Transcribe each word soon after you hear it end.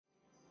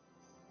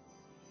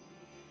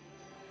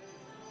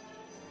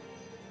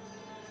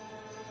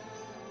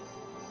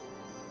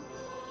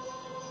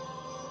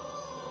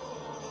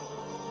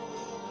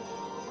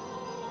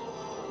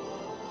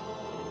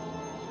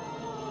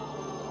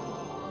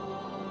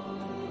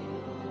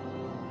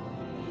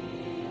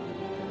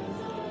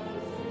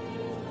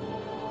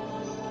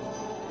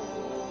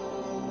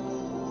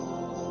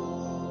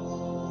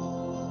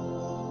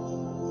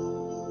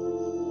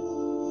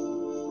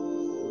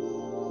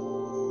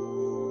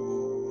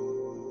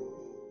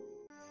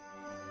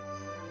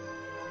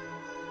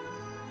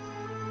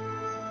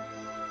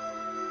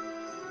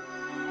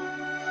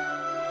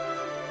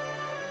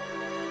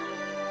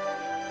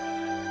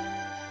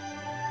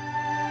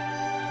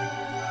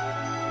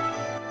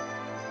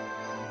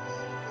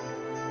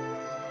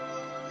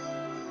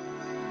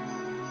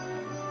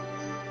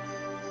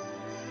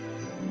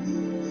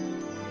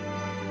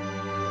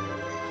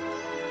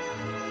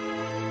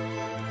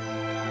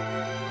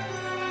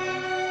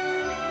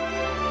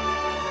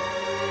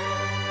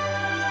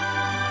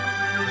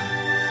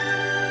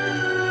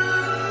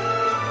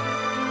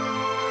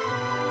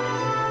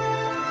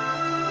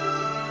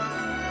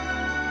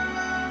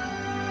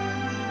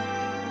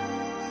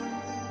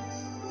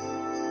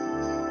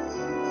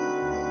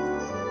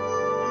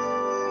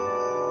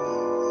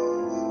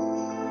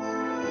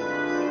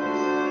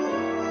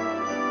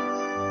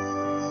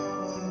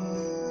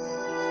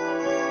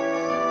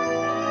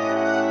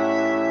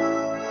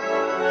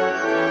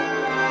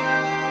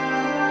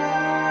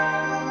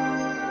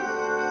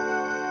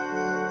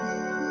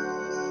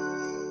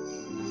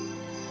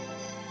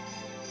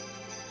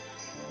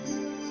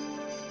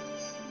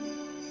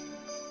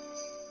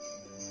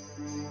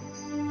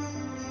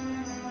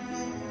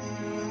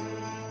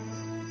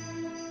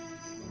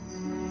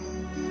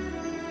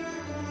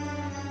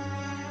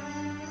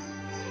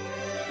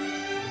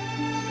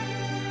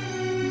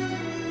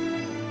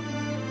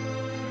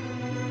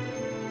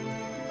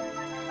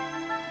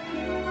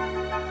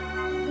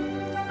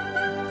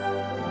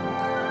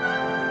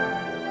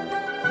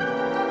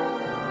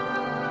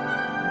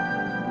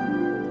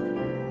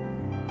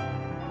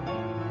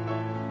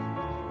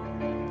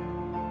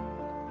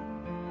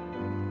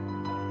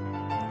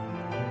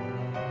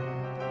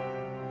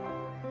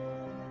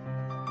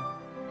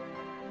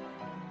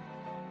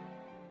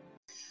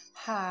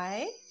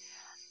Hi,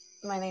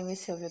 my name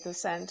is Silvia dos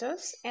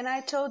Santos, and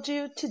I told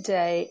you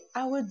today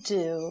I would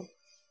do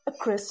a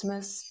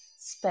Christmas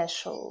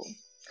special.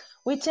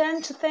 We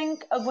tend to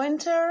think of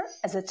winter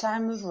as a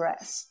time of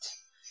rest,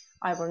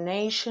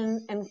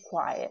 hibernation, and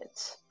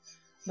quiet.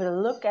 But a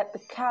look at the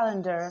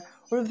calendar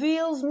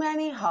reveals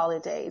many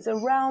holidays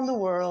around the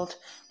world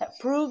that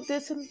prove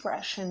this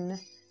impression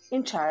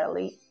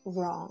entirely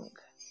wrong.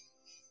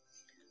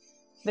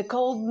 The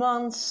cold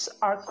months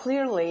are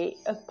clearly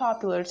a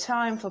popular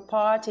time for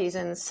parties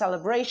and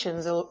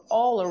celebrations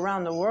all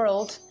around the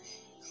world,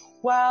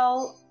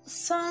 while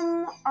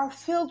some are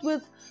filled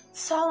with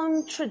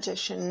solemn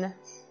tradition,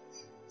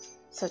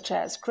 such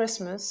as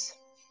Christmas.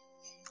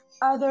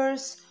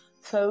 Others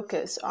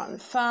focus on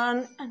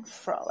fun and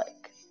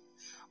frolic.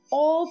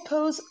 All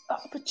pose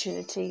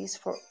opportunities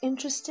for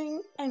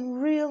interesting and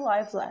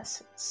real-life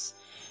lessons,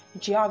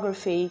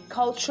 geography,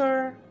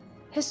 culture,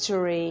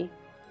 history,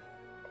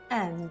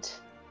 and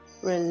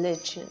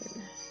religion.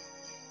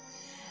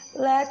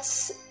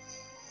 Let's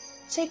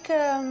take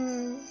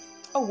a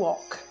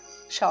walk,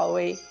 shall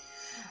we,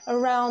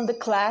 around the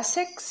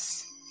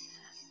classics.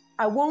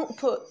 I won't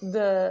put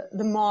the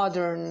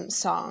modern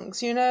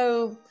songs,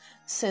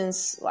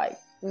 since like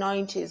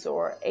 90s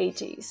or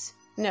 80s.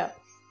 No,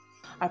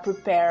 I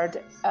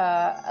prepared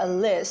a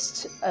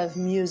list of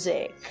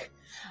music,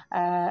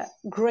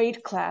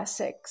 great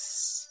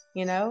classics,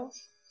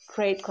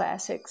 great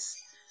classics.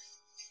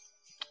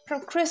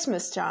 From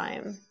Christmas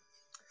time,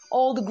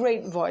 all the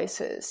great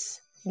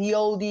voices, the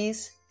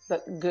oldies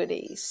but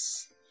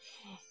goodies.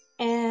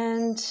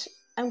 And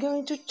I'm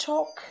going to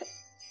talk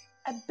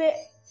a bit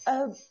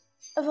of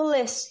a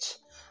list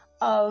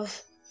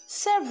of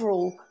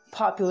several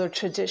popular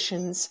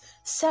traditions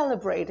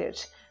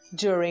celebrated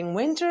during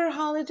winter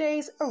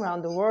holidays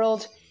around the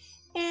world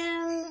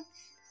and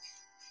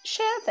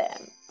share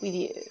them with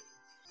you.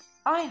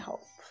 I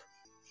hope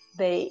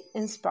they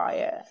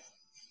inspire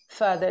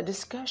further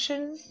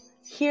discussion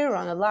here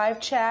on a live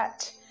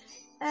chat,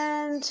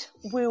 and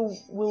we'll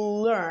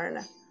learn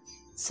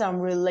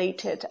some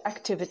related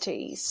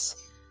activities.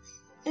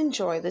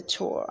 Enjoy the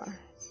tour.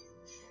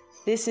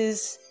 This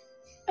is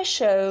a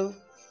show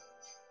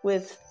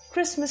with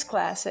Christmas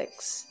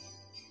classics,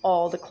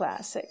 all the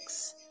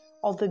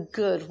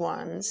good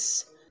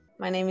ones.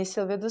 My name is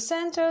Silvia dos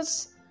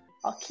Santos.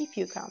 I'll keep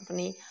you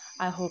company.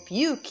 I hope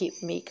you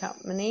keep me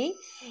company.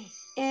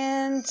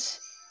 And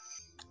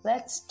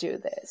let's do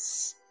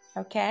this,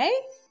 okay?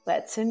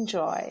 Let's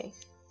enjoy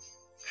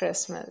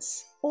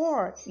Christmas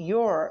or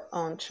your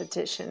own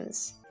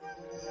traditions.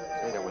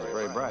 Say, that was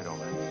very bright on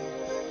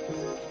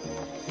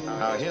that.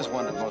 Now, here's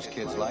one that most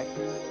kids like.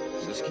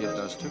 This kid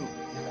does too.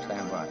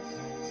 Stand by.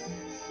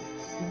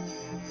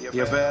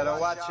 You better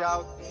watch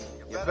out.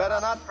 You better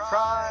not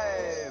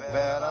cry.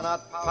 Better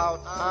not pout.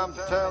 I'm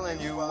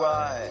telling you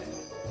why.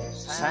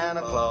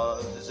 Santa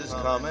Claus is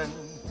coming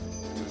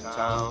to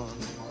town.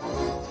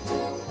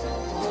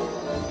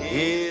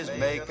 He's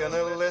making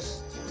a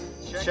list,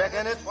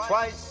 checking it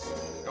twice,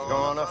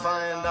 gonna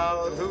find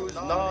out who's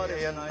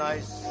naughty and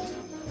nice.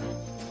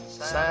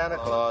 Santa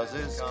Claus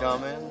is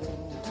coming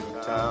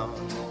to town.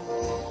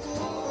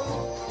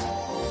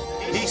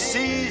 He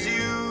sees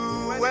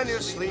you when you're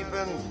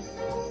sleeping,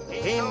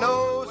 he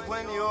knows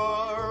when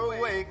you're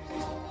awake.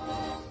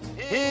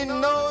 He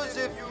knows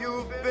if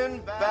you've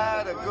been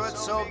bad or good,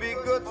 so be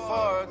good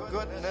for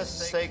goodness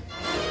sake.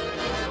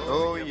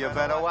 Oh, you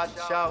better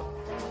watch out.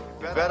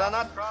 You better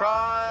not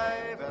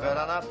cry,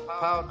 better not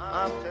pout,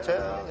 I'm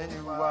telling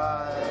you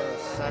why.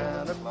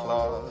 Santa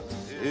Claus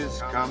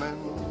is coming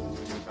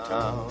to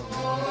town.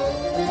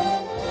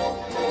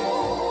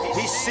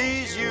 He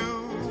sees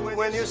you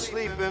when you're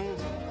sleeping,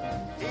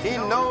 he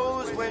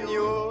knows when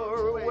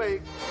you're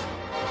awake.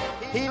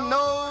 He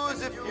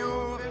knows if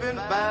you've been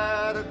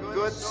bad or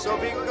good, so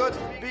be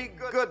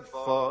good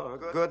for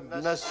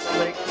goodness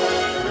sake.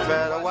 You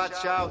better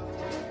watch out.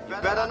 You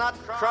better not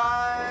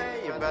cry,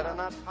 you better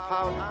not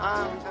pout,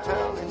 I'm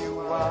telling you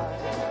why.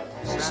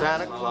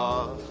 Santa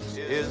Claus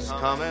is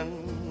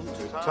coming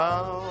to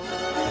town.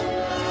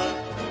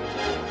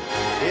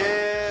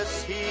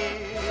 Yes,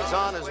 he's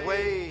on his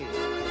way.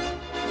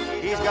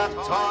 He's got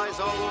toys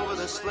all over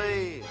the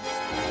sleigh.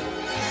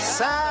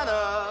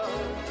 Santa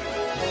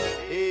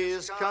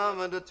is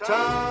coming to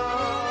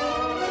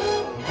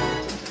town.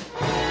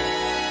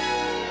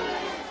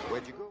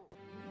 Where'd you go?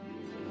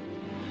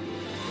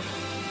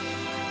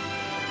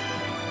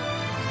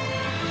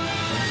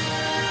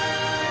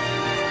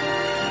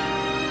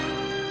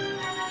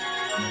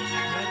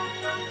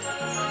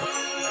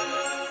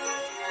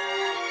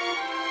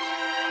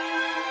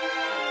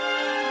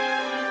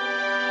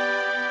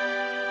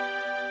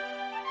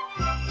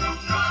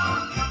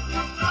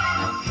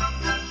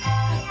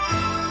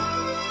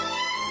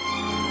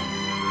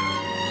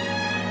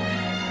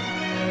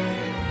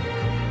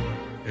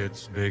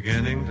 It's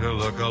beginning to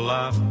look a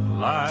lot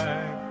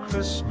like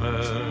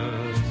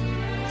Christmas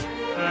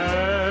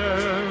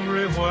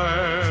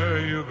everywhere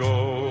you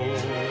go.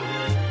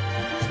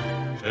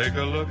 Take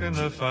a look in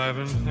the 5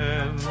 and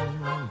 10,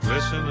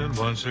 glistening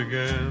once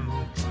again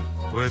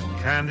with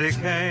candy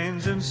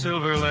canes and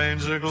silver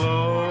lanes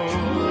aglow.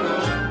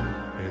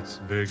 It's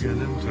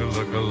beginning to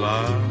look a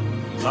lot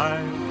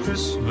like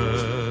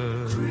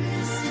Christmas.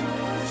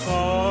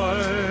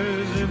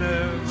 Toys in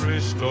every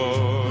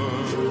store,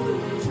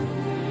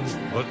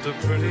 but the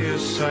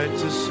prettiest sight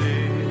to see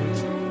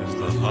is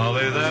the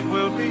holly that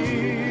will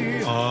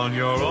be on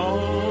your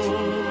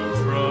own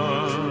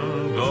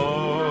front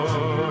door.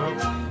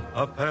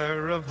 A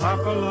pair of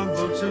hop-along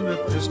boots and a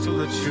pistol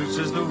that shoots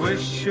is the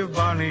wish of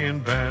Barney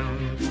and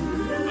Ben.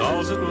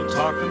 Dolls that will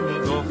talk and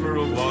will go for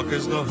a walk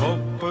is the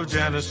hope of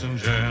Janice and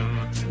Jen.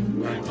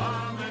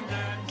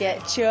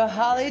 Get your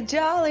holly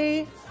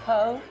jolly,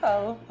 ho,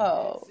 ho,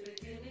 ho.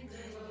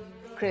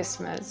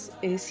 Christmas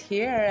is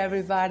here,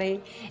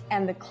 everybody,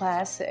 and the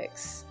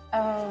classics.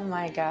 Oh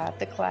my God,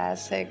 the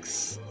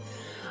classics.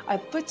 I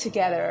put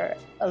together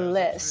a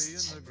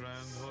list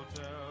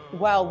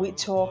while we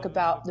talk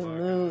about the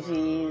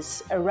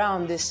movies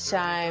around this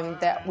time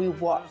that we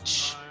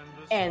watch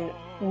and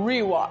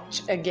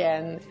rewatch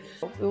again.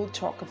 We'll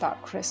talk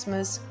about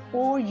Christmas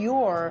or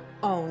your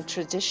own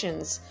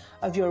traditions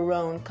of your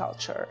own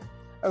culture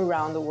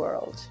around the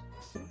world.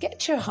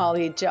 Get your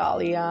holly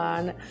jolly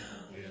on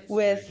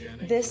with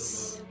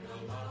this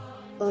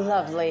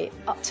lovely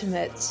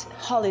ultimate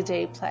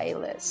holiday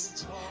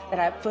playlist that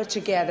I put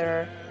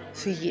together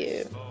for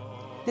you.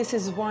 This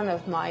is one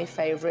of my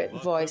favorite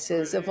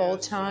voices of all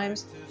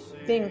times,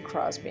 Bing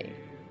Crosby.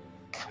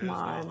 Come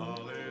on.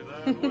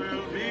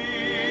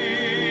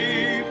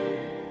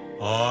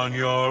 On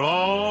your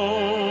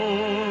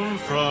own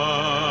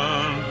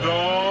front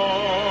door.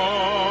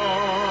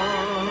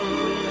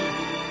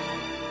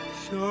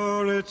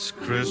 Sure, it's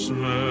Christmas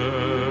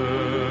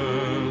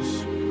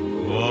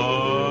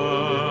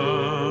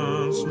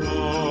once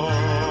more.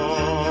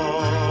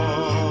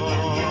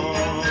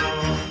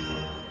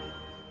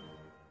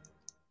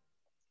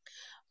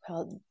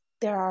 Well,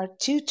 there are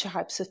two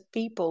types of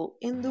people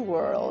in the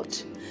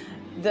world.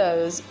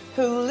 Those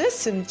who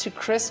listen to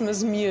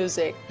Christmas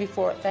music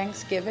before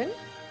Thanksgiving,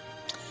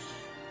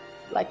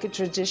 like a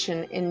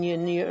tradition in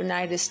the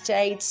United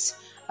States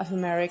of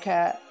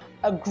America.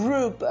 A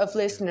group of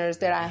listeners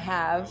that I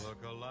have,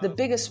 the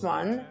biggest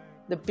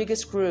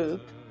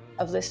group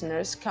of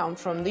listeners come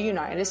from the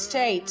United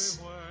States.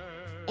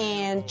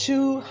 And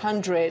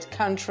 200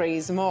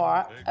 countries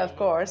more, of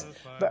course,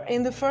 but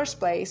in the first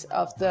place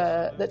of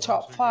the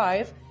top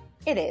 5,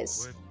 it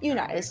is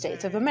United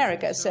States of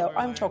America. So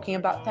I'm talking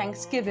about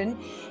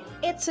Thanksgiving.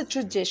 It's a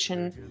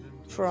tradition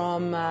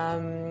from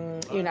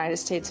United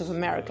States of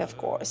America, of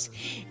course.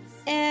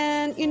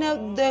 And, you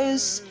know,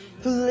 those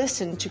who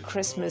listen to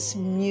Christmas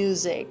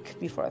music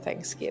before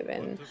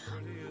Thanksgiving,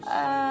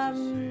 I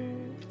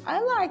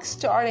like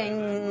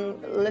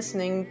starting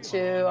listening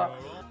to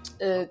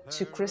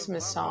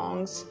Christmas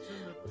songs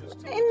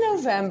in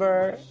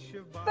November,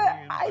 but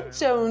I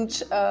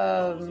don't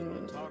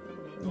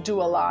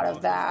do a lot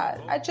of that.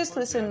 I just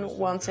listen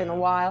once in a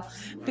while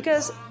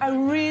because I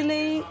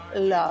really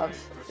love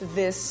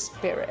this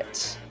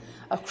spirit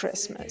of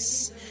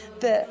Christmas,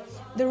 the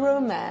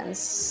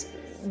romance,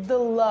 the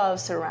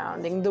love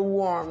surrounding, the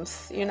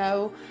warmth, you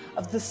know,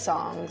 of the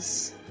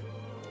songs.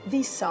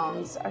 These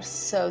songs are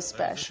so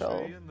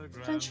special.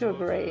 Don't you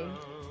agree?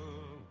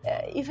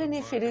 Even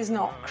if it is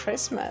not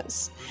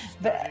Christmas.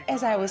 But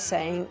as I was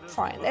saying,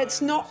 fine,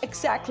 it's not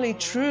exactly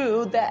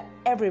true that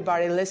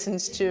everybody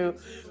listens to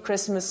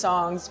Christmas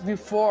songs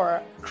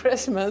before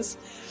Christmas.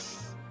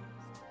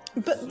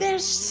 But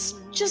there's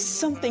just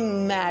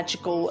something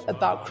magical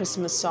about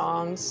Christmas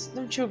songs.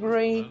 Don't you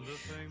agree?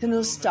 The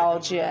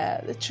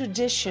nostalgia, the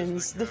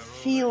traditions, the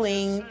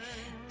feeling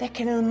that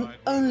can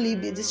only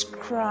be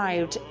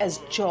described as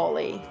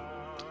jolly.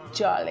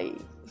 Jolly.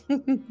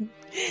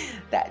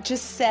 That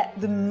just set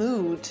the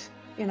mood,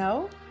 you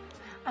know?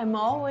 I'm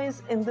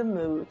always in the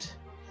mood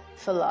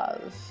for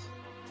love,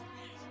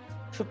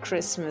 for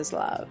Christmas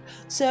love.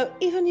 So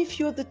even if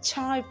you're the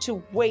type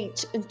to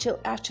wait until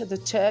after the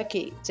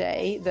turkey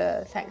day,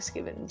 the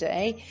Thanksgiving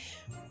day,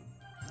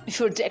 if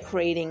you're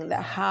decorating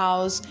the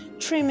house,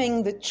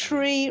 trimming the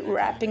tree,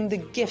 wrapping the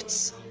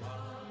gifts,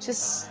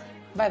 just,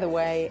 by the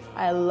way,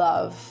 I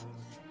love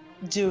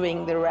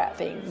doing the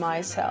wrapping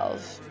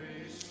myself.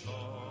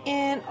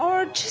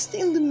 Or just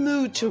in the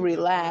mood to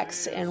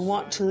relax and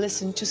want to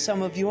listen to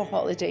some of your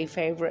holiday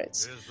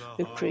favorites,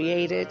 I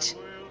created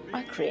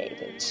a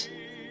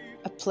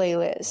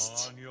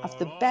playlist of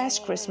the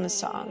best Christmas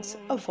songs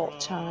of all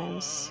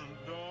times.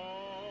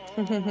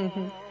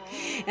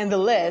 And the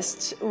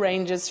list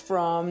ranges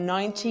from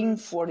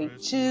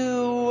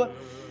 1942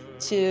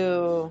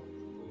 to,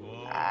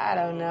 I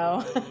don't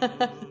know,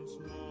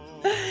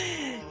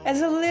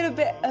 as a little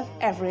bit of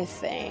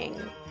everything.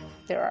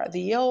 There are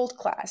the old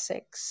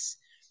classics.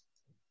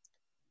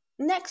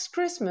 Next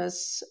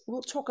Christmas,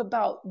 we'll talk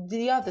about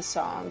the other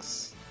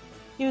songs.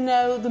 You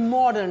know, the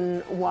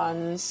modern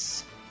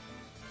ones.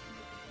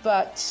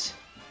 But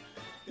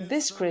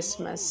this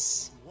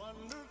Christmas,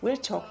 we're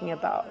talking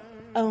about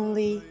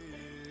only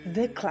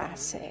the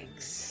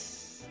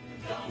classics.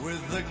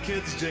 With the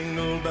kids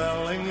jingle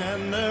belling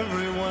and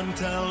everyone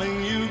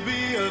telling you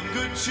be of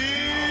good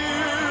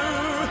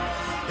cheer.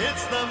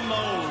 It's the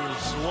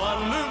most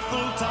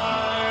wonderful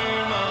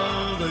time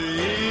of the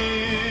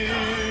year.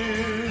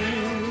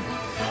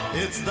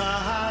 It's the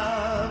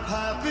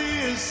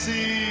happiest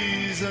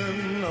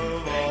season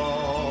of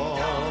all.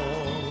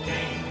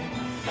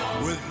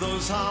 With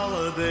those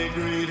holiday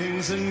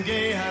greetings and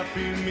gay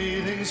happy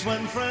meetings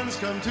when friends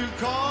come to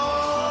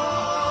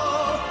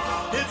call.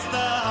 It's the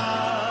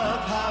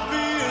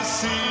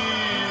happiest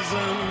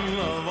season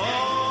of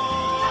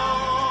all.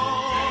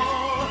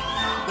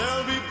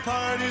 There'll be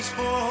parties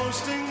for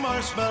hosting,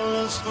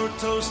 marshmallows for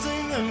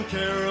toasting, and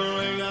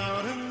caroling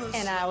out in the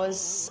And I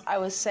was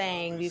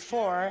saying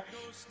before,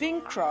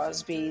 Bing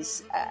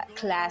Crosby's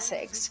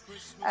classics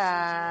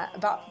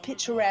about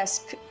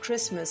picturesque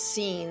Christmas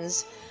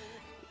scenes.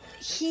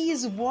 He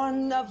is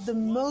one of the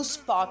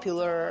most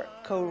popular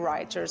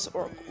co-writers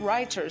or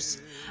writers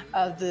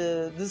of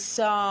the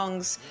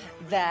songs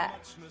that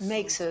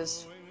makes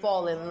us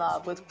fall in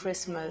love with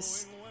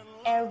Christmas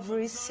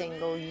every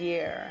single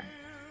year.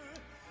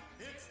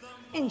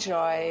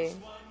 Enjoy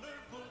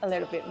a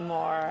little bit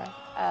more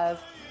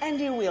of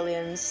Andy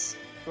Williams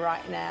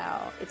right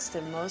now. It's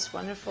the most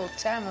wonderful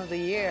time of the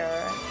year.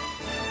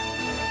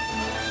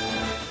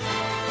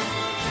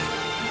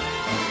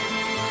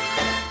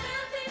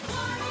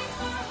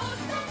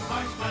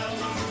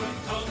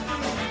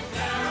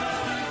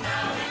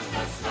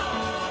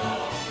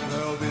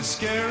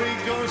 Scary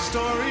ghost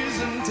stories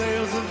and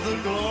tales of the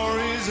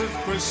glories of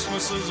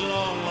Christmases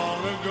long,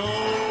 long ago.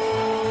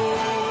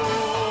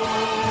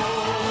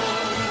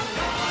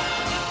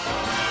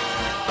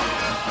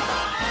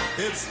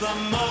 It's the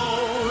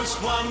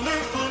most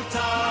wonderful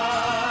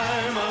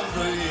time of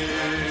the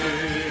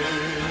year.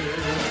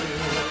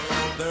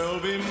 There'll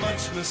be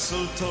much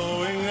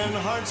mistletoeing and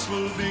hearts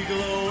will be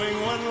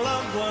glowing when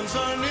loved ones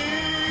are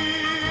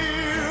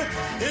near.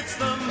 It's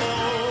the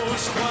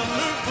most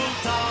wonderful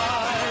time.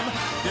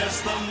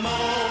 Yes, the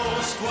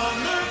most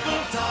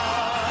wonderful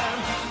time,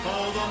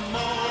 oh, the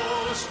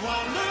most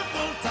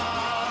wonderful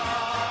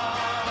time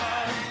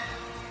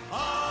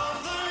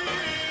of the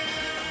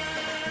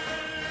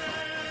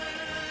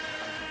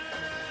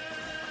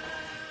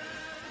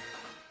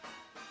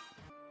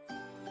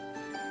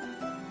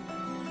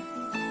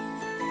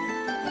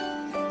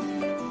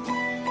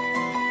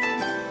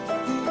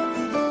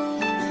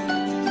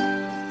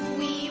year.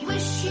 We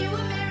wish you a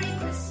Merry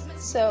Christmas.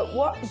 So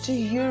what do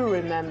you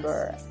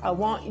remember? I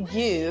want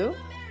you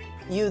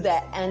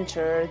that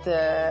enter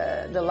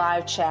the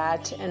live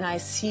chat, and I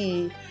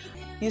see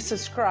you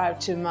subscribe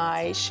to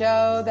my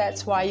show.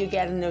 That's why you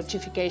get a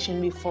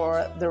notification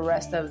before the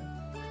rest of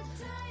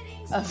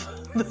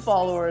the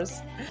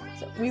followers.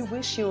 So we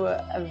wish you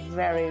a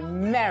very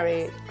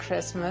Merry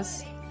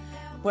Christmas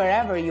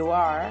wherever you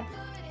are.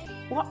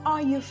 What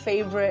are your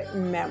favorite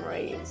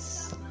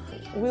memories?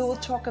 We will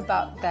talk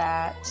about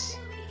that.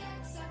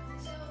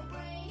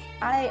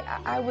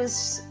 I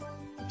was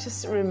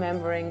just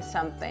remembering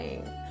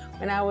something.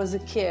 When I was a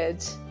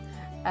kid,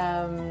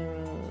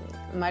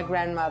 my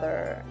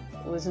grandmother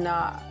was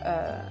not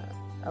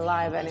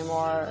alive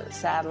anymore,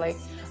 sadly,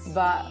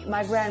 but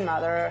my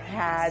grandmother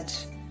had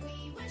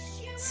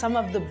some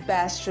of the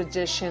best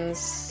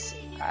traditions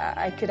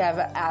I could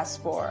ever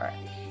ask for.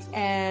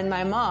 And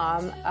my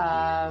mom,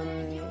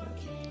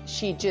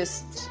 she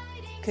just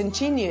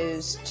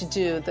continues to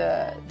do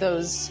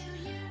those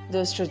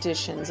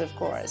traditions, of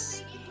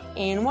course.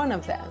 And one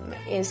of them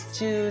is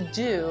to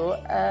do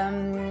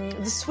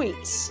the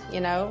sweets,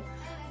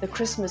 the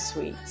Christmas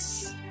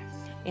sweets.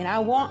 And I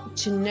want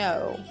to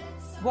know,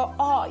 what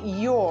are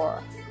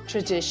your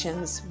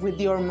traditions with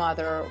your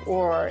mother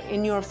or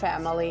in your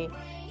family?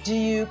 Do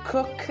you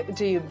cook?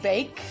 Do you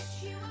bake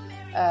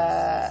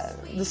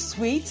the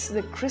sweets,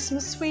 the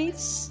Christmas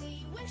sweets?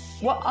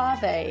 What are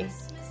they?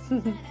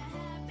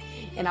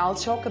 And I'll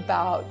talk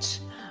about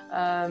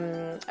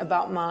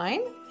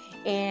mine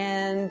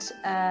and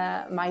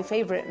my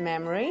favorite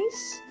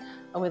memories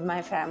with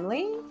my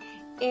family.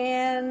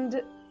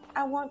 And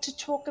I want to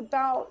talk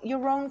about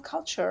your own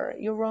culture,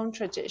 your own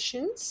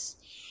traditions.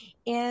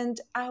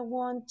 And I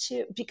want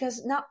to,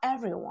 because not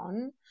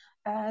everyone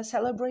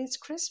celebrates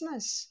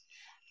Christmas,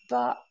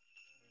 but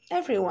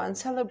everyone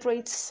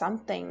celebrates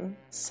something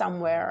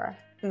somewhere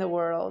in the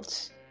world.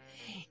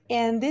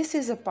 And this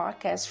is a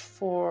podcast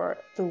for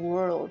the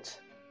world,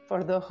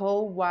 for the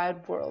whole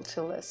wide world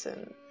to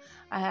listen.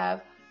 I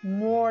have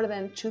more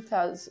than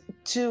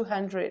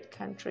 200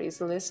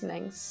 countries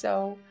listening,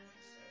 so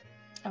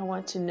I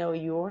want to know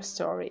your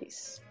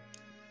stories.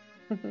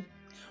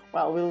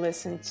 Well, we'll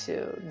listen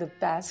to the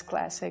best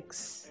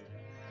classics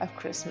of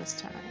Christmas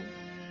time.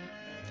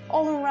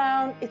 All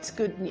around, it's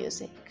good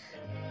music.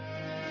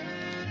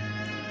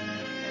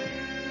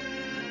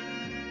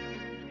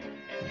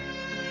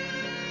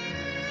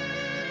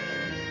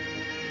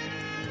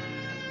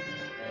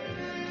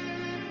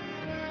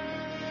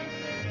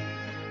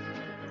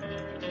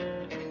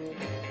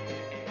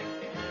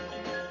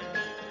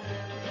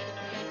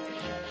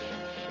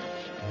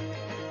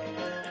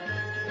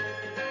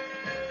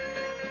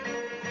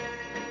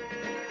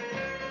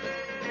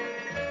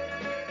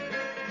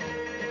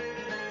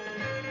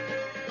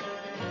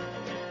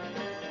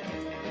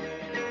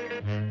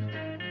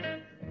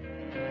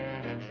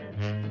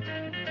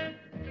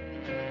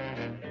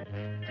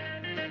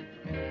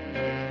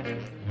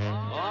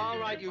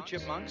 you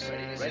chipmunks?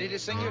 Ready to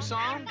sing your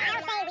song?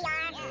 I'll say we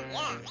are.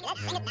 Yeah,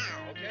 let's sing it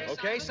now.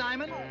 Okay,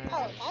 Simon?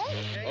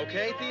 Okay.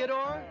 Okay,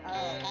 Theodore?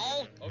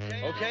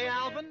 Okay. Okay,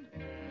 Alvin?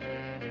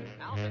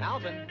 Alvin?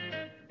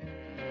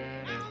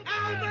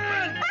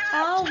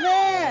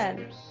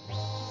 Alvin!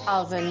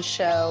 Alvin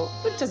Show.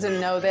 Who doesn't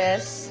know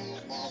this?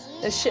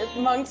 The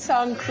Chipmunk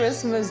song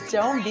Christmas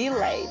Don't Be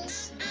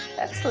Late.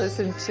 Let's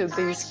listen to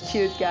these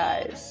cute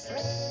guys.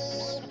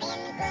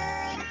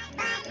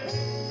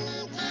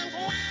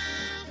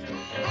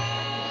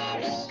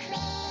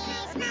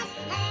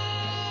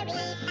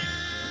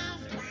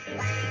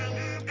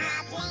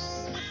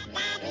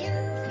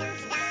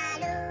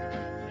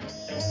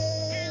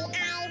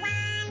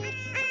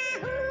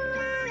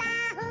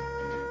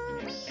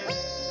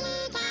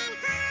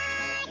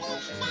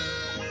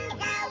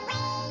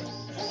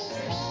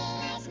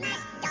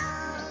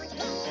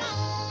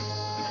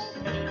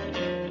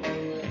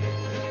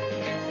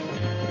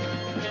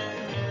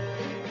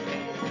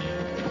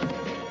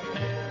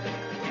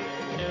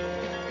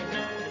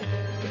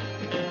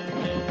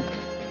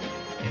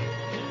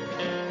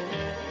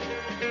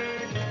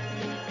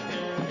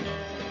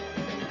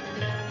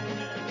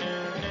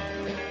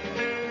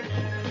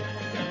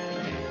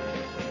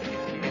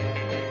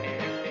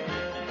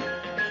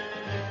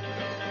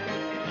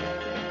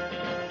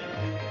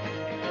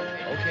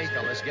 Okay,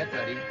 fellas, get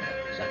ready.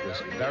 That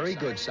was very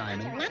good,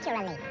 Simon.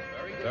 Naturally.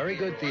 Very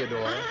good,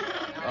 Theodore.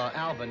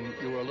 Alvin,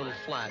 you were a little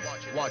flat.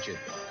 Watch it,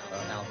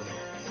 Alvin.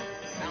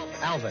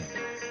 Alvin.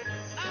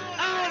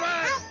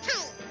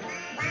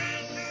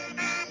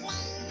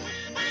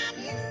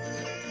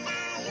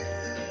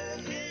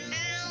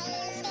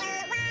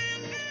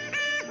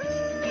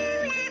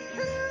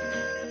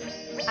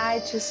 I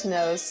just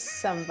know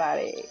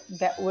somebody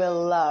that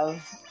will love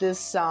this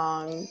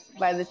song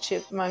by the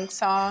Chipmunk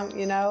song,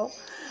 you know?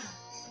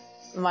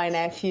 My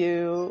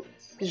nephew,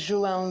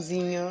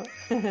 Joãozinho.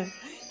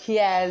 He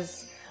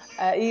is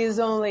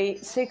only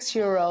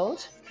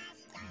 6-year-old.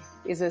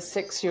 He's a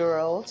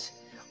 6-year-old,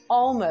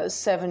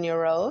 almost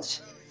 7-year-old.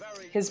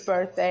 His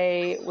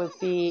birthday will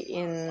be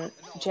in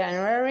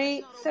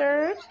January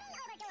 3rd.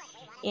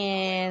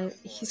 And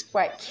he's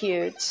quite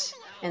cute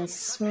and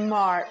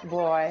smart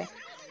boy.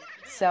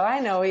 So I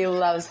know he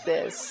loves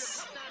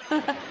this.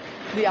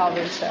 The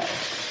Alvin Show.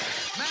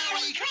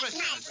 Merry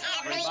Christmas,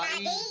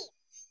 everybody.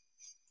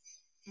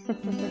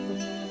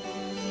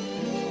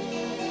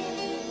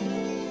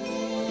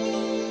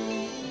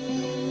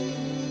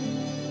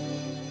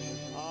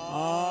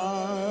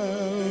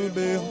 I'll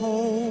be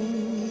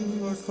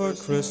home for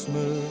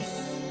Christmas.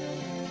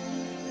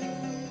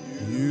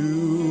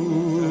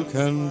 You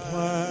can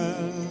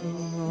plan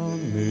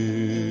on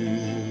me.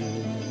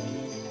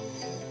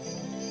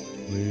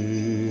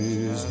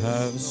 Please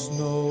have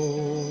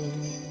snow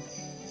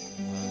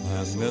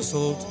and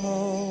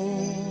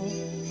mistletoe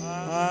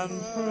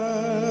and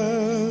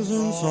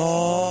presents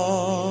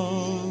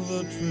on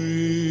the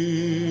tree.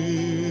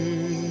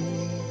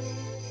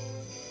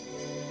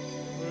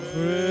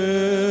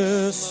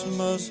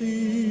 Christmas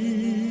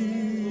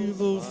Eve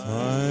will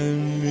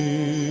find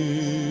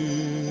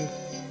me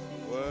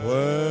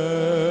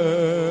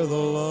where the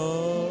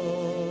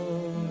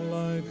love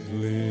light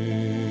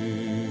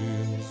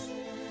gleams.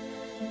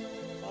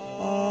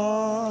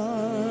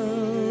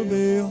 I'll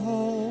be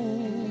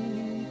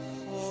home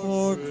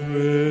for Christmas,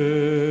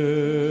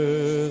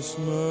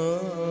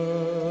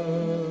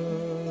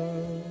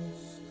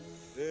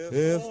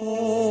 if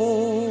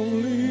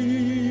only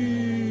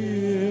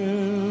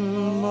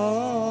in my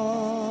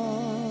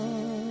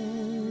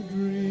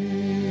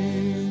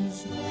dreams.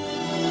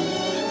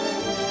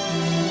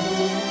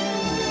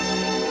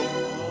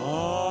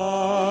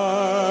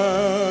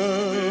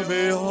 I'll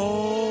be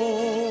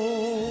home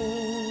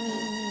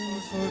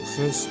for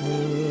Christmas.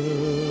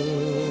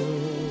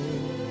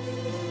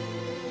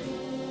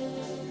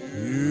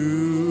 You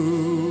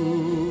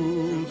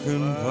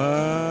can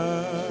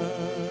plan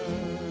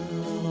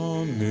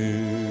on me.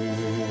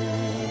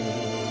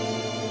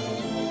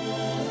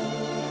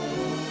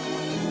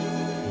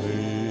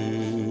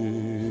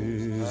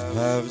 Please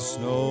have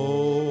snow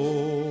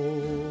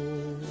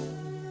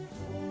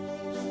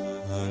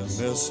and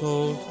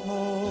mistletoe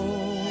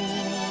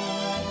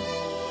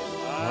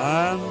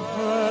and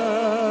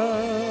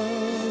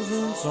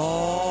presents on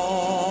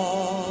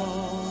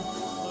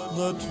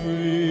the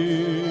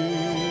tree.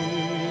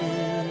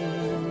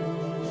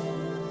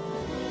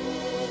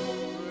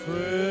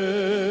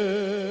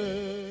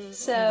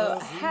 So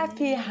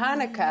happy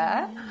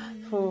Hanukkah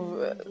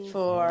for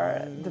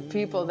the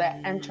people that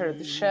enter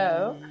the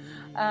show.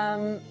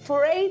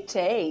 For 8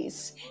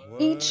 days,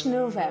 each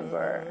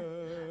November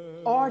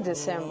or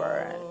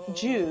December,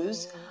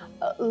 Jews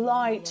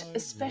light a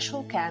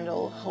special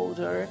candle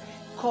holder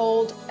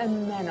called a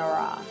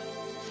menorah.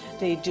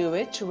 They do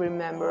it to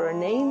remember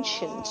an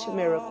ancient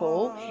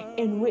miracle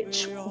in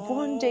which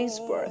 1 day's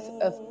worth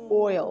of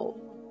oil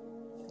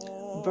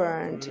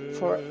burned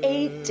for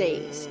 8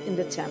 days in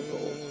the temple.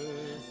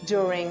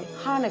 During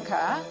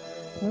Hanukkah,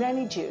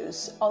 many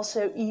Jews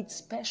also eat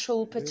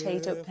special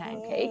potato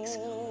pancakes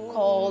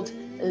called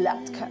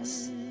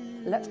Latkes.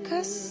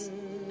 Latkes?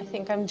 I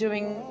think I'm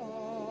doing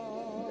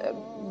a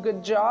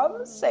good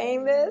job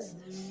saying this.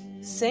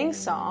 Sing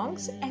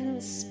songs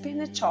and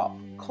spin a top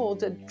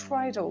called a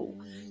dreidel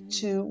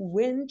to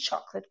win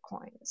chocolate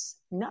coins,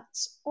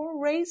 nuts or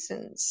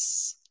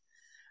raisins.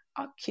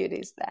 How cute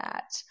is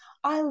that?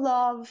 I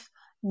love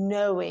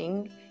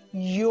knowing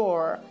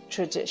your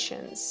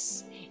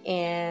traditions,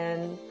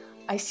 and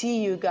I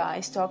see you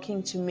guys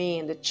talking to me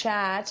in the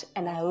chat,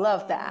 and I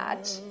love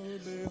that.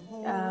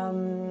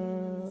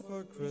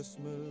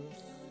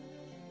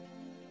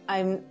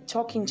 I'm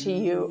talking to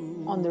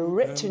you on the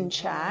written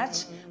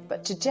chat,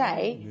 but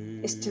today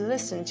is to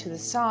listen to the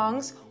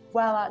songs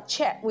while I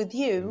chat with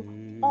you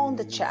on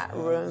the chat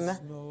room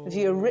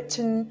via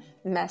written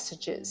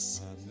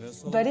messages.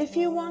 But if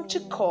you want to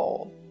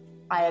call,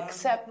 I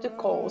accept the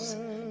calls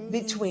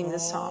between the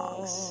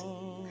songs.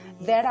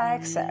 That I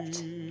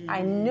accept.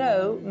 I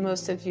know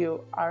most of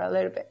you are a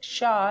little bit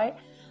shy,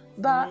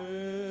 but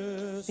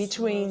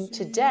between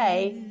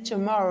today,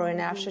 tomorrow,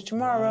 and after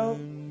tomorrow,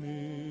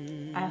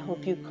 I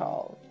hope you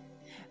call.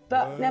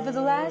 But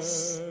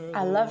nevertheless,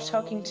 I love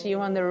talking to you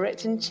on the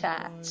written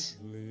chat.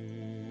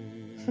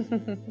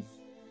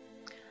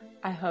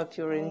 I hope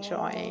you're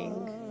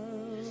enjoying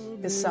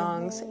the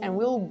songs, and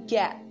we'll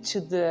get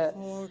to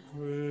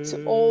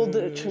all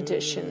the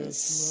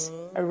traditions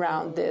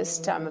around this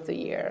time of the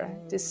year,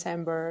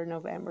 December,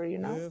 November, you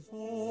know. If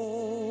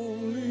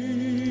only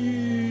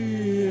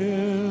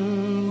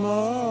in my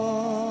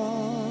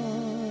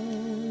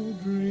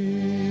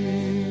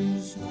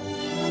dreams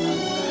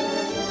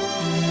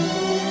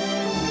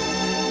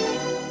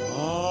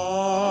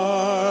I'll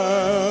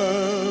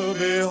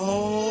be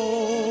home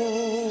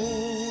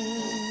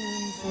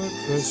for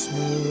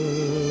Christmas.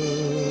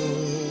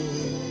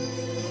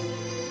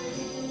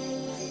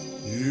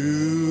 You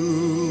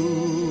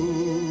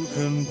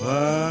can plan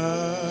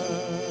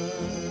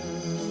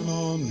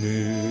on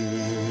me.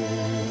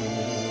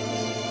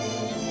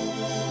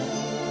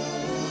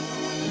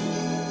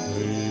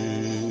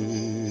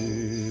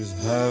 Please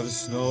have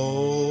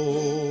snow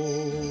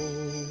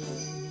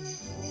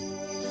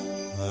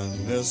and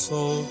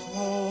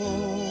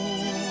mistletoe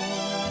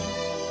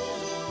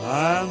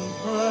and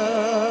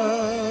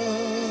presents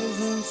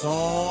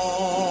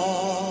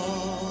on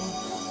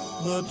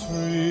the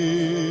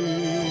tree.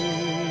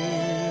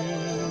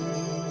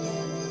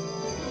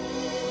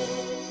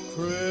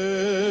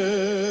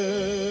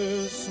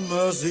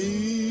 Christmas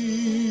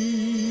Eve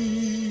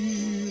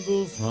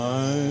will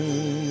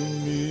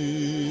find me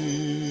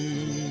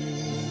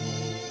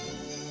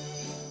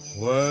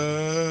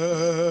where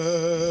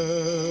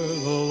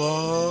the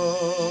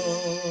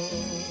love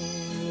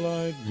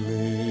light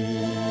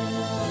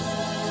gleams.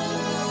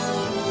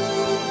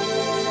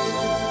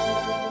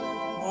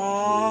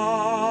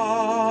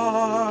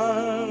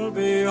 I'll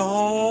be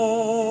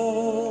home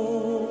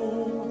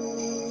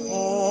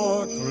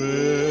for Christmas.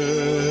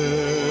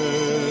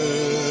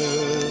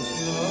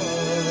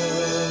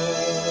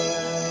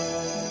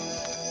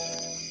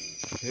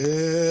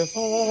 If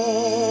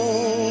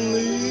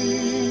only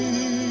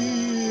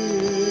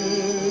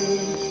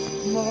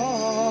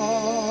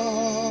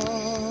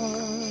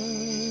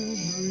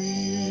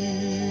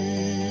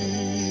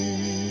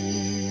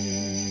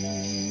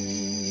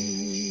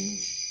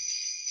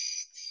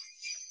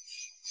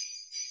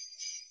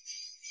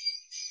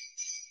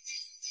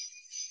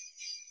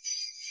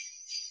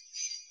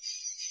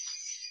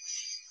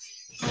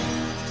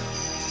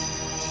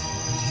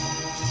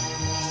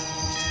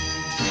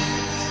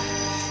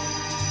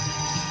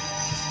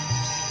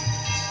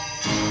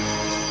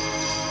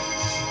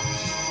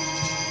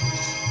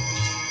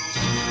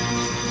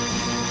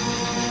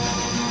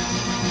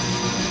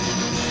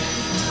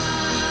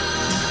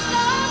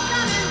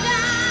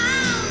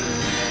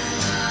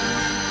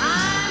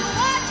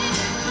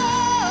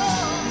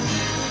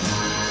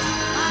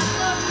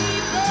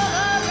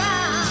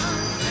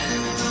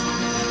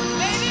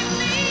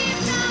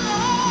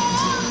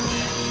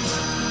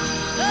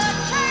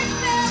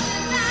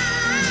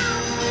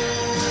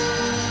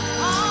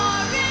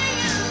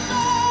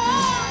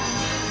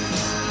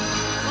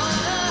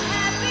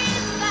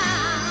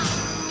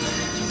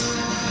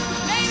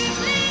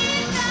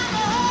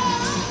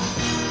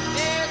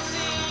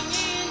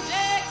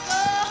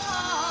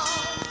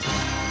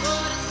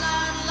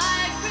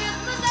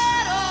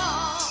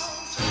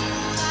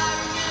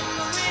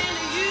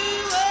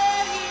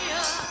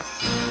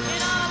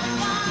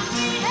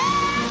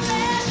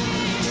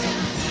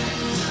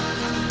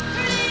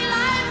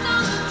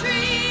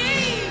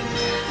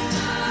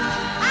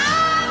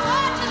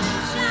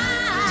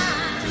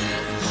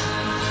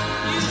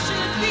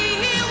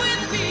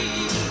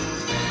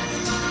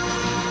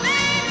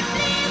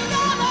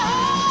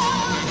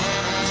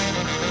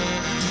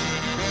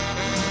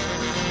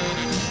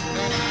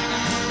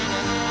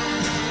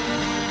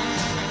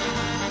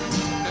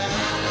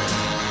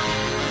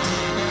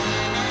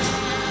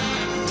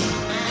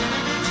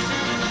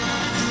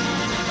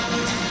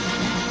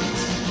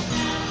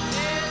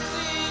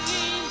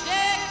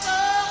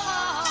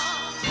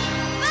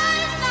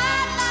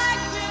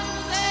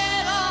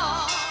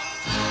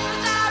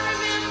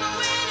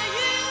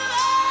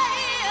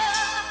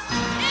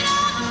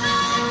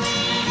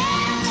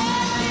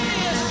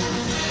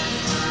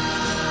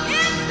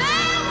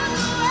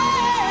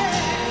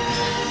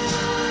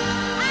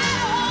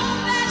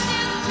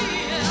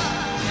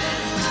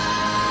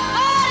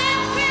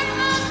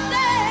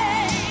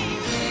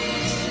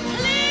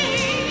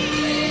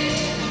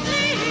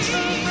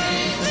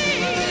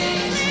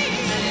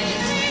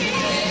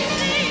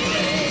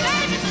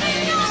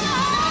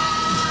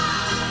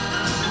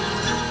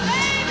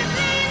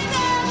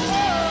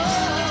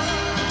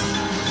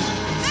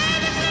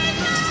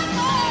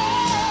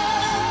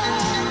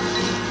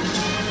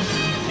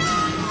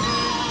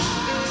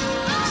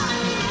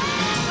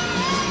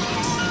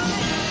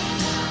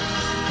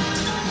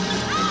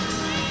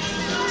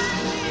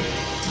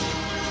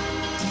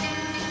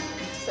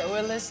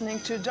listening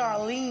to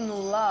Darlene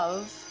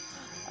Love,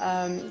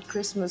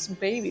 Christmas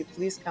Baby,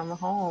 Please Come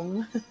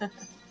Home.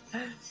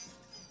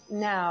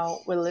 Now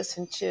we'll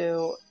listen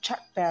to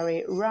Chuck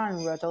Berry,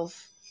 Run,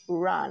 Rudolph,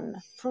 Run,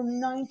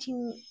 from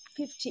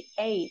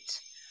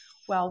 1958.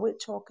 Well, we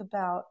talk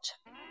about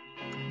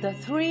the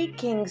Three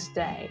Kings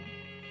Day.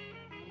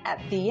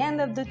 At the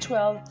end of the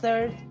 12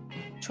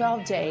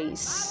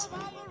 days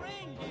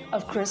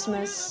of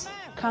Christmas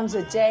comes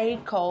a day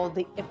called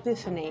the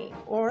Epiphany,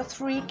 or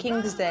Three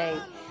Kings Day.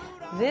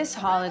 This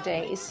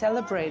holiday is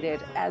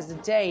celebrated as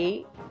the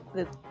day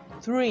the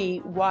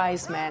three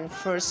wise men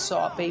first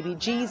saw baby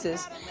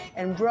Jesus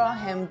and brought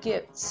him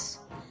gifts.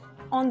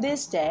 On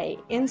this day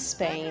in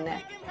Spain,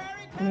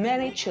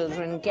 many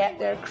children get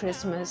their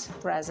Christmas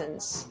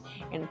presents.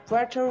 In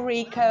Puerto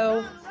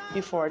Rico,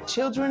 before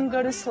children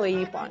go to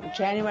sleep on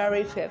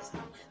January 5th,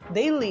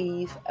 they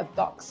leave a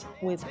box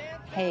with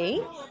hay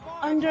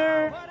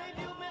under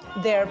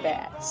their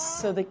beds,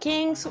 so the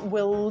kings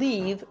will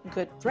leave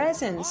good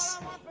presents.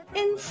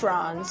 In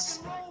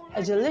France,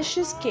 a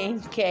delicious king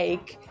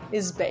cake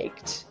is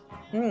baked.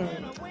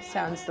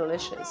 Sounds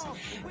delicious.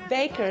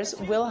 Bakers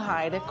will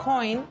hide a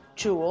coin,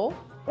 jewel,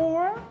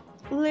 or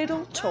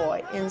little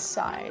toy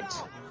inside.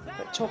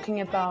 We're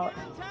talking about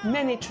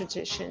many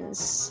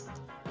traditions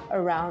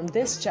around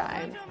this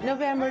time,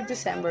 November,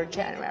 December,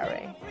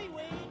 January.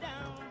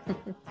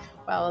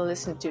 Well,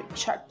 listen to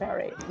Chuck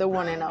Berry, the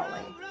one and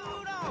only.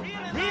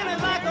 Really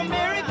like a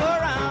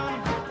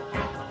merry-go-round.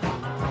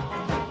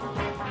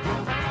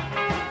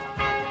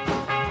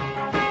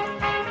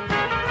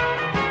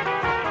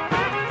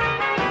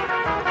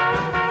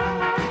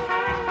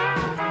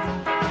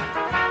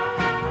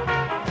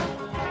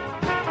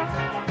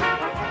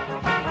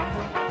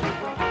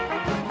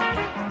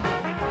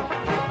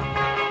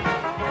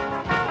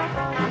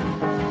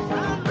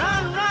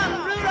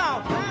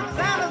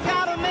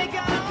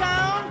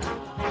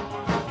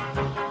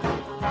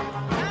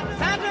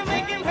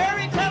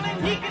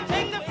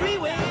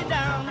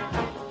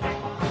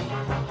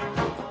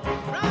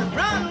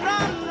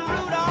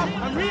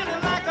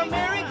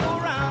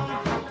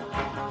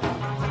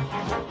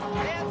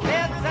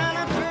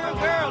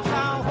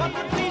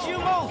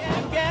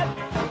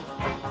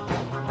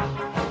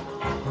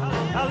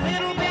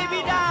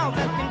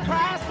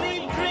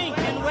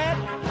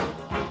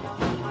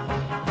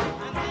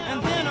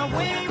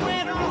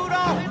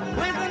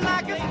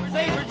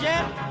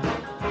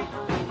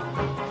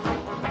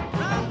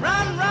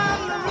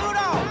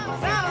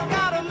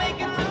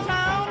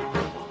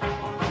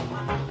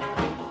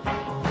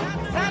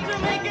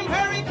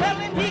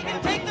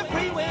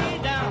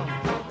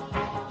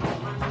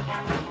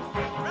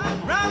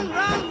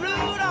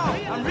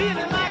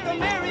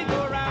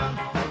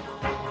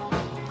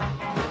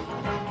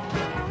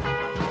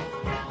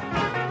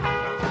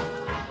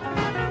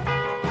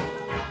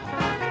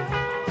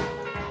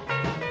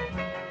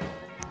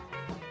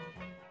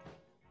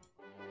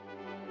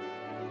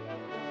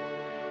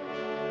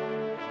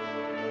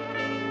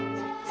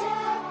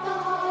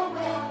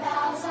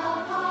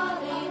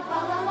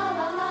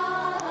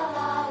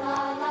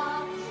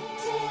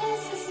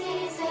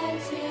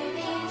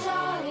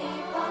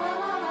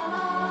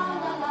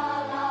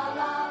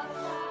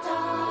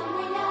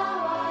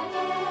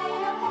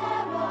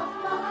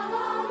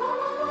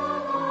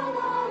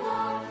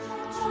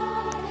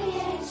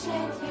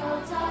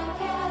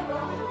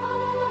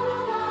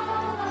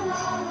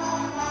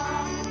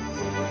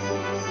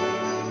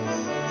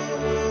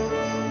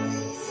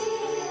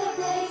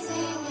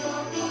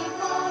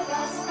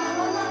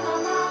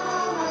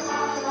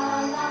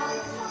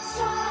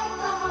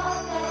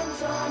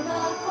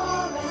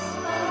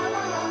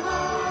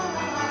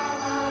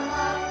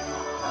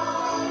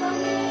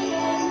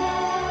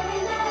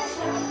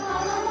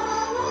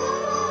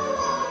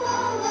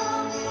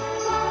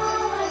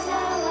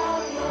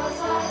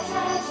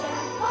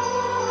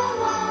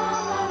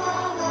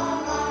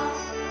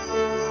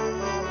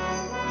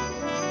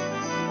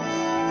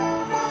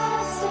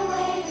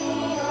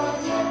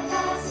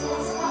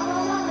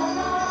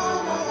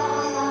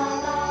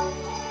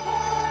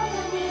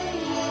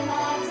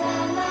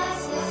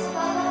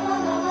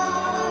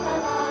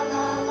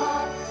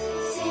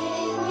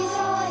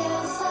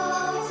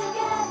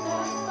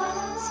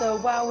 So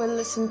while we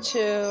listen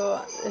to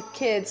the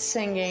kids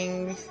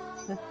singing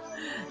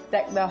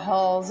Deck the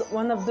Halls,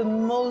 one of the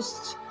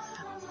most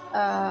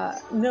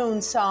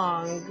known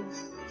song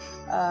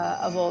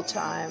of all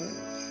time,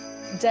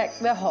 Deck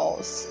the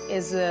Halls,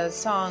 is a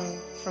song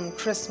from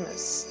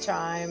Christmas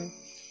time.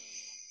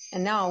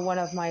 And now one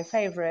of my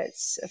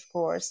favorites, of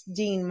course,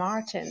 Dean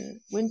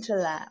Martin,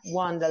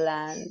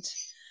 Wonderland.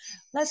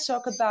 Let's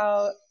talk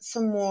about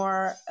some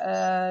more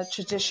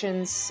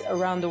traditions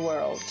around the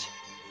world.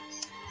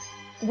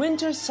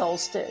 Winter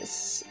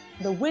solstice.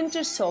 The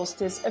winter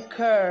solstice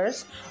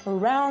occurs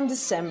around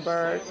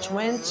December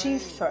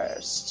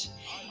 21st.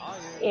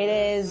 It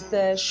is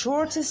the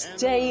shortest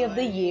day of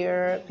the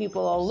year.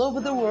 People all over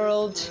the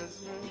world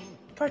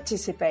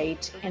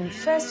participate in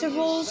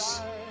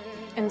festivals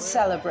and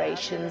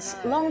celebrations.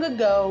 Long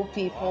ago,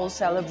 people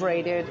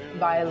celebrated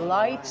by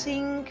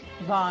lighting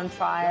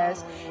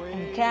bonfires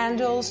and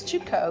candles to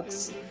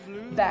coax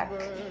back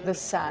the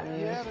sun.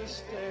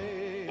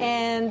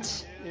 And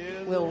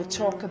we'll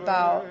talk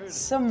about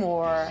some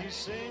more,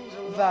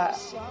 but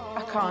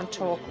I can't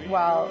talk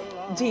while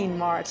Dean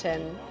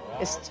Martin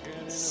is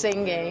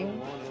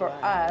singing for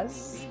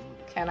us,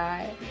 can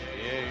I?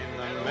 In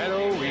the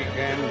meadow we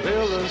can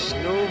build a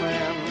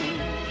snowman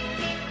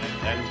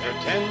and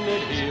pretend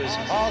that he is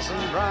Parson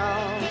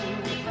Brown.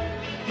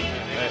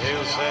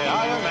 He'll say,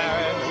 are you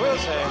married? We'll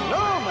say,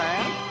 no,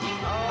 man.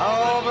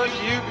 Oh, but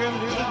you can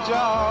do the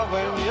job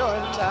when you're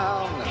in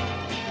town.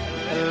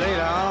 And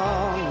later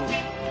on,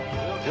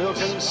 we'll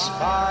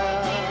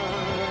conspire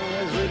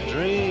as we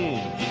dream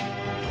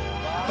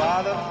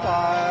by the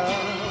fire.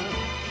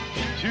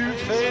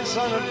 Two-faced,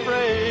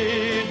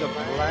 unafraid, the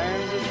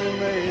plans that we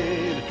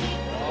made,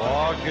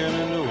 walking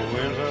in the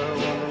winter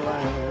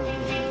wonderland.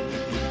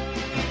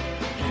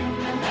 In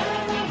the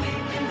meadow we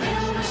can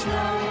build a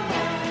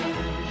snowman,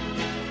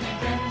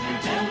 then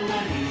pretend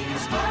that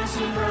he's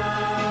Parson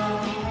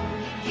Brown.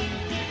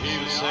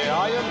 He'll say,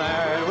 are you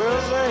married?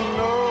 We'll say,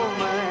 no,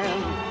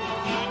 man,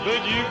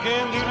 but you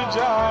can do the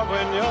job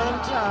when you're in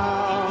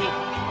town.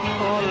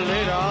 Or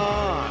later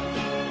on,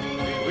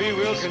 we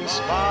will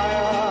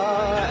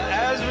conspire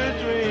as we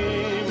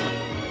dream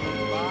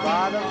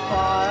by the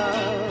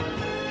fire.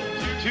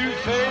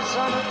 Two-faced,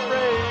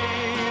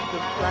 unafraid,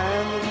 the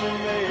plan that we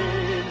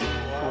made,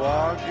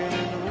 walking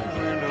in the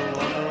winter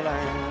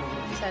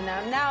wonderland. So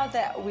now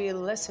that we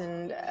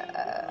listened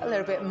a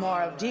little bit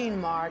more of Dean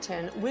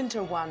Martin,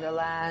 Winter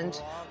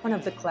Wonderland, one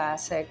of the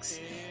classics,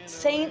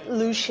 St.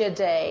 Lucia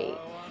Day,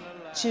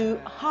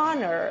 to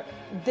honor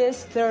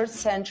this 3rd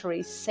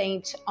century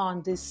saint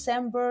on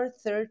December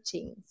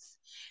 13th.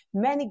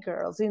 Many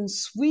girls in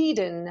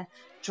Sweden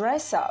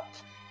dress up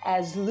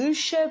as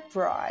Lucia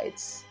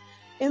brides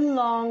in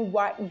long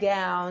white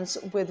gowns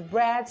with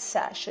red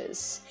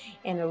sashes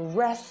and a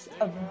wreath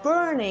of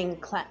burning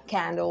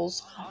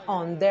candles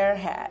on their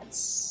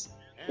heads.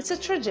 It's a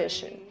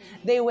tradition.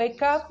 They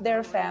wake up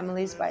their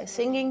families by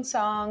singing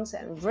songs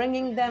and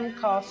bringing them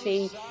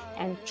coffee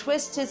and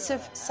twisted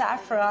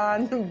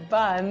saffron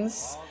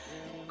buns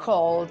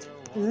called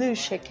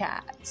Lucia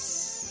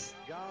cats.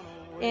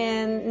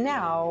 And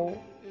now,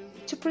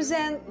 to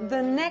present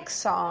the next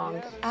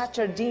song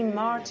after Dean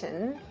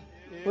Martin,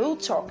 we'll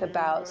talk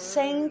about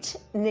Saint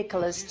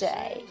Nicholas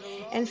Day.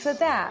 And for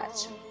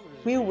that,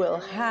 we will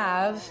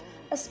have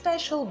a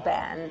special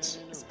band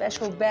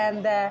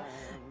that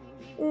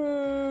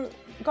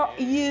got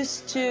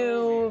used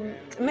to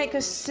make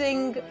us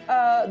sing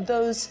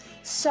those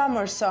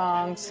summer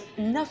songs,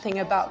 nothing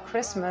about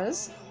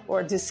Christmas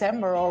or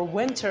December or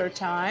winter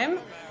time.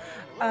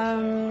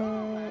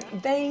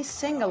 They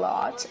sing a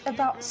lot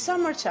about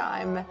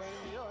summertime,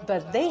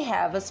 but they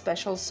have a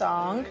special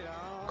song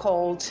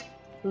called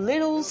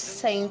Little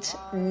Saint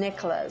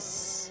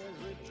Nicholas.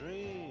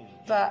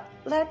 But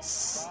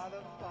let's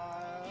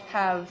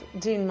have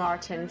Dean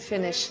Martin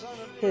finish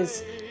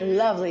his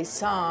lovely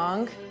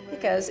song,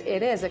 because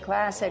it is a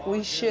classic.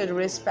 We should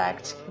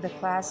respect the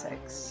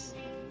classics.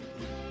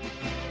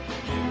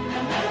 In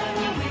the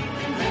meadow we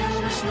can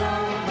build a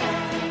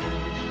snowman,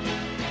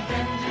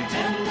 then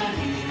pretend that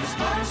he's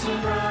Parson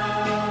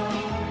Brown.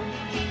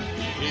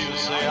 He'll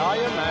say, are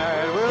you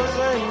married? We'll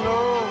say, no,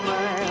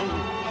 man,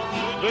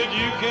 but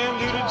you can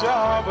do the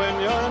job when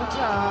you're in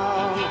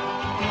town.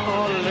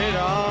 Or later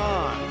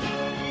on,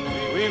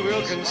 we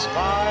will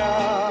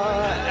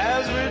conspire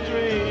as we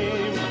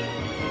dream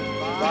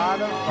by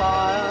the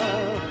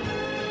fire.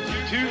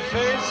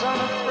 Two-faced,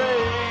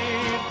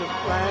 unafraid, the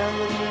plan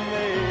that we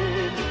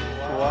made,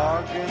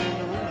 walking in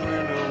the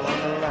winter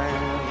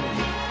wonderland.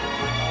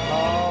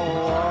 Oh,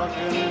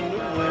 walking in the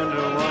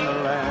winter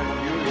wonderland.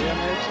 You hear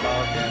me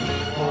talking,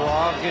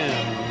 walking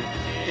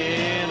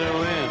in the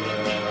winter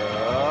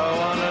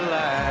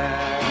wonderland.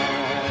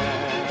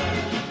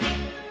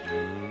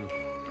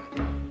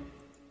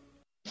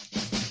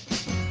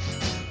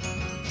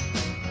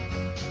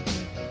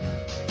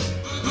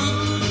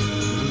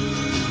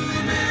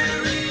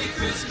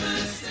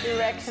 You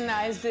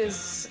recognize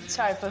this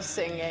type of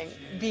singing?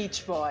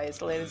 Beach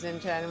Boys, ladies and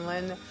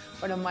gentlemen.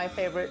 One of my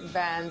favorite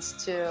bands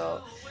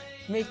to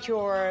make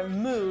your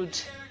mood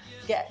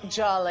get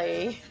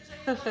jolly.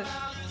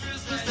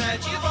 Christmas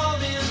that you've all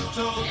been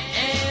told,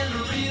 and a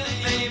really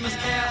famous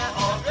cat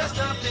all dressed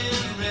up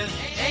in red,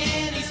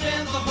 and he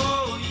spends the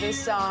whole year.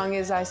 This song,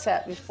 as I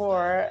said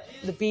before,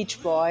 the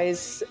Beach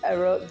Boys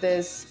wrote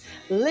this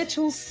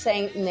Little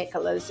Saint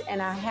Nicholas,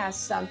 and I have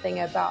something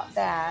about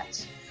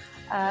that.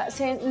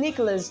 St.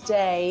 Nicholas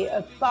Day,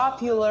 a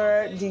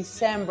popular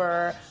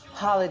December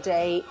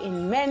holiday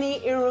in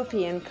many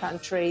European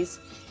countries.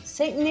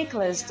 St.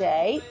 Nicholas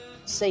Day,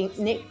 St.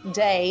 Nick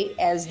Day,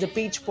 as the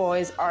Beach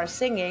Boys are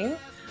singing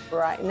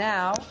right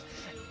now,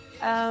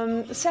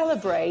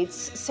 celebrates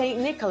St.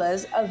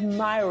 Nicholas of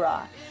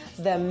Myra,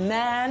 the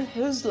man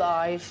whose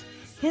life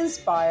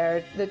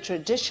inspired the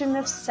tradition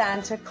of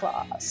Santa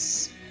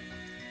Claus.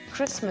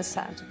 Christmas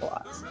Santa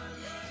Claus.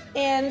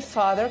 And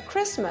Father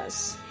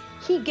Christmas,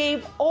 he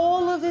gave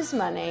all of his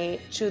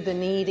money to the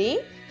needy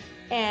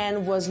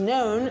and was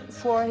known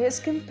for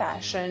his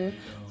compassion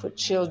for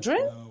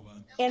children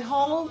and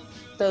all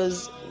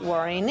those who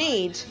are in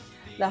need.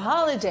 The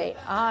holiday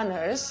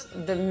honors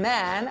the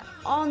man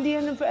on the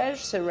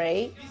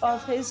anniversary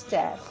of his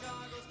death,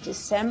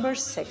 December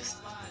 6th.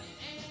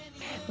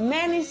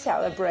 Many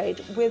celebrate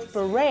with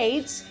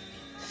parades,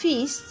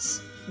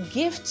 feasts,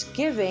 gift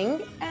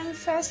giving, and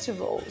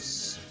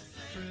festivals.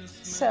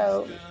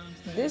 So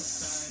it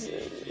is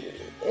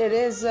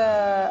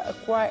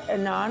quite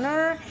an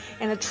honor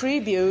and a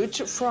tribute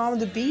from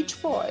the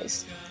Beach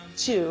Boys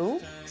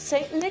to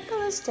St.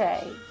 Nicholas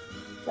Day.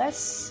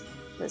 Let's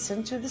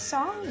listen to the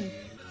song.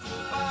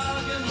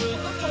 Bargain with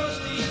a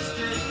 4-speed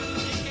stick.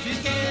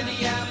 She's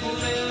candy apple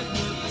milk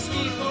with a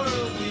ski for a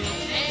wheel.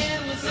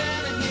 And when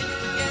Santa hits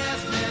the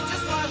gas, man,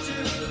 just watch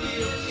her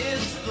feel.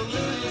 It's the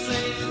little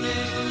Saint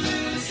Nick.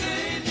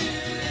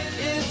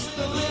 It's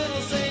the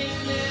little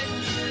Saint Nick.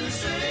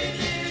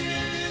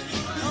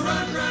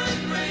 Run,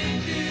 run,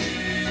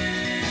 reindeer.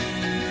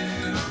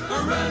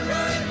 Run,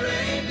 run,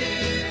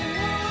 reindeer.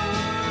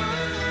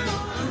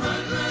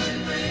 Run, run,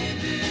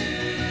 reindeer.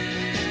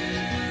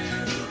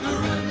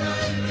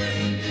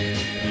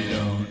 You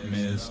don't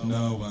miss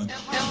no one. And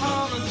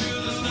hauling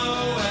through the snow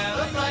at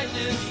a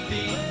frightening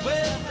speed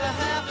with a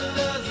half a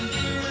dozen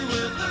deer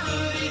with a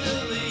hoodie to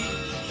lead.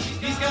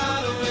 He's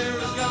gotta wear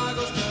his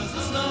goggles 'cause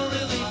the snow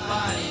really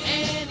flies.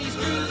 And he's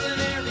cruising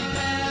every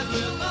path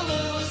with a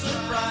little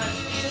surprise.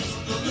 It's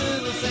the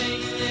little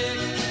Saint Nick.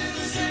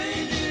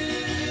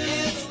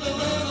 It's the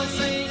little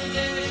Saint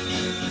Nick.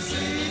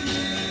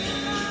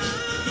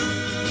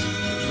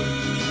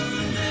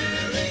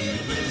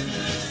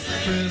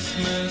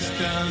 Christmas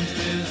comes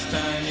this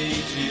time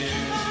each year.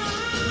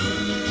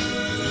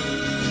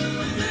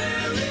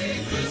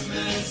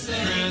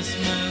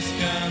 Christmas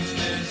comes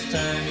this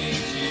time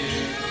each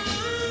year.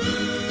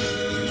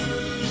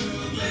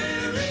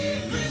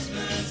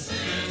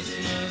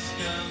 Christmas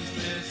comes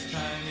this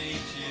time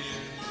each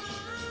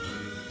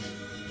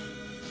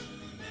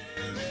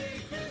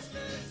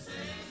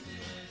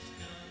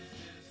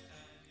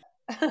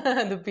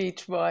year. The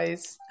Beach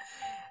Boys.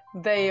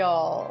 They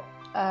all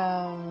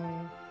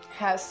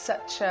have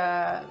such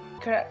a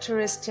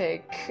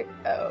characteristic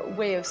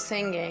way of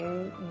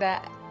singing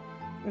that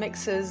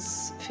makes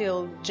us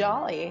feel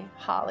jolly,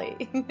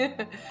 Holly.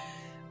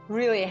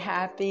 Really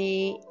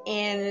happy.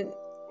 And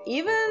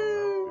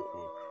even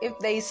if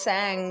they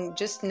sang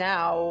just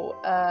now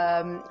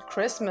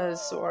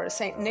Christmas or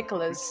St.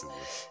 Nicholas,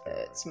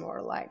 it's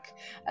more like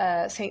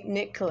St.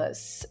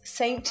 Nicholas,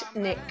 Saint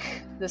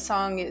Nick. The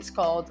song is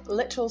called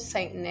Little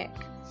Saint Nick.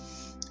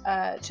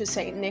 To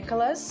St.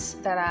 Nicholas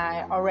that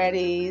I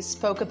already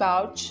spoken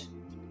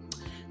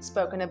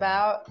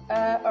about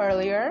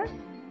earlier,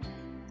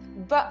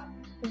 but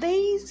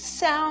they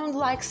sound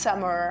like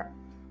summer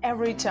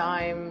every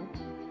time,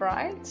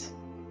 right?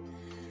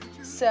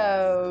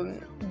 So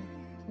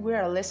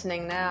we're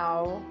listening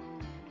now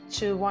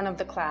to one of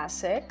the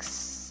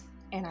classics,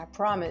 and I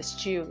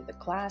promised you the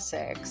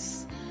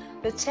classics,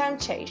 The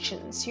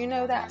Temptations. You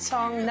know that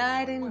song,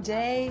 Night and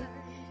Day?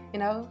 You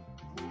know,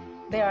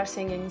 they are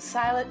singing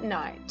Silent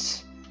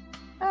Night.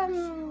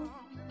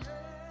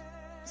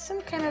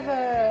 Some kind of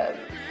a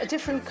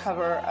different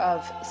cover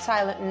of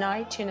Silent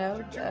Night, you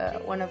know,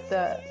 one of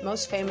the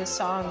most famous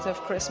songs of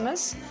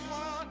Christmas.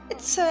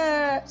 It's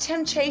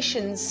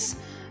Temptations'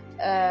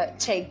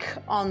 take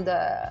on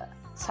the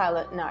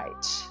Silent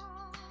Night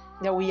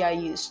that we are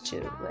used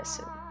to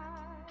listen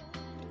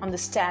on the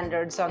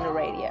standards on the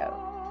radio.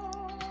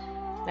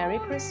 Merry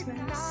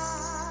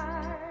Christmas.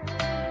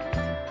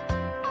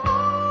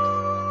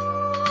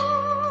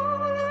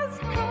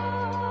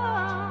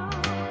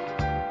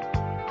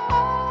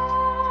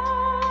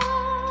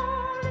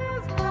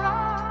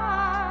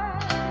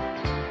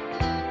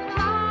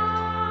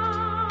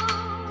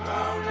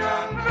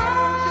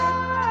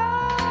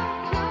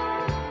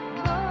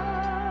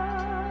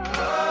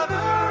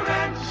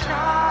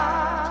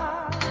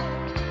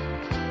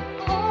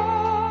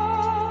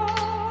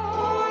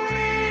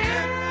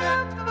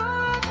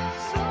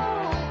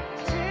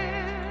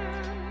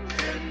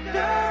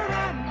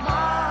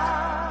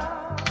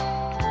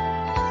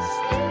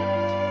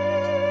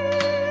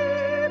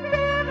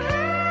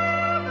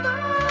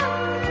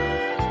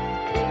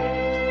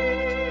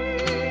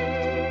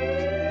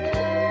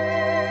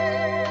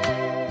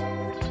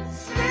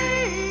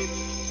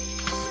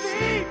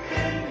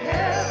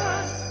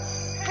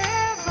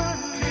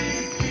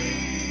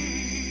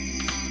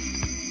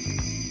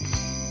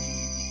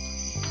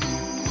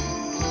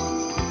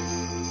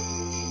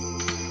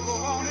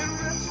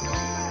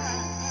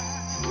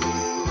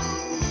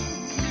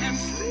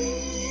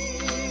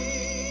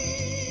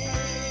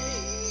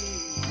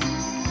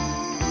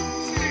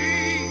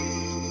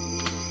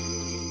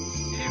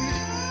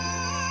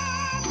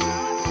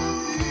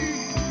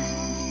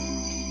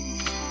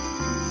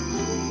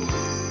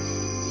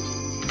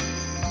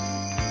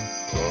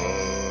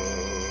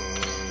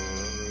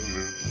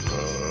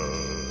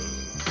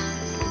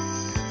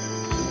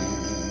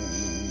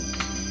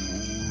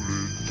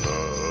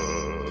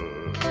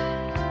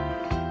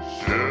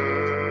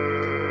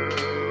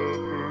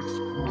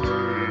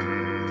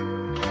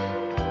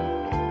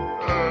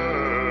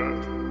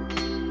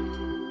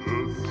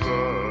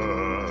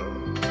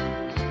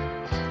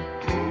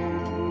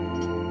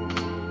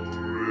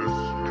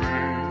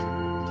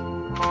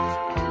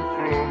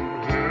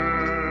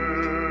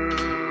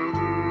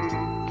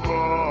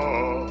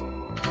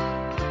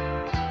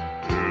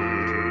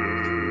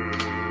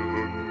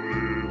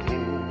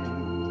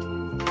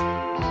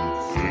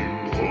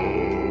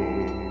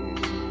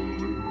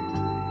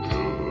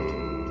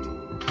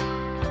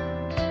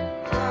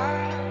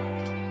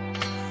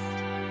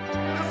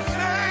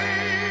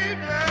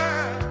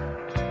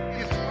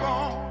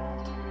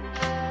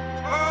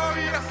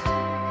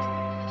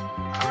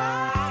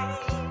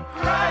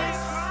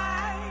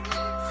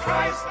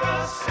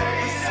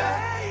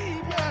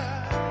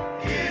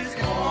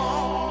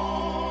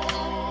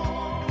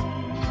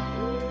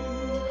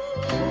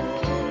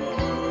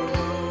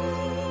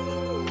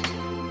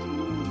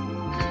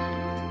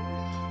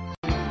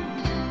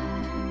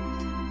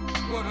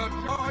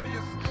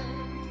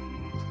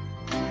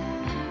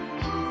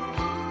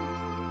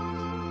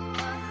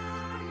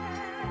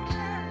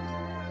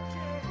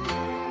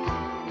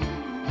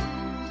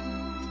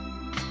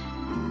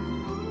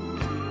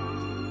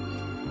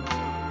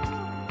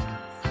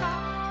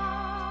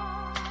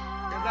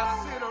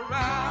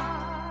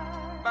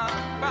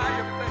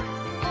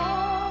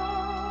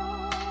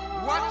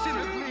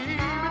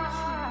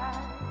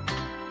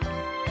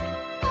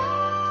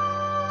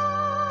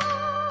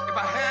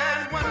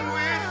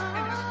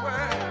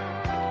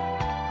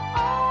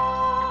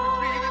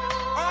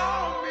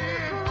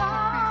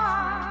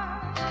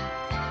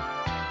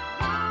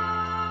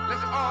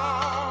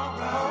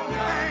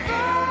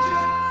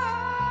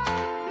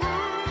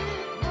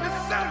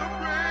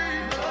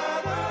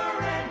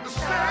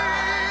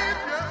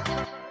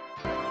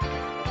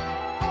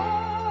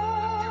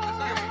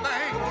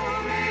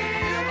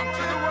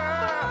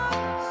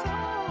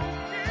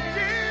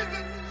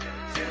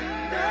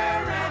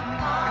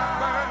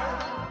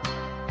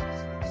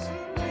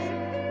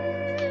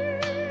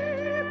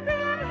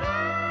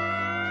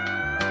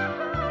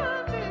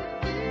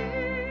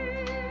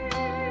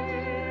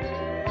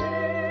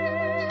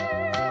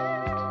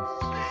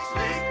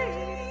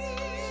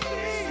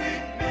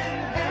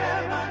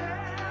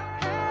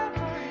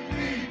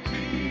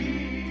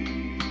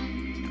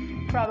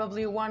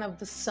 probably one of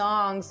the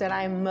songs that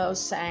I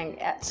most sang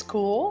at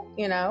school,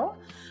 you know.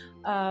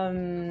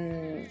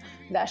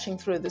 Dashing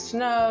Through the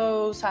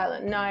Snow,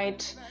 Silent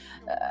Night.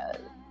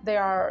 They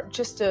are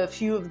just a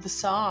few of the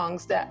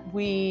songs that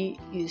we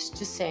used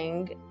to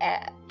sing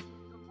at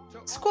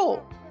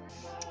school.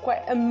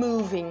 Quite a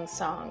moving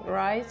song,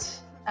 right?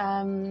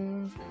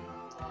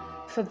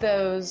 For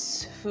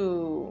those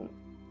who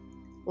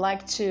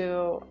like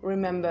to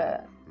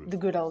remember the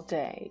good old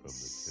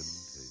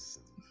days.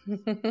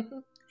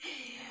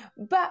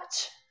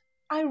 But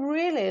I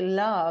really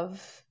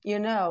love, you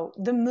know,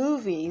 the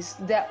movies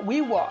that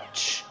we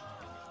watch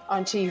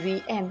on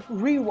TV and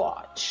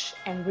rewatch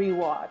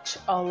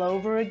all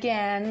over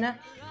again.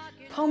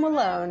 Home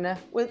Alone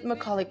with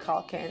Macaulay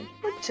Culkin.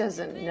 Who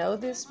doesn't know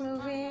this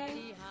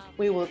movie?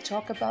 We will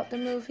talk about the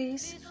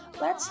movies.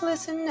 Let's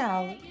listen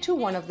now to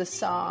one of the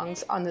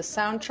songs on the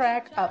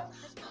soundtrack of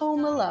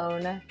Home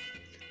Alone.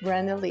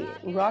 Brenda Lee,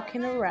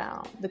 Rocking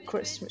Around the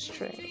Christmas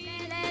Tree.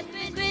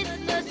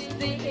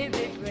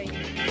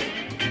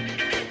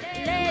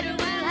 Later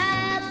we'll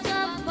have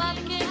some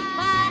pumpkin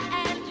pie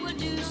and we'll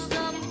do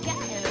some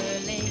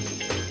caroling.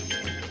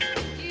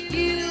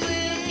 You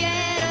will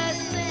get a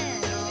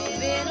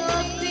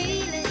sentimental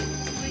feeling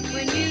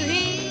when you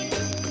hear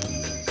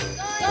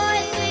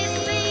voices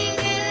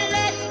singing,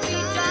 let's be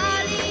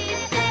jolly,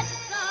 let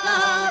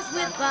cars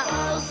with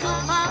boughs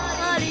of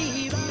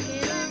holly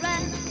rocking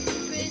around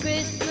the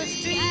Christmas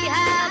tree.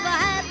 Have a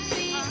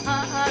happy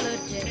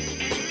holiday.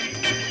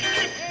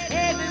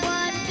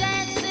 Everyone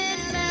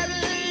dancing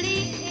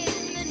merrily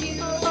in the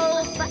new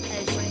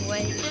old-fashioned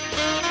way.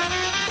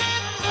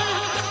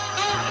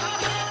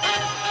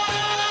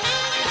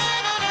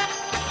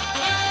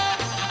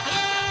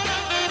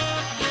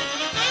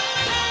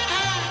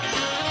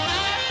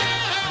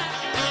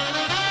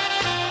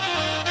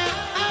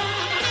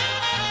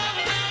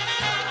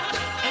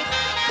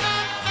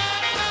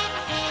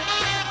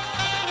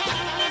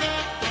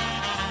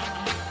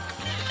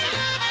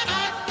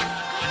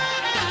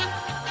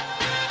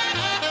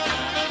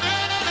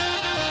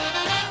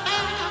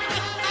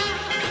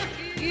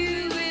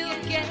 You will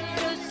get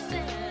a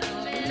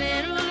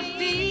sentimental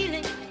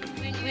feeling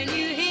when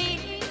you hear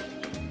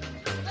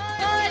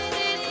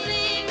voices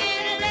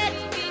singing,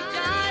 let's be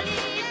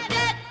jolly,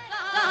 deck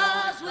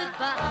cars with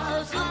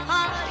boughs of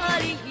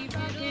holly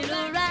rocking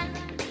around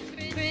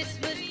the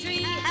Christmas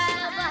tree.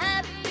 Have a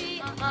happy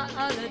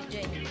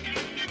holiday.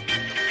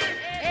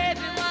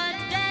 Everyone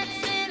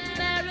dancing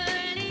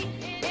merrily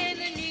in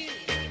the new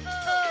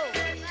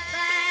old-fashioned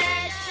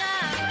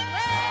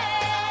way.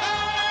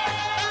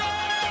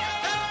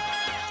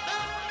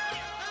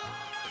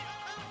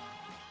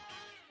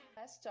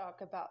 Let's talk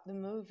about the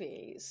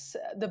movies.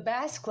 The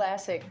best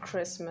classic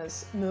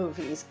Christmas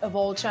movies of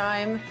all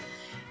time.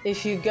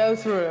 If you go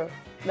through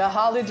the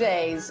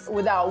holidays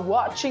without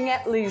watching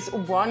at least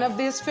one of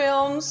these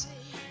films,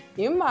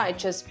 you might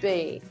just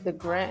be the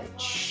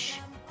Grinch.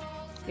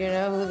 You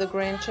know who the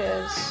Grinch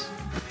is?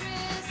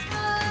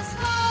 Christmas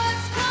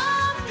lights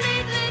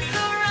completely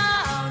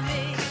surround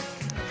me.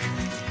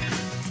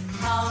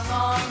 Hung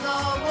on the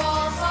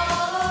walls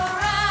all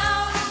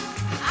around.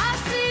 I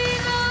see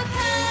the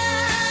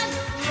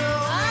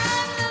candle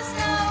and the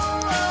snow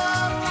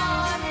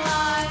upon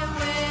my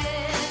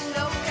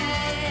window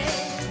pane.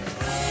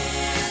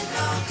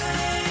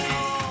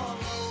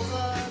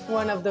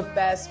 One of the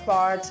best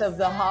parts of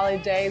the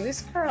holidays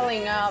is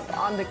curling up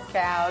on the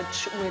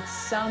couch with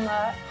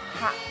summer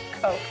hot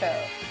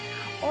cocoa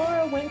or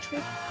a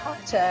wintry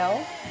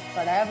cocktail,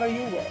 whatever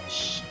you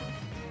wish,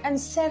 and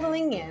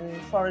settling in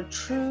for a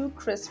true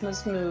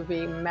Christmas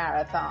movie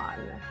marathon.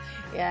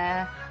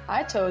 Yeah,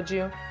 I told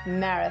you,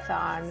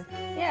 marathon.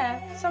 Yeah,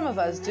 some of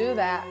us do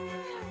that.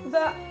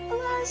 But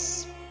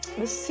alas,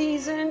 the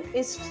season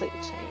is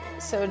fleeting,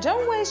 so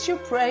don't waste your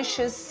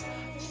precious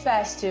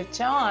festive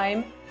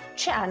time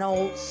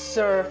channel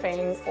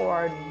surfing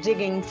or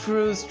digging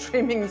through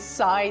streaming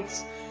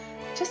sites.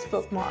 Just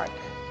bookmark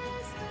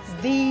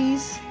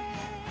these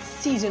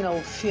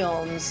seasonal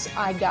films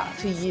I got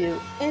for you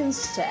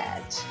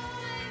instead.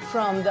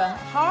 From the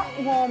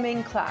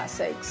heartwarming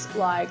classics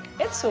like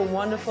It's a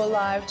Wonderful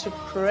Life to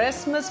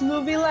Christmas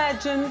movie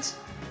legend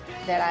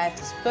that I've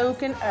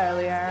spoken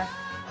earlier,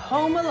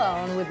 Home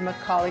Alone with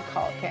Macaulay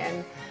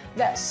Culkin,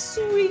 that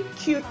sweet,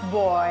 cute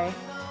boy.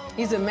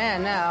 He's a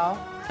man now,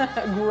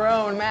 a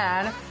grown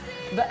man,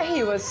 but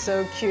he was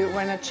so cute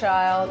when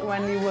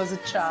he was a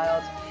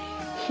child.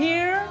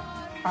 Here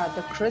are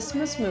the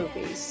Christmas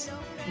movies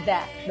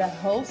that the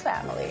whole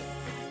family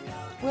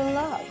will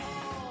love.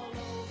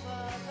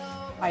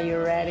 Are you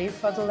ready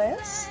for the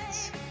list?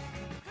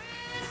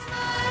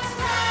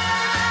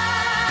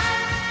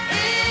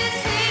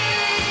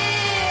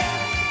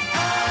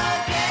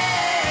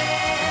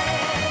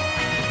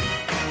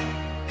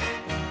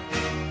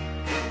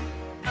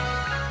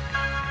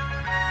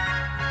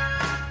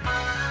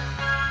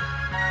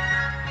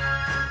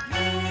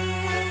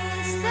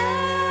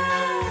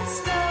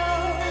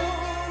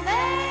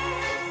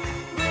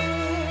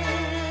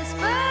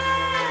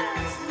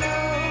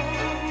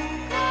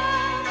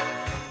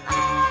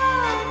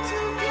 Out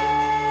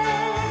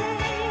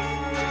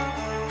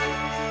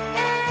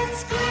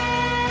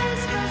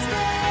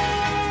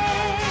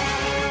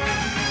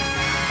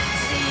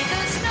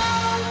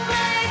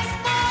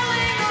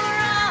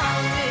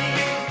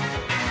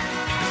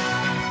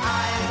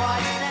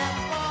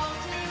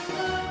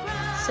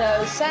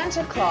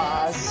Santa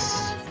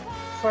Claus,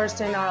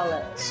 first in our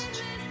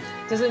list,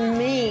 doesn't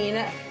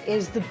mean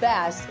is the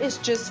best, it's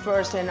just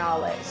first in our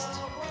list.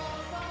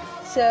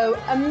 So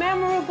a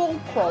memorable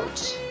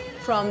quote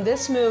from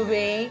this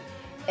movie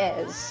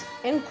is,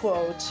 in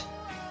quote,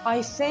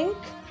 "I think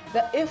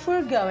that if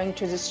we're going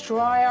to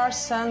destroy our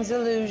son's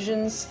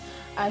illusions,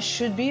 I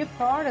should be a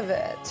part of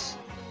it,"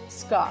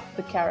 Scott,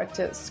 the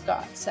character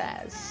Scott,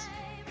 says.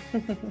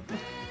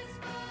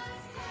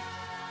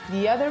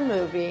 The other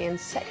movie in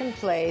second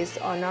place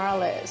on our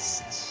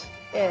list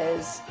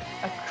is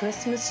A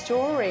Christmas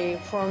Story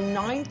from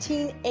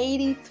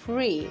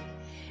 1983.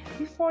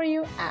 Before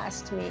you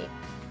asked me,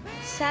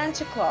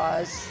 Santa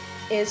Claus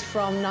is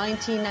from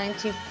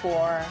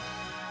 1994.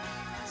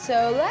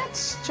 So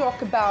let's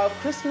talk about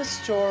Christmas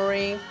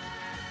Story.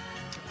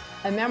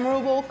 A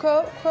memorable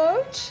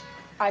quote,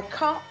 "I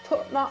can't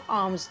put my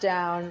arms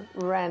down,"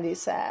 Randy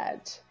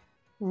said.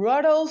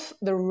 Rudolph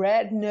the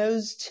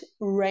Red-Nosed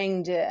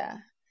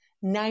Reindeer,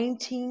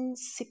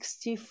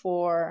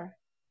 1964.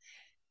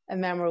 A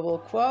memorable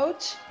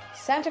quote,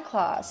 Santa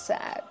Claus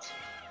said,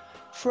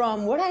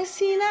 "From what I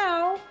see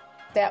now,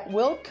 that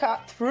will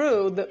cut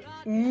through the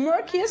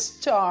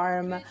murkiest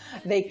storm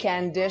they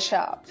can dish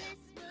up."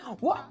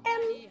 What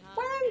I'm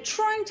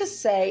trying to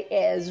say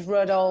is,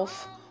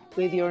 Rudolph,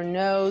 with your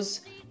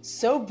nose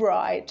so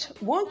bright,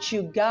 won't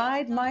you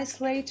guide my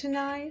sleigh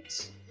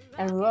tonight?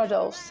 And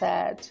Rudolph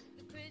said,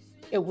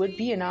 "It would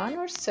be an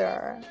honor,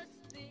 sir."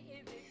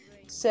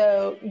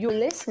 So you're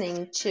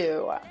listening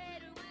to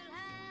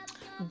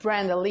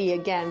Brenda Lee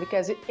again,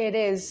 because it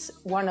is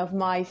one of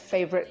my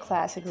favorite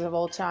classics of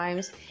all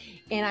times,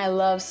 and I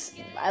love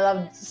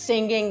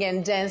singing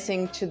and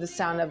dancing to the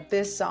sound of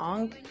this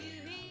song.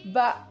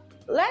 But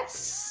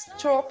let's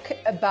talk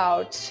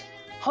about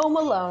Home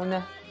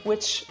Alone,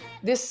 which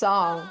this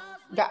song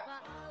got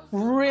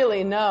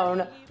really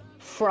known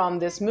from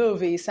this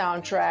movie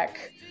soundtrack.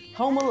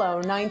 Home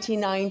Alone,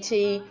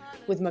 1990,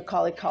 with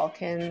Macaulay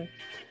Culkin.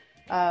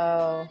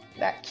 Oh,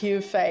 that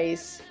cute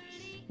face.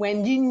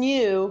 When you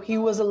knew he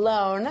was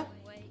alone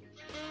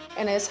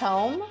in his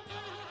home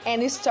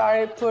and he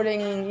started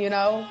putting,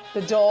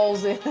 the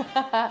dolls in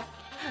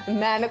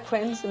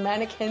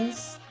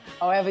mannequins,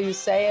 however you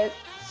say it,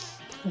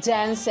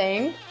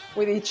 dancing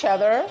with each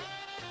other.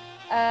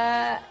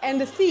 And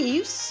the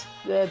thieves,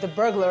 the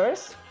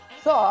burglars,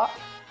 thought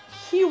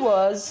he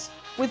was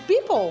with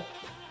people,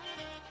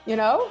 in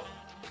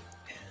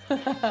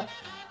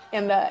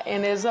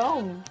his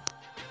home.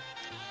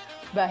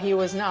 But he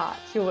was not.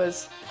 He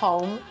was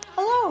home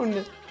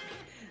alone.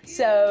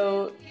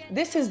 So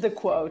this is the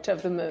quote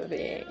of the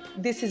movie.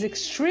 "This is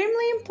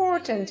extremely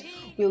important.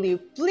 Will you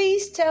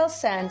please tell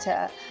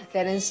Santa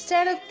that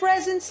instead of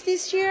presents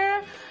this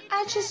year,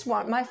 I just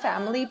want my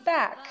family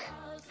back,"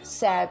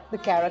 said the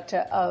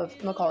character of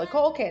Macaulay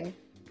Culkin.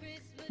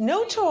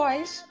 "No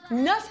toys,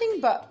 nothing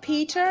but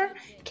Peter,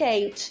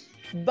 Kate,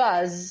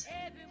 Buzz."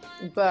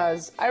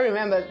 Buzz. I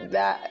remember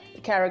that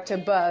character,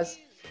 Buzz.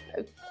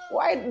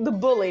 Quite the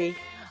bully.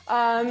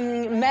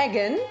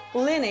 Megan,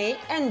 Linny,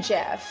 and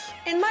Jeff,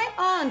 and my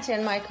aunt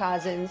and my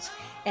cousins,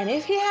 and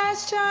if he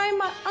has time,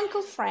 my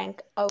Uncle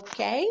Frank,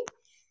 okay?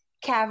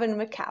 Kevin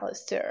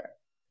McAllister,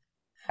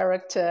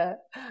 character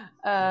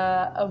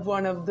of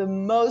one of the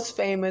most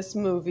famous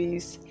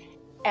movies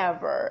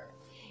ever.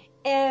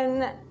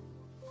 And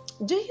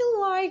do you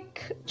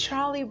like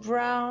Charlie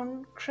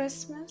Brown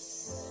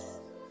Christmas?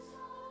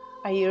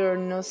 Are you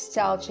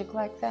nostalgic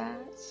like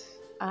that?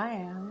 I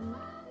am.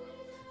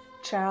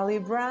 Charlie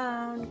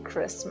Brown,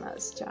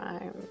 Christmas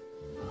time.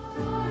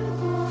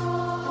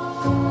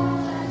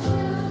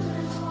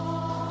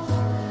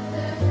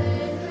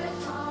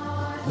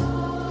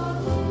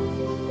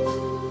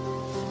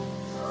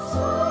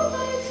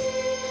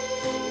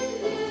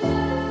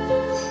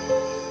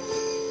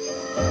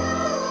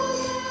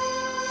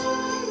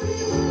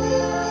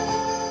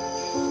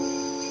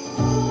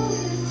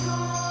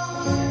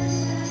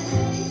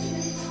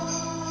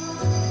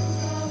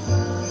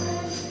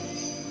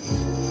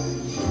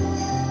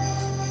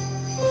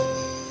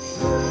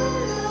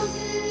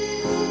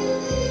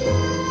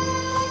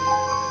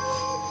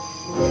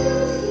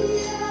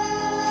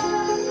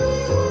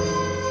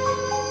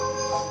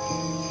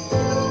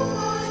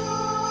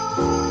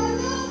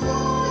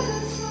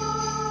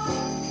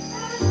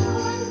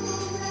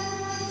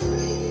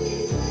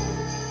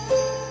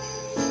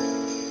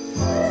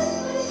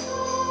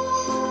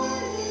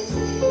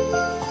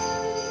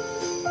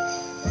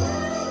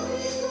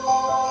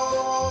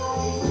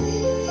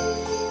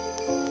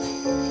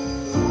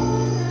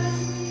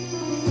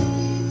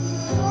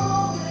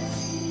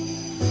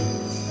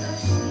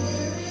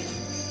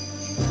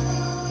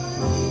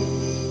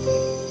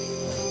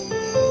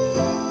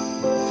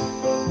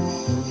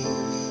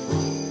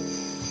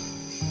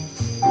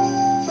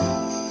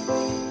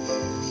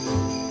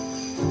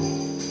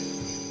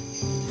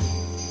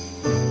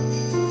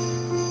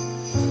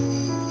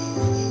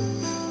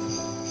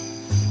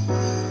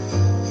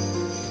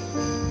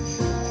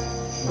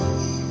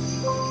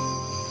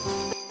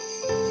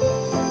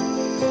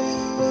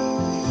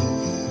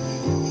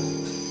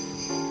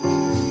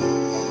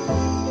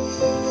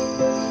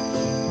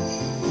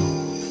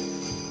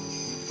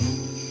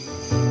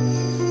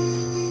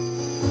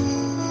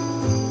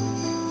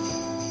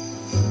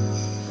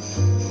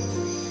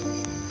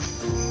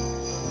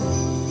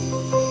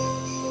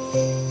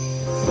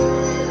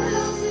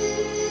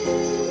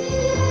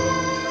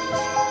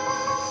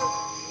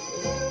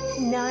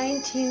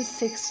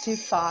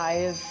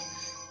 1965,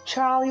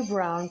 Charlie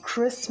Brown,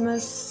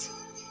 Christmas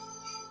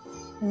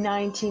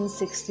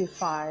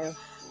 1965.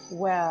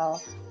 Well,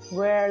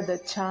 where the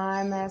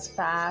time has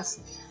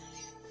passed.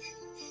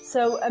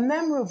 So a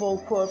memorable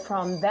quote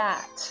from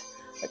that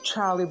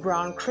Charlie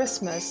Brown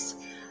Christmas.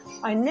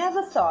 I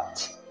never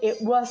thought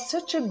it was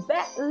such a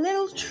bad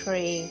little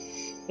tree.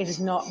 It is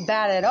not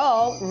bad at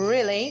all,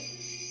 really.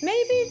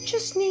 Maybe it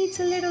just needs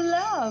a little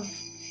love,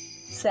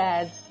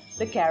 said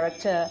the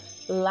character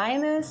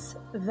Linus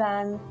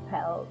Van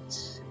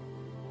Pelt.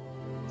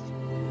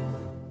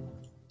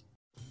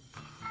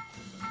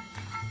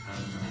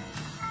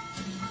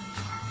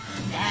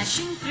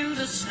 Dashing through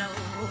the snow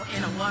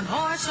in a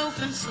one-horse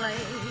open sleigh,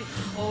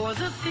 o'er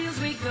the fields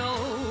we go,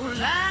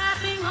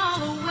 laughing all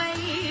the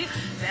way.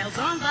 Bells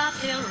on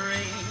bobtail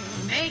ring,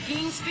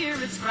 making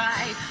spirits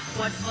bright.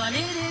 What fun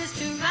it is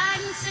to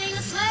ride and sing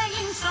a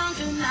sleighing song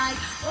tonight.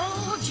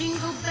 Oh,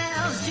 jingle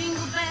bells,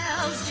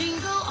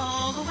 jingle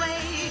all the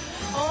way.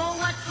 Oh,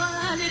 what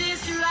fun it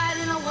is to ride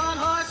in a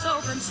one-horse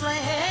open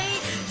sleigh.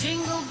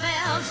 Jingle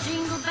bells,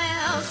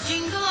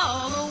 jingle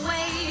all the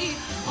way.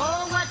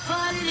 Oh, what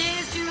fun it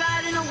is to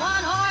ride in a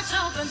one-horse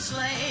open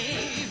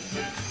sleigh.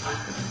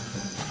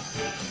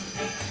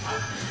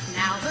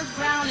 Now the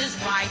ground is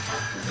white,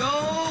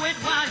 go it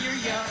while you're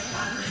young.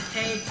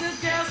 Take the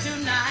girls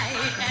tonight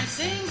and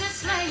sing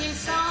this sleighing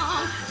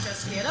song.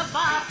 Just get a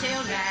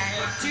bobtail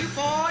nag,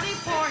 240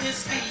 for his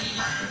speed.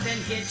 Then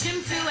hitch him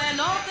to an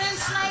open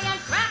sleigh and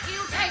crack, you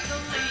take the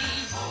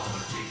lead.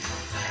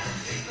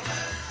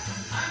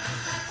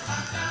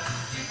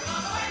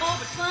 Oh,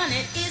 but fun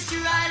it is to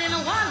ride in a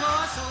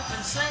one-horse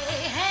open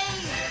sleigh. Hey!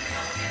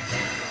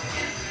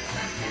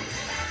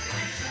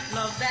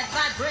 Love that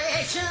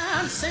vibration,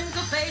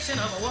 syncopation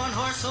of a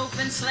one-horse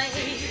open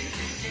sleigh.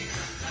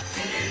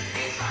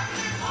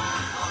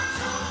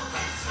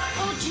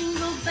 Oh,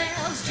 jingle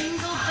bells,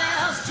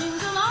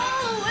 jingle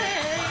all the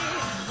way.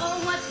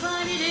 Oh, what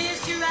fun it is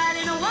to ride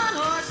in a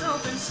one-horse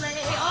open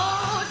sleigh.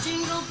 Oh,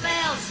 jingle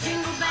bells,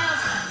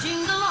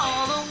 jingle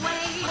all the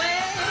way.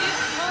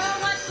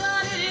 Oh, what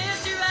fun it is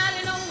to ride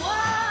in a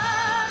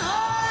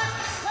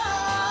one-horse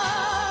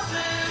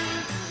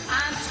open.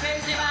 I'm just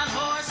crazy about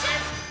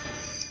horses.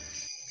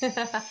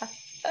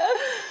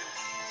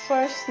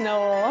 First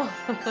Noel.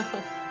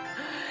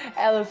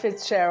 Ella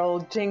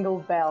Fitzgerald, Jingle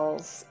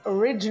Bells,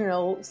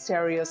 original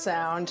stereo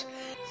sound.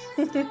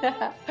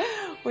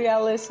 We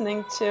are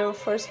listening to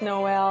First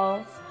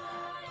Noel,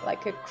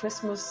 like a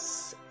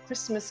Christmas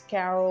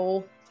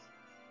carol.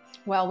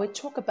 Well, we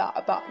talk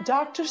about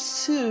Dr.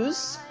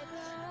 Seuss,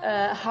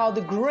 how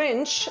the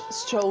Grinch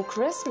stole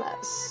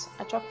Christmas.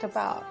 I talked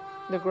about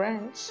the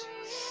Grinch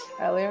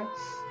earlier.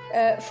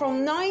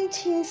 From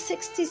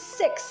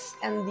 1966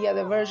 and the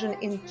other version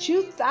in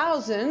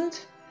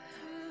 2000,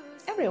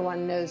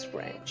 everyone knows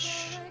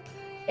Grinch.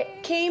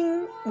 It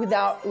came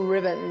without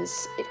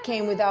ribbons, it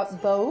came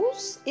without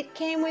bows, it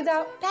came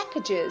without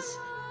packages,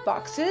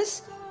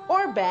 boxes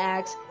or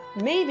bags.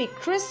 Maybe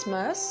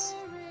Christmas,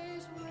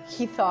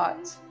 he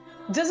thought,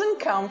 doesn't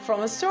come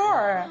from a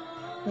store.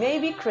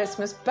 Maybe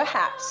Christmas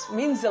perhaps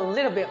means a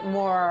little bit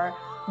more.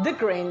 The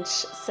Grinch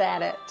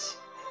said it.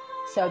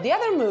 So the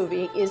other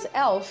movie is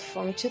Elf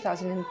from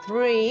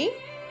 2003.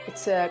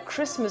 It's a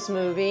Christmas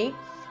movie.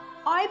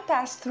 I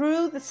passed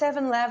through the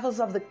 7 levels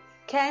of the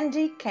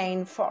candy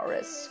cane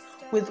forest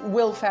with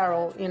Will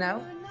Ferrell, you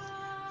know,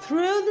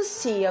 through the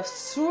sea of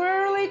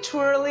swirly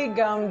twirly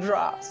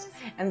gumdrops,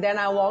 and then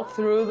I walked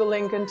through the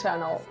Lincoln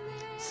Tunnel,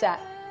 said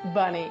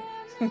Bunny.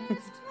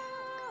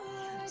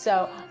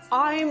 So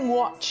I'm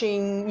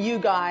watching you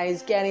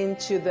guys get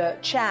into the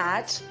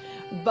chat,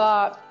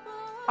 but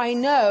I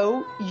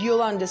know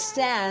you'll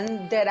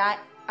understand that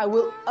I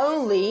will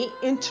only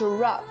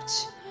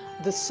interrupt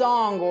the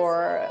song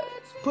or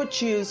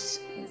put you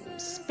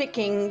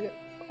speaking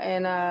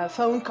in a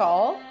phone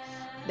call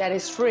that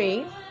is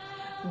free.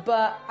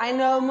 But I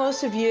know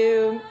most of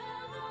you,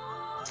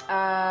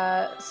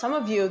 some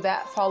of you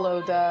that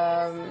follow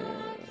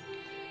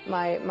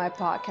my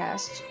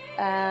podcast,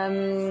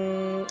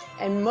 and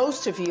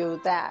most of you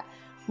that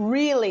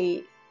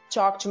really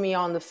talk to me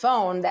on the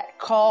phone, that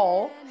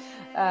call,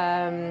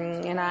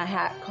 and I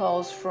had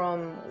calls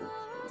from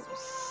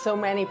so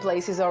many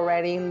places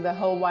already in the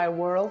whole wide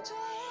world.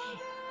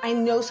 I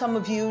know some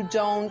of you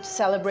don't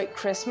celebrate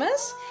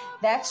Christmas.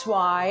 That's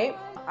why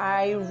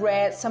I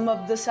read some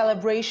of the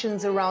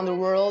celebrations around the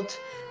world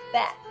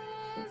that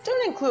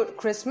don't include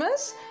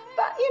Christmas,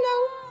 but you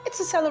know, it's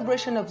a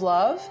celebration of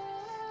love.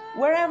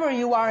 Wherever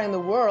you are in the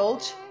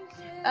world,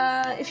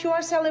 if you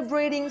are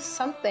celebrating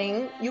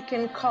something, you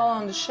can call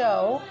on the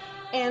show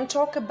and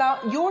talk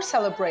about your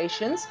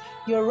celebrations,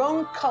 your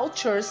own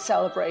culture's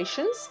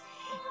celebrations,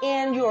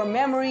 and your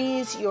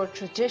memories, your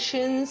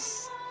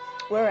traditions,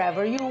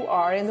 wherever you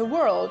are in the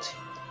world.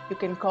 You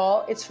can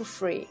call, it's for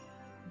free.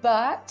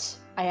 But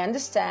I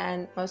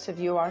understand most of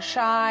you are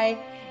shy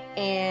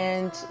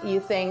and you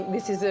think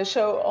this is a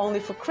show only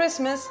for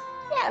Christmas.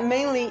 Yeah,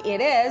 mainly it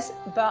is,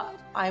 but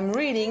I'm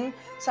reading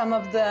some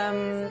of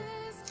the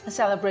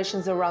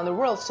celebrations around the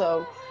world.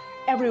 So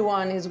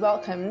everyone is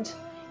welcomed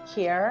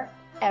here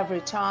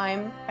every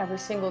time, every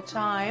single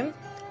time.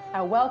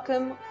 I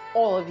welcome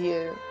all of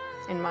you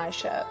in my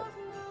show.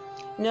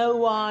 No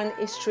one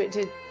is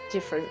treated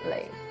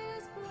differently.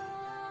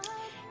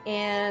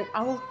 And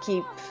I will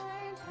keep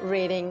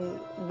reading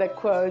the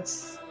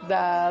quotes,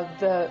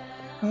 the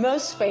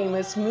most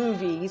famous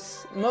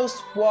movies,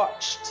 most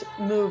watched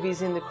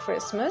movies in the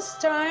Christmas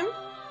time.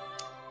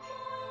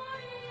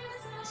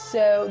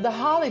 So The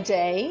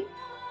Holiday,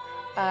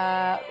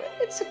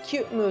 it's a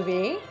cute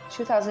movie,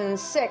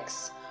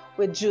 2006,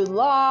 with Jude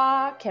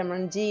Law,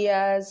 Cameron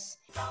Diaz.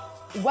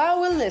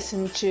 While we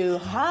listen to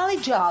Holly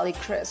Jolly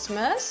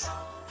Christmas,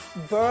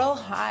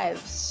 Burl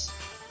Ives.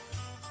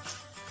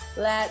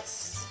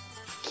 Let's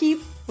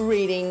keep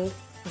reading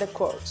the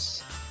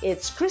quotes.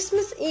 It's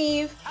Christmas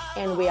Eve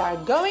and we are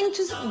going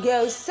to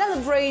go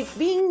celebrate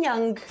being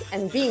young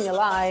and being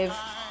alive,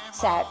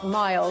 said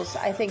Miles,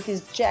 I think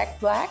is Jack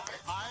Black,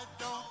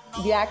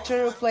 the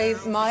actor who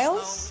plays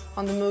Miles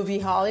on the movie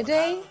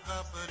Holiday.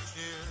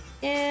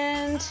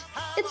 And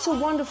It's a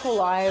Wonderful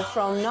Life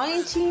from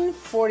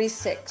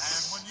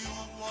 1946.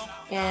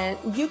 And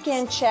you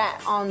can chat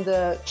on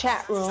the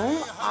chat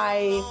room.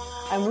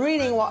 I'm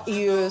reading what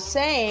you're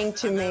saying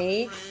to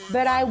me,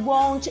 but I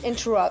won't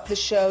interrupt the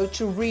show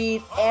to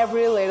read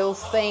every little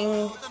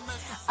thing.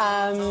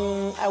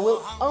 I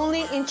will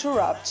only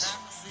interrupt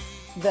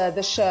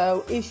the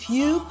show if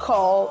you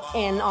call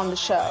in on the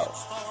show.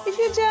 If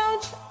you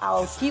don't,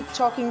 I'll keep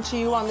talking to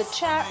you on the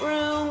chat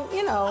room,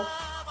 you know.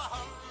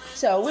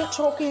 So we're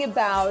talking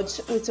about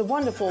It's a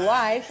Wonderful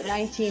Life,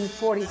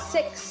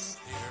 1946.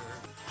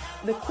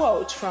 The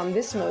quote from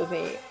this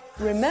movie: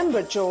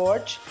 "Remember,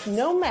 George,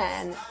 no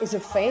man is a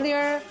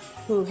failure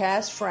who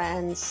has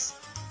friends."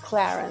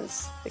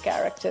 Clarence, the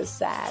character,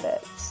 said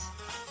it.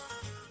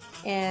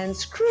 And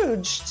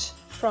Scrooged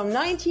from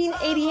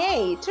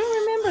 1988. Who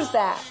remembers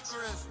that?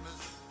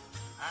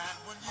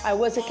 "I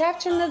was a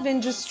captain of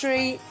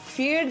industry,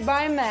 feared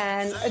by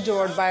men,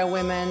 adored by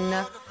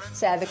women,"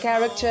 said the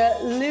character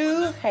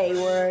Lou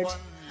Hayward.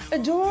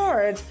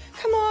 Adored?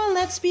 Come on,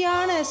 let's be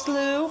honest,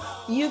 Lou.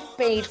 You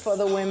paid for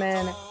the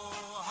women.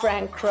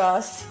 Frank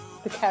Cross,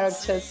 the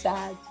character,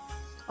 said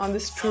on the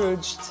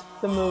Scrooged,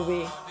 the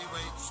movie.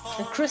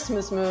 A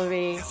Christmas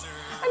movie.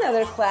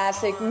 Another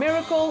classic,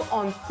 Miracle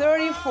on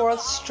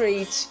 34th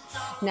Street,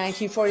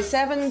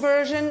 1947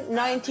 version,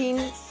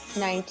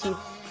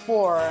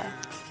 1994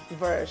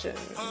 version.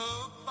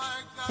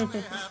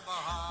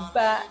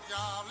 But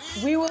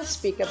we will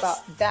speak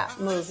about that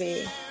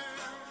movie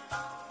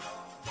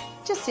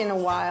just in a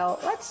while.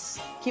 Let's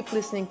keep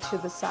listening to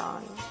the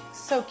song.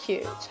 So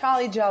cute.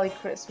 Holly Jolly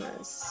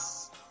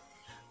Christmas.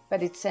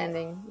 But it's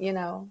ending, you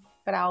know,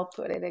 but I'll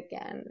put it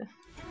again.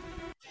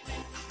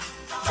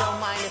 Don't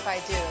mind if I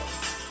do.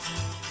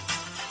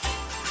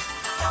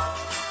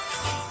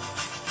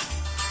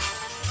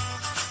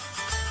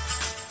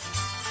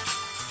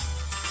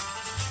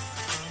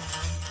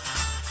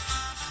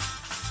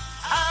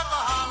 Have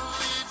a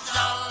holly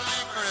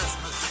jolly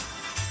Christmas.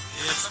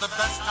 It's the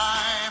best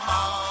time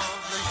of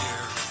the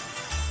year.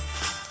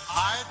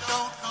 I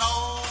don't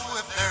know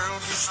if there'll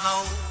be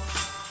snow,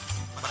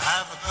 but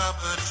have a cup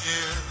of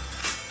cheer.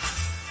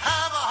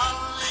 Have a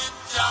holly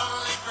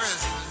jolly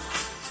Christmas.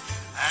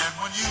 And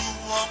when you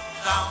walk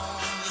down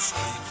the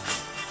street,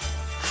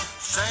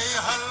 say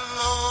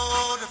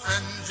hello to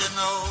friends you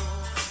know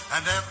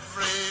and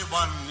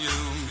everyone you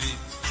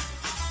meet.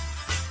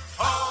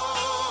 Ho,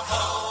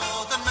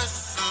 ho, the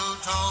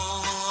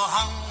mistletoe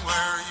hung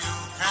where you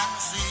can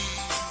see.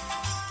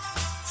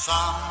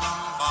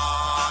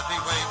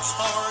 Somebody waits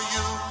for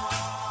you,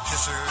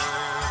 kiss her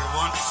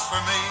once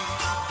for me.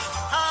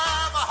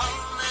 Have a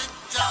holly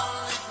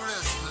jolly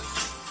Christmas,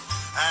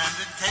 and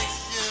in case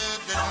you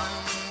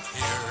didn't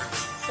hear.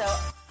 So,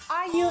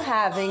 are you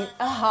having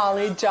a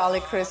holly jolly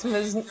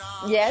Christmas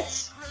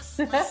yet?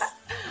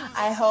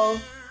 I hope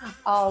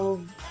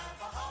I'll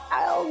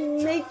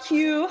make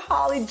you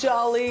holly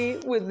jolly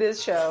with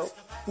this show.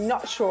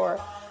 Not sure.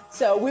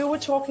 So we were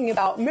talking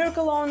about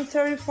Miracle on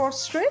 34th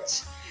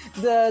Street,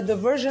 the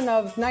version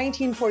of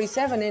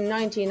 1947 and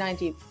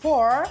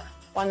 1994,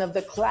 one of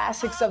the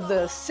classics of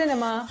the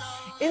cinema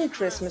in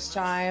Christmas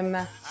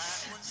time.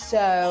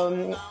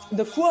 So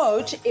the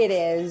quote, it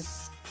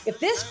is, "If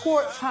this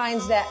court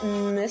finds that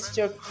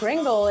Mr.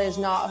 Kringle is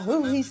not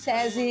who he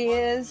says he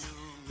is,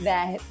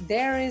 that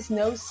there is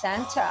no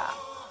Santa.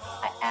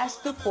 I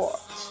ask the court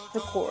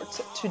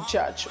to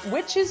judge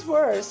which is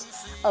worse,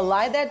 a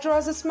lie that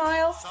draws a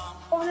smile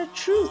or a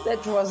truth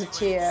that draws a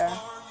tear."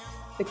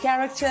 The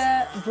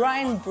character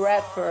Brian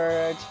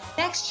Bradford.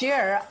 Next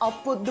year I'll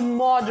put the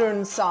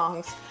modern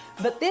songs,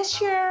 but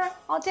this year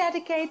I'll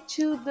dedicate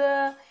to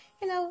the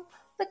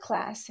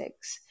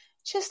classics.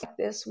 Just like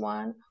this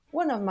one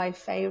of my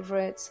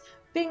favorites,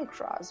 Bing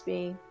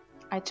Crosby.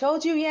 I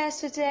told you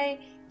yesterday,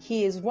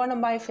 he is one of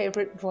my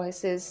favorite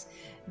voices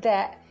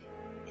that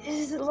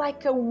is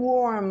like a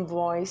warm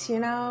voice, you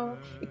know?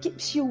 It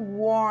keeps you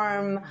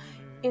warm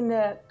in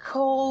a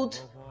cold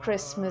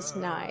Christmas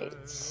night.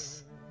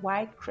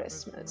 White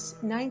Christmas,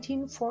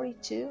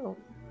 1942.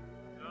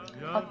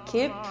 I'll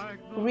keep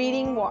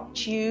reading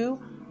what you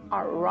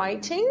are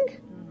writing,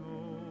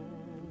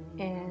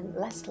 and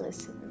let's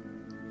listen.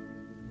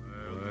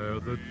 Where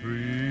the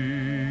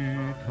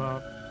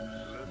treetops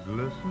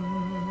glisten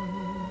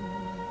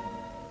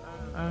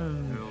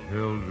and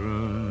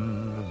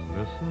children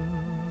listen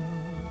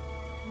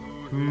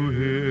to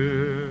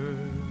hear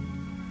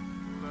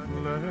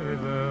sleigh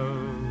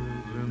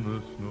bells in the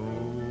snow.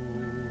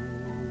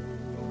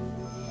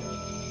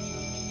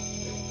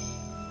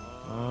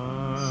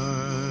 I'm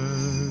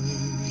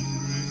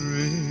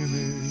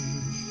dreaming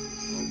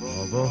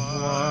of a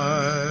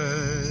white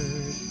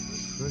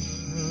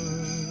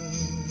Christmas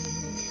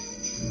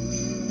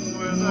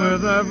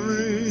with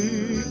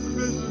every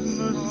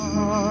Christmas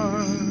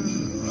card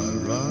I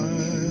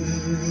write.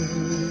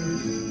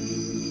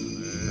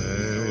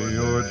 May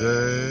your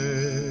day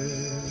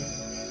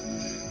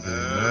be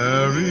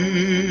merry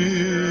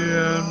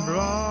and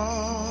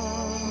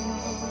bright,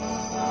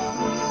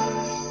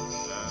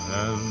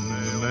 and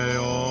may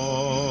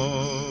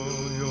all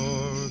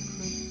your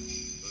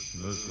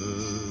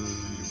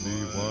Christmases be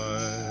white.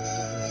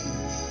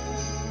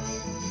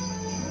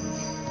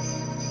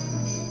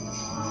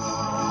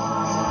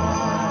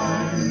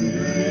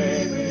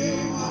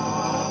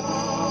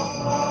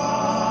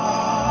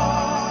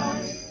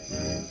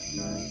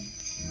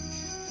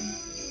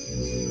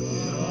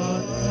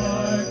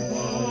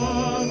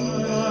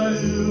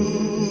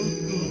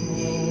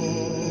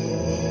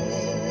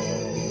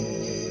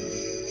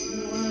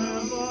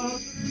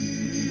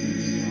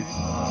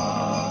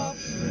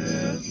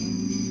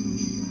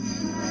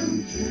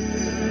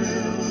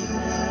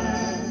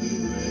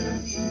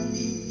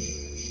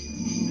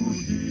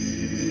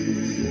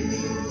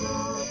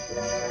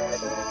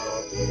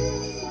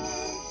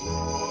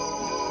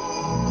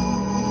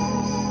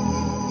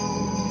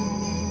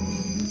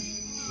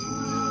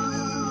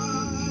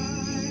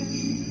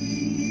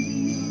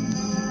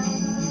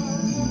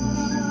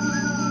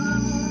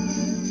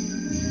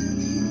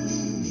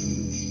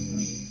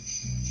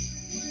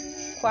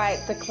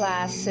 Quite the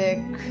classic,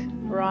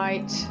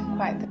 right?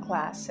 Quite the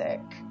classic.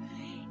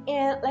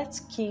 And let's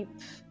keep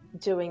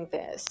doing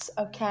this,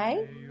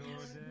 okay?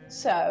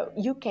 So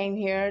you came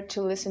here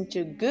to listen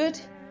to good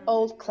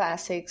old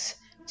classics,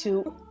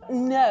 to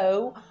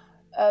know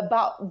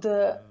about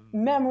the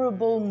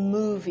memorable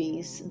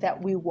movies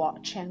that we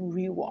watch and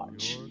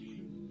rewatch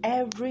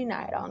every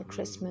night on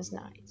Christmas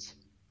night.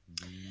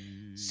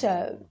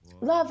 So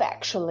Love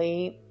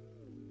Actually,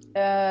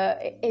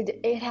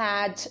 it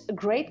had a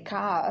great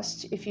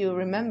cast, if you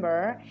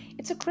remember.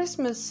 It's a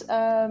Christmas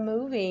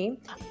movie,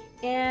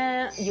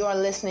 and you are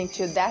listening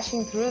to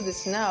Dashing Through the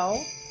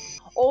Snow.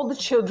 All the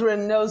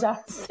children knows how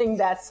to sing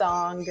that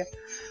song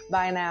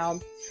by now.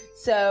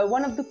 So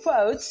one of the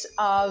quotes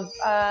of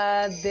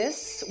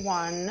this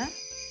one,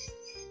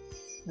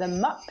 The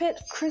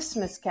Muppet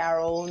Christmas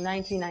Carol,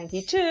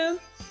 1992,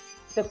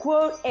 the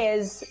quote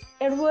is,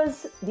 "It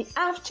was the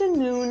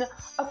afternoon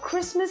of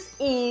Christmas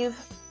Eve,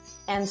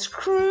 and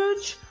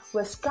Scrooge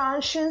was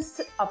conscious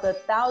of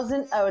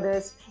 1,000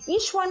 odors,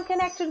 each one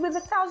connected with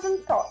 1,000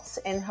 thoughts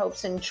and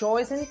hopes and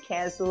joys and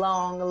cares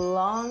long,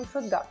 long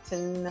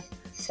forgotten,"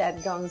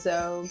 said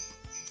Gonzo.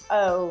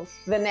 Oh,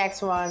 the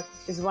next one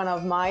is one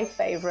of my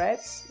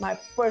favorites, my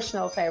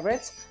personal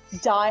favorites,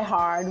 Die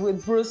Hard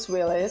with Bruce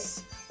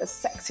Willis, the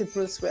sexy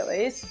Bruce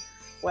Willis.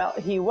 Well,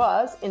 he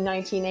was in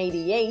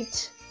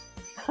 1988.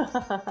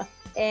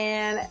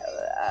 And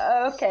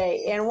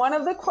okay, and one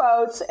of the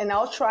quotes, and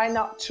I'll try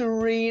not to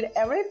read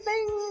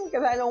everything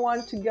because I don't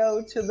want to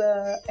go to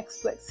the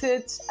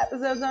explicit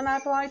episodes on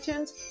Apple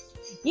iTunes.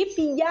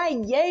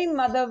 Yippee-yay,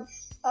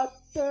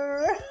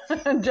 motherfucker.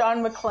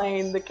 John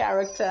McClane, the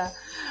character,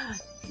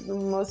 the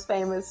most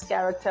famous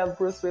character of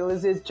Bruce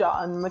Willis is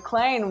John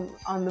McClane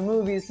on the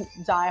movies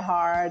Die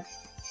Hard.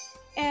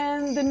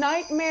 And The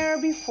Nightmare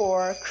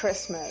Before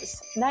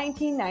Christmas,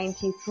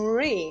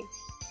 1993.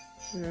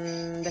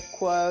 The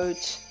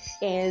quote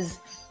is,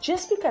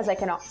 "Just because I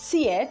cannot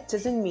see it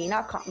doesn't mean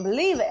I can't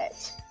believe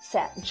it,"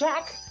 said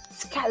Jack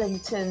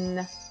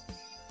Skellington.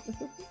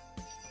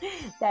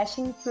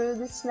 Dashing through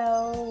the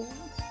snow.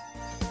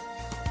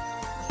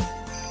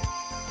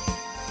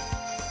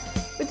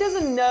 Who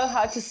doesn't know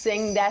how to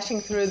sing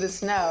Dashing Through the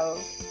Snow?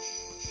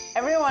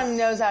 Everyone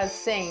knows how to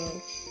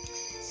sing.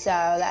 So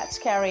let's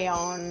carry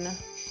on.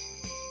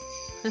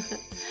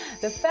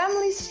 The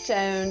Family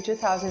Stone,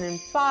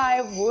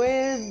 2005,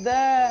 with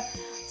the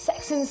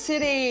Sex and the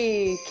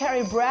City,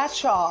 Carrie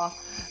Bradshaw,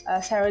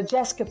 Sarah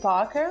Jessica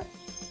Parker.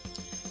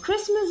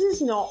 Christmas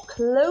is not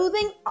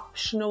clothing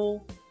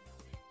optional.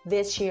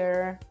 This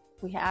year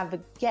we have a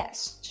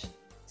guest,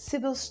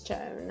 Sybil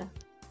Stone,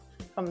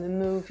 from the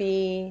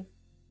movie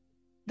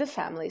The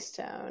Family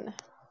Stone.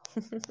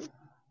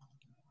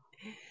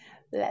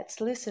 Let's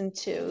listen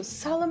to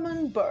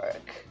Solomon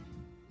Burke.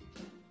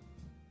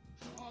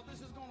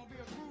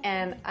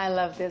 And I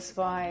love this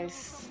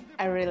voice.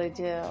 I really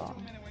do.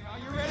 Are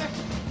you ready?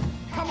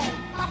 Come on.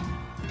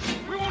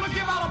 We want to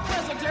give out a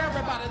present to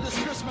everybody this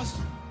Christmas.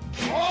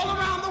 All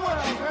around the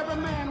world. for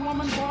every man,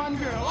 woman, boy, and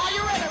girl. Are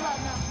you ready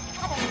right now?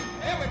 Come on.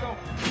 Here we go.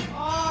 Oh,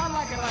 I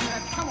like it like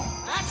that. Come on.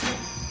 That's it.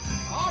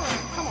 All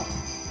right. Come on.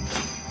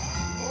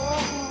 Oh,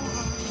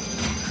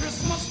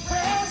 Christmas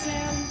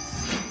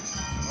presents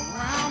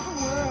around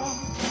the world.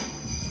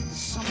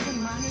 Something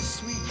mighty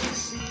sweet to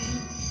see.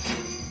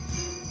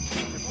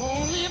 If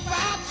only if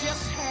I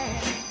just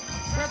had a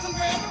present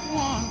for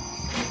everyone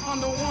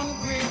under one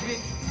great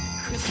big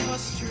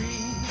Christmas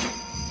tree.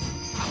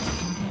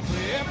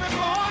 For every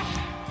boy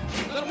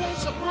that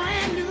wants a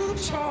brand new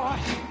toy,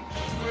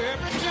 for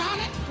every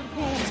Johnny that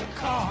wants a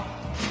car,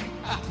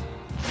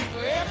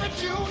 for every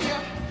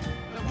Junior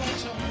that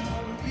wants a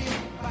mobile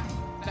bike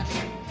that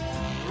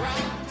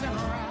rides and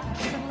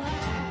rides and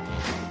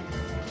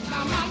rides.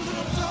 Now my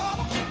little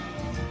daughter,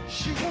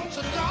 she wants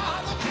a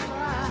doll that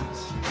cries,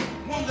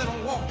 one that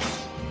walks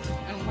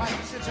and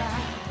wipes its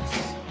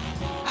eyes.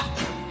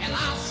 And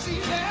I see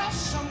there's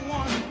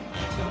someone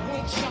that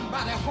wants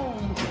somebody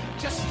home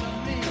just to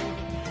live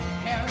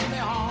here in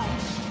their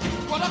arms.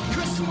 What a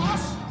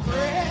Christmas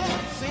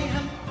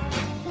present,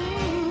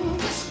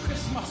 this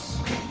Christmas.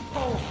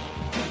 Oh,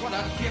 what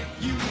a gift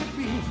you could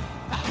be.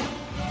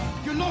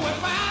 You know,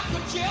 if I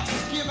could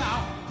just give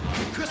out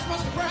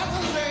Christmas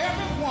presents to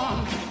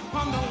everyone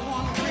under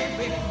one great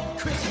big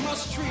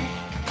Christmas tree.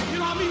 You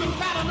know, I'm even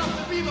fat enough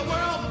to be the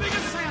world's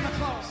biggest Santa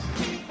Claus.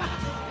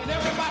 And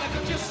everybody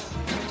could just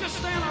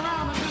stand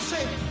around and just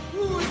say,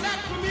 ooh, is that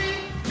for me?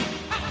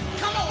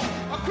 Come on,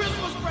 a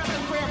Christmas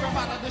present for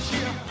everybody this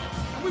year.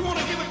 And we want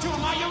to give it to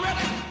them. Are you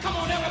ready? Come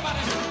on, everybody.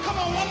 Come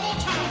on, one more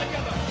time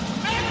together.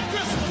 Merry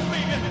Christmas,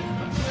 baby.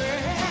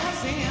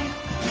 Present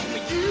for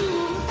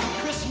you,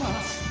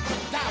 Christmas,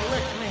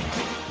 directly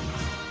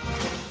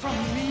from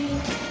me.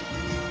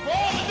 For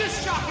all the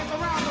disc jockeys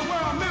around the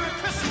world, Merry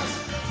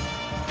Christmas.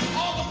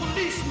 All the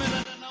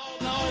policemen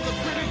and all the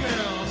pretty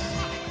girls.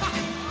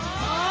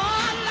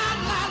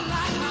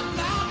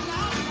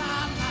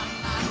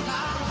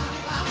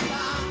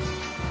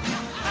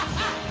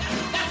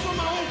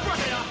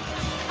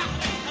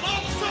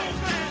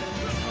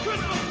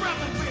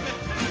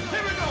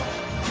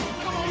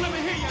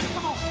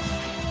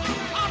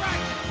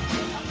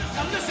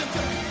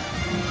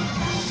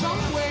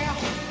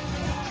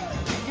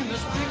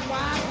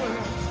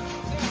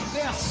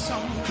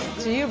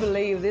 Do you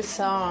believe this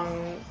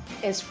song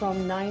is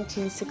from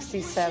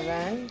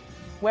 1967?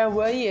 Where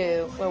were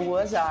you? Where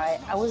was I?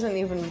 I wasn't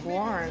even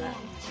born.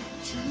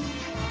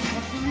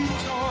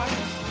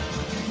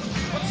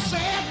 But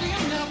sadly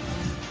enough,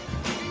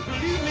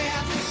 believe me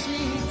as it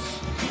seems,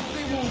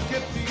 they won't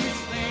get these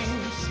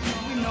things,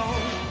 we know.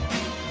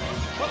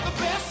 But the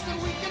best that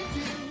we can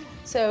do.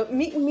 So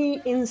meet me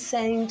in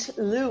St.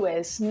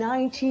 Louis,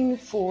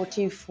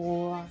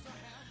 1944.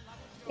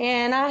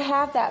 And I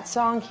have that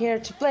song here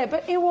to play,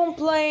 but it won't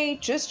play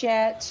just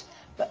yet.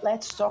 But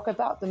let's talk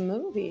about the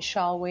movie,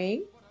 shall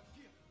we?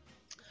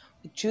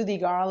 With Judy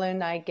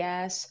Garland, I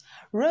guess.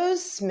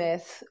 Rose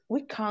Smith,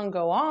 we can't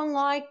go on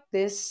like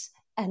this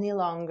any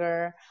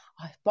longer.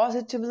 I've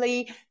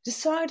positively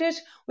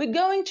decided we're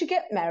going to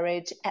get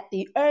married at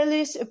the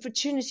earliest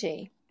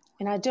opportunity.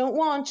 And I don't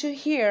want to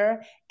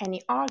hear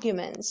any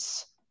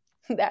arguments.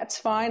 That's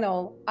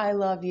final. I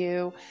love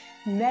you.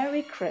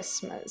 Merry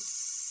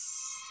Christmas.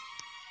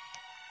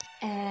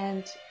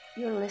 And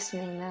you're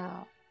listening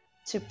now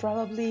to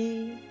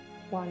probably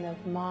one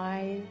of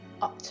my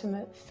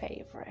ultimate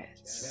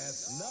favorites.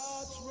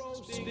 Chestnuts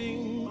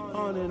roasting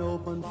on an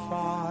open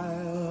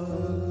fire.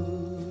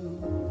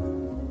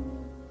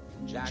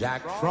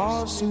 Jack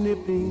Frost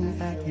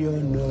nipping at your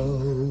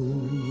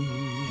nose.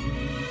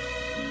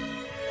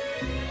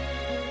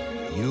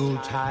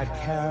 Yuletide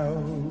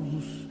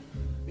carols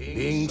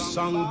being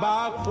sung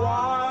by a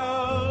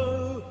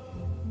choir.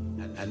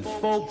 And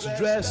folks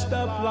dressed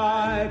up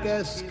like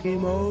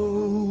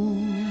Eskimos.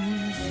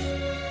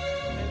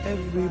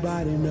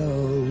 Everybody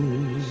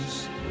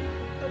knows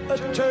a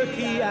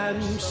turkey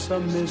and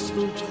some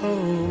mistletoe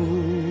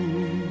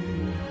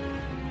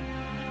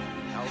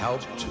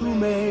help to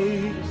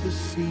make the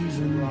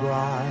season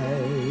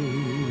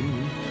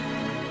bright.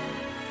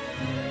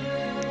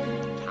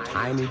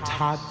 Tiny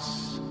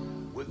tots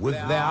with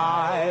their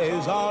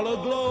eyes all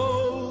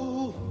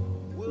aglow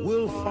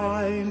will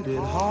find it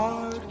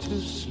hard to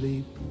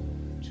sleep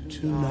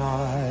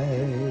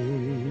tonight.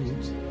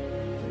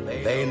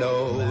 They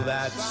know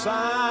that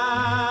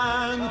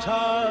Santa's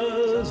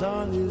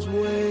on his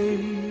way.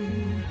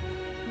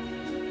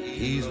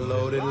 He's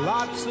loaded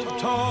lots of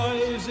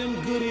toys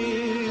and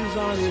goodies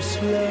on his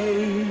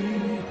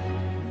sleigh.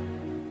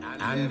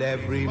 And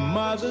every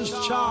mother's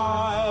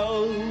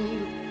child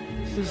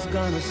is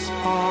gonna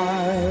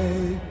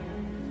spy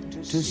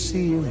to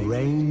see if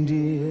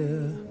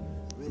reindeer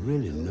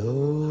really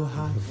know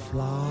how to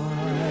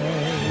fly.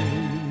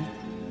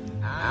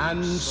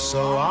 And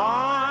so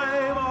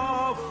I'm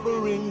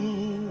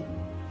offering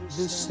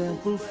this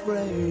simple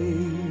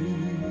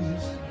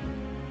phrase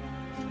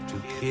to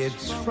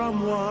kids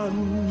from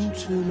 1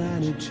 to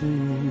 92.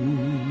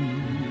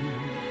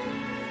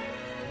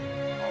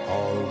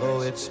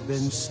 Although it's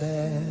been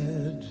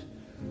said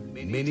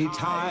Many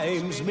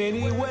times,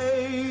 many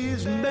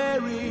ways,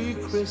 Merry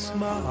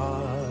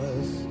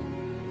Christmas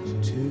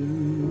to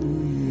you.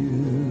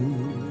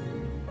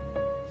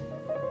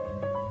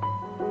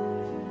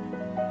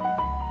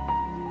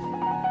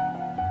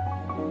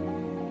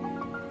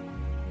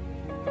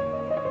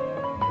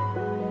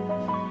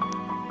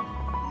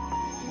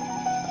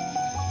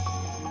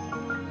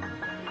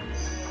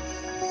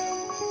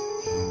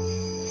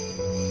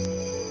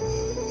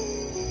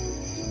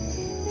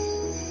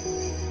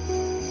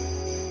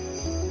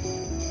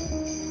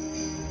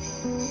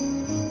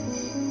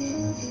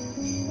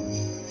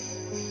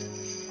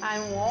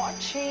 I'm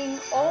watching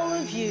all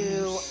of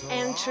you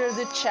enter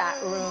the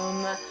chat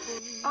room.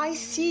 I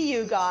see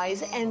you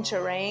guys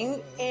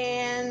entering,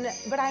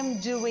 but I'm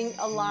doing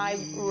a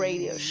live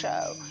radio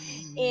show,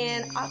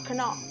 and I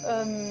cannot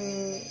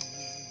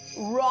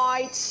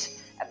write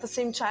at the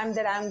same time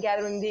that I'm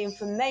gathering the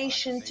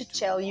information to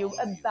tell you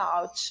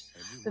about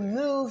the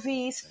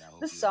movies,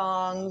 the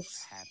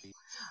songs.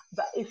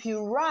 But if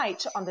you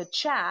write on the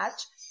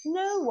chat,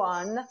 no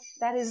one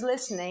that is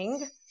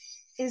listening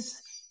is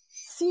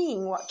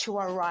seeing what you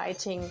are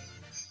writing.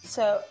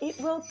 So it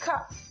will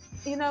cut,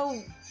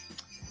 a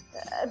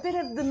bit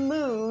of the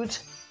mood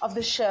of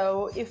the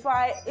show if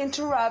I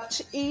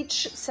interrupt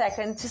each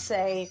second to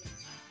say,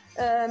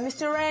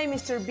 Mr. A,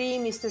 Mr. B,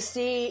 Mr.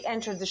 C,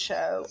 enter the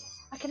show.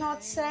 I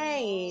cannot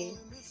say.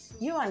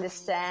 You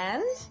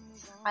understand?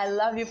 I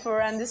love you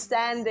for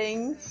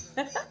understanding.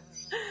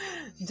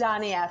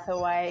 Donny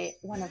Hathaway,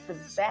 one of the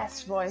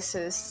best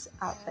voices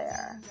out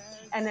there,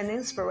 and an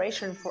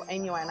inspiration for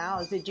anyone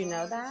else. Did you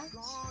know that?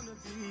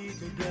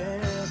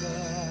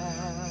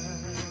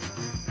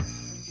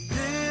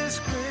 This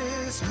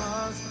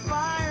Christmas, the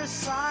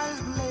fireside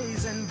is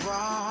blazing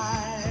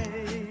bright.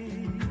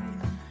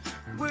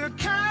 We're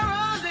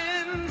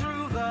caroling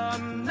through the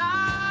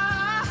night,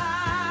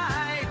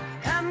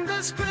 and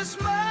this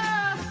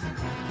Christmas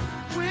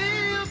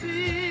will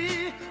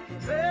be a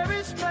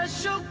very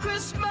special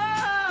Christmas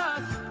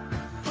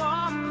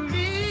for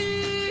me.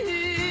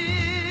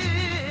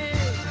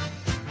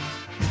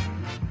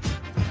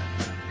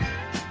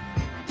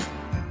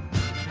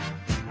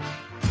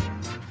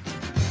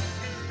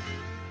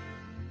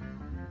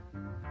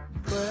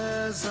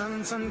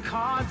 Presents and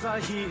cards are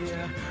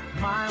here.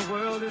 My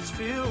world is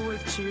filled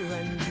with cheer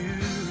and you.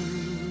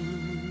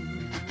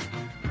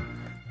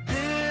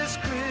 This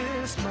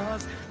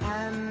Christmas,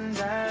 and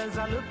as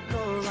I look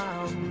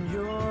around,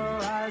 your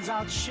eyes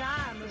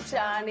outshine.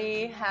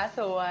 Donny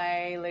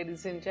Hathaway,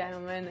 ladies and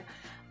gentlemen.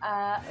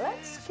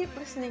 Let's keep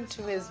listening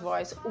to his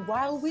voice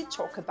while we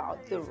talk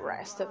about the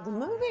rest of the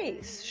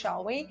movies,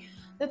 shall we?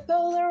 The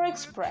Polar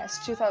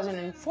Express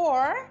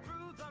 2004.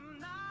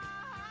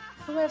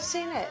 Who have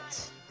seen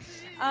it?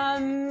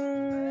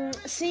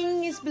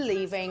 Seeing is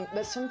believing,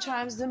 but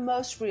sometimes the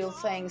most real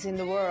things in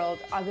the world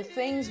are the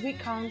things we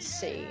can't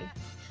see,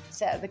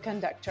 said the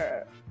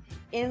conductor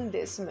in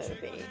this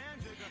movie.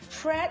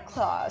 Fred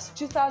Claus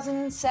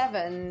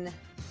 2007.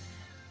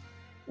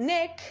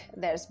 Nick,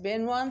 there's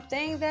been one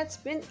thing that's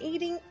been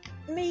eating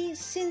me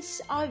since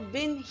I've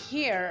been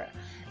here.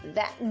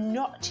 That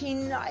naughty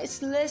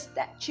nice list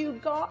that you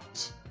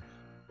got.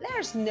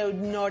 There's no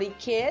naughty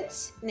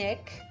kids,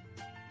 Nick.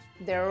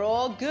 They're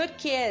all good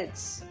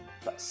kids,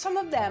 but some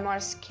of them are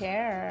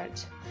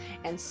scared,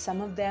 and some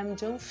of them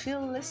don't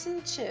feel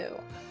listened to.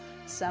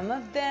 Some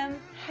of them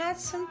had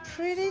some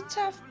pretty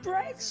tough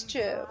breaks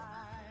too.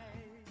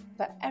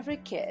 But every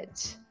kid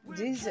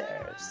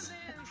deserves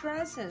a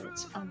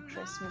present on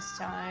Christmas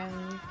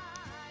time.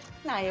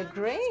 And I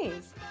agree.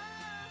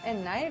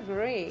 And I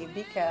agree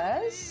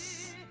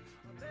because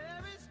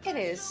it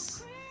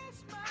is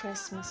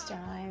Christmas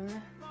time.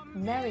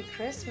 Merry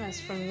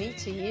Christmas from me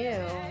to you,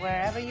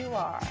 wherever you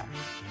are.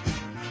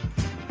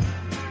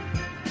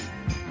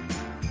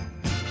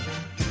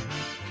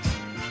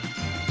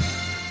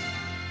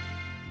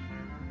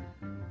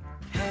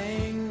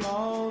 Hang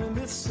all the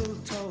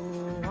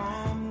mistletoe,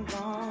 I'm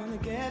gonna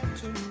get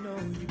to know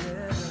you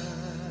better.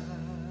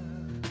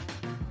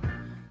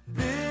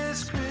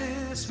 This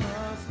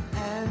Christmas,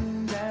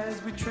 and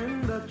as we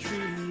trim the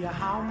tree,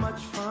 how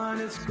much fun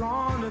it's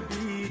gonna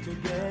be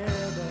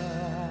together.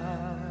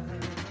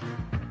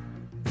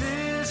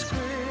 This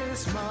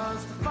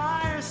Christmas, the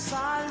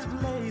fireside is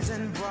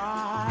blazing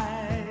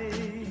bright.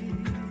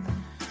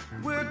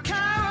 We're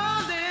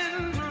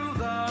caroling through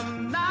the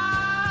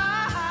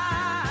night,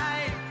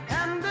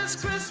 and this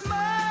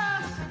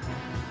Christmas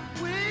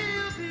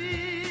will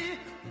be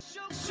a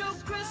show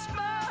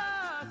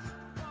Christmas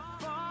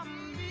for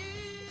me.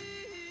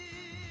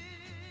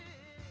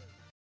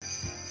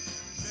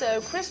 So,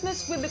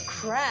 Christmas with the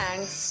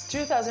Cranks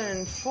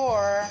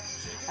 2004,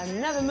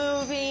 another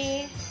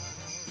movie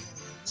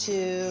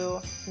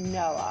to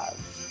know of.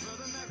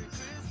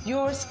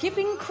 Your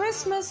skipping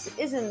Christmas,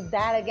 isn't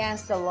that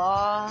against the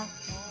law?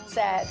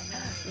 Said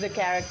the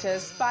character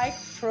Spike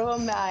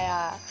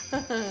Fromaya.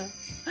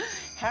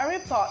 Harry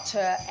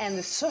Potter and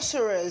the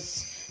Sorcerer's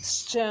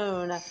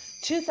Stone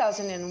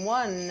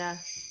 2001.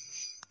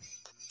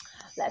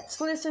 Let's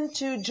listen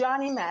to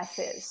Johnny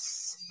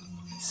Mathis.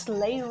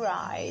 Sleigh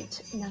Ride,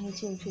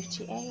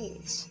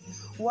 1958.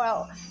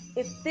 Well,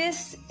 if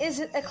this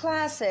isn't a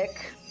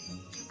classic,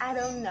 I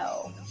don't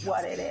know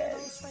what it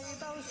is.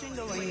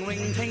 Ting-a-ling,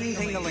 ring, ting,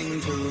 ting-a-ling,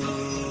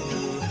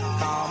 too.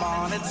 Come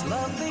on, it's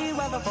lovely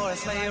weather for a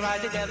sleigh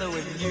ride together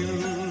with you.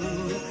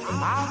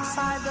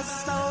 Outside the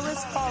snow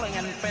is falling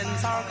and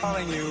friends are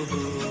calling you.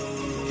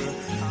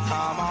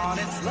 Come on,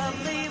 it's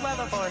lovely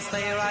weather for a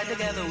sleigh ride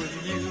together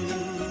with you.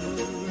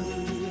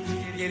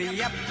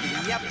 Giddy up,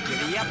 giddy up,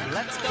 giddy up,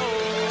 let's go.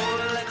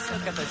 Let's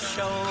look at the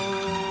show.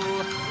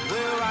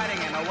 We're riding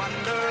in a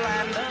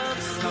wonderland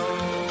of snow.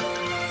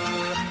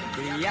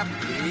 Giddy up,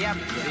 giddy up,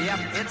 giddy up,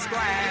 it's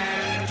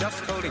grand,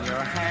 just holding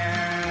your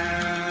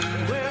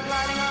hand. We're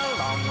gliding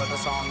along with the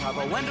song of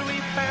a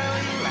wintry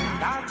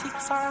fairyland. Our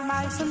cheeks are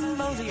nice and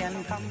rosy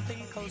and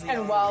comfy, cozy.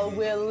 And while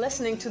we're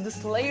listening to the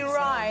Sleigh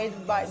Ride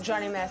by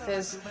Johnny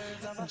Mathis,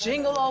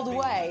 Jingle All the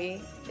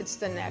Way, it's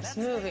the next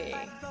movie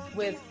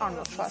with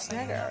Arnold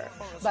Schwarzenegger.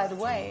 By the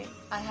way,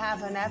 I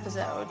have an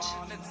episode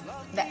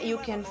that you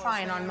can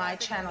find on my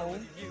channel,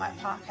 my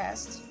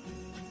podcast.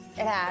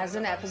 It has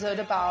an episode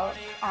about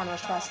Arnold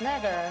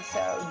Schwarzenegger,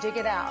 so dig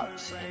it out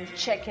and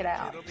check it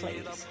out,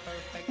 please.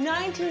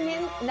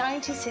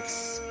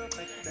 1996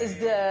 is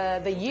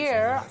the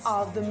year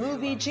of the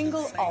movie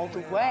Jingle All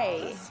the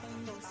Way.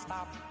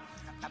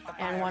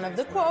 And one of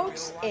the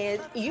quotes is,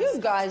 "You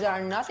guys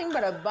are nothing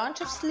but a bunch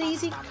of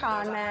sleazy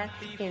con men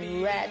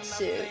in red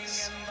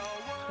suits."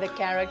 The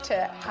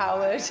character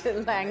Howard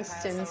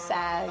Langston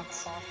said.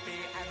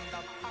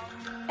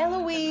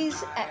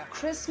 Eloise at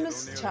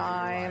Christmas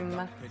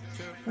Time,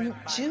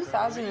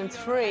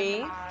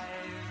 2003.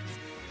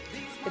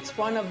 It's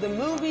one of the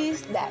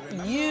movies that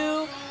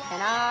you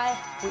and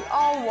we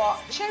all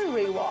watch and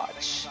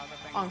rewatch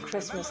on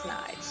Christmas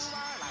night.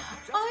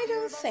 I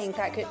don't think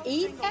I could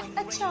eat at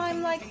a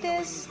time like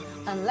this,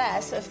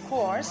 unless, of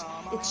course,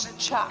 it's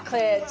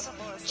chocolate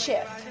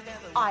chip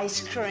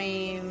ice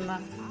cream,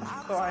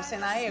 of course,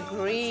 and I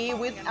agree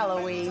with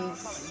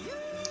Eloise.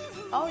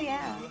 Oh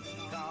yeah.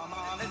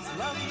 It's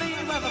lovely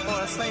weather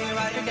for a sleigh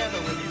ride together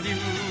with you.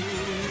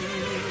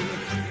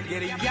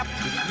 Giddy up,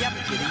 giddy up,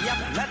 giddy up,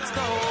 let's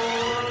go.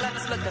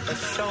 Let's look at the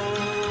show.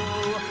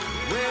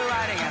 We're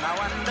riding in a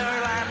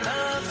wonderland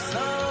of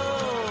snow.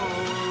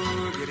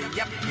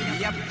 Giddy up,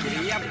 giddy up,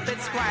 giddy up,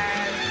 it's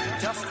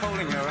grand, just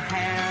holding your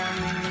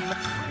hand.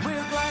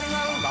 We're gliding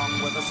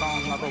along with the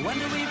song of a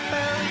wintry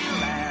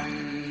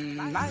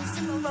fairyland. Nice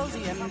and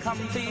rosy and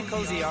comfy,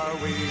 cozy are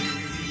we.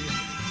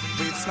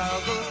 We've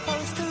snuggled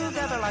close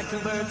together like two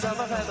birds of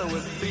a feather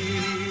would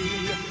be.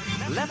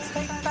 Let's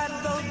take that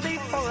road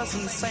before us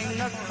and sing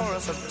a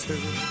chorus of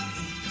two.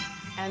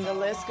 And the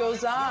list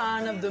goes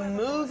on of the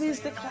movies,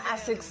 the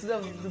classics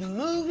of the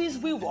movies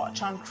we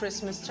watch on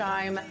Christmas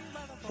time.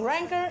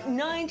 Ranker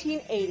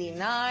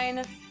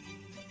 1989.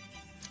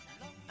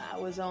 I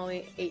was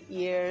only 8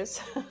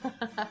 years.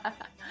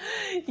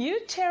 You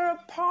tear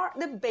apart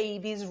the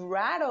baby's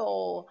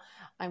rattle.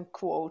 I'm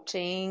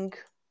quoting.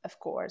 Of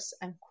course,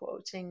 I'm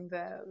quoting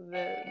the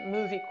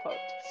movie quote.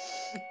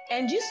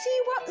 And you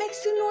see what makes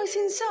the noise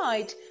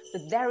inside,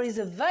 but there is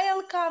a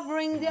veil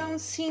covering the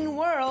unseen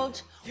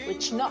world,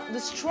 which not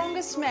the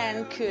strongest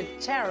man could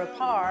tear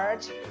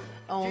apart.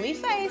 Only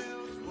faith,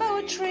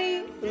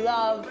 poetry,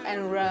 love,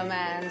 and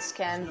romance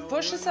can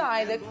push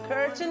aside the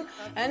curtain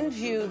and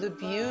view the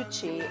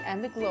beauty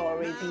and the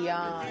glory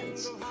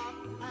beyond.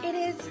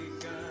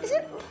 Is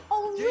it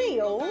all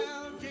real?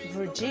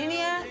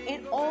 Virginia,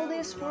 in all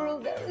this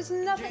world, there is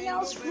nothing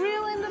else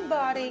real in the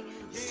body.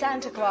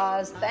 Santa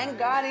Claus, thank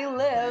God he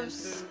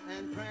lives.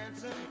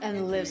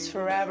 And lives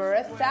forever,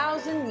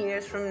 1,000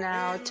 years from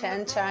now,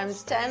 10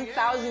 times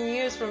 10,000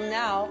 years from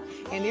now,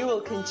 and he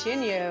will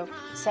continue,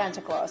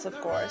 Santa Claus, of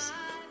course,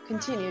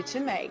 continue to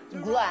make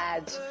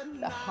glad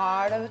the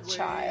heart of a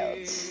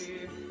child.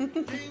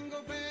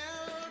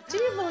 Do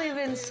you believe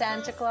in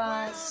Santa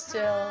Claus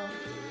still?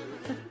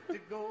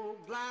 Go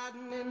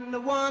gliding in the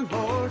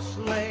one-horse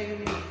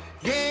sleigh.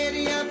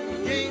 Giddy up,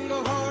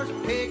 jingle horse,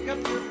 pick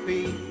up your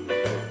feet.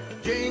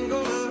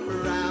 Jingle up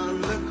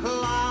around the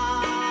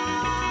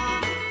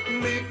clock.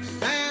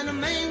 Mix and a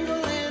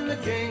mingle in the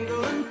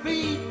jingling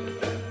feet.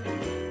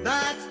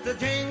 That's the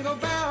Jingle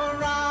Bell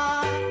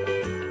Rock.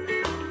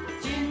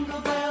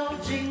 Jingle bell,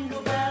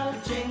 jingle bell,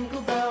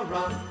 jingle bell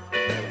rock.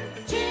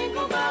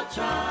 Jingle bell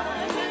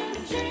chime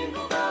and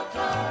jingle bell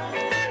time.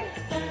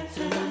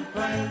 Dancing and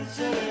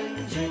prancing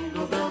in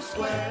Jingle Bell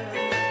Square.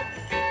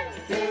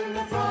 In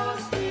the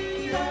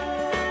frosty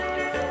air.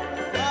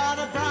 What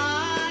a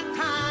bright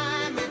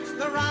time, it's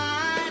the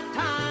right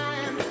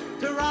time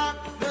to rock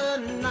the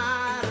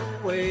night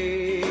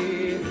away.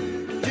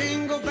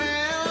 Jingle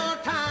bell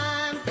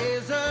time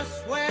is a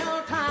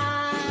swell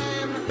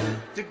time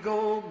to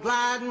go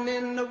gliding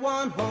in the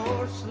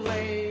one-horse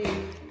sleigh.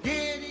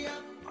 Giddy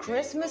up.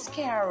 Christmas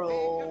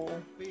Carol.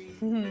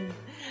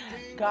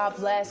 God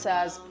bless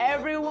us,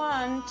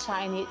 everyone,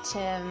 Tiny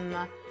Tim.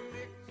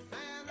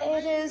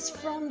 It is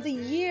from the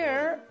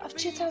year of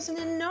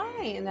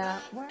 2009,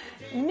 where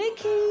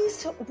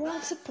Mickey's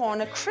Once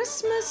Upon a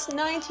Christmas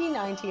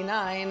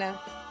 1999.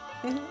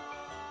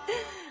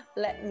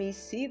 Let me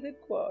see the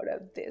quote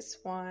of this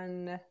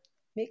one.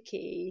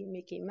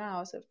 Mickey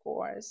Mouse, of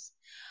course.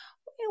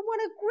 Well, what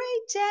a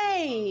great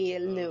day,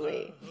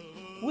 Louie.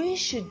 We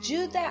should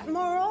do that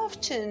more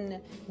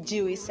often,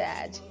 Dewey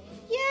said.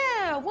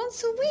 Yeah,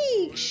 once a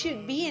week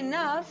should be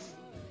enough.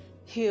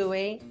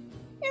 Huey,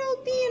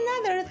 it'll be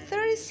another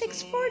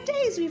 36 more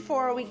days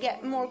before we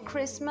get more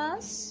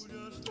Christmas.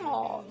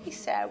 Oh, he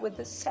said with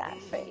a sad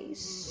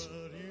face.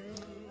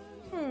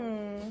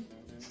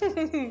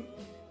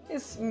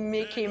 It's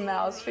Mickey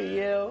Mouse for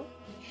you.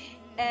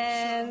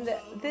 And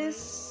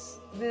this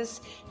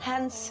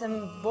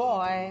handsome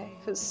boy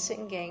who's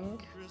singing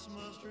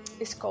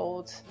is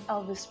called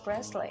Elvis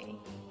Presley,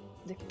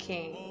 the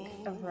king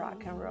of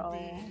rock and roll.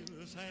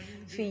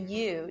 For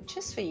you,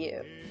 just for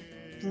you,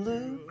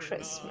 Blue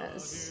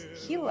Christmas.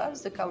 He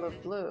loves the color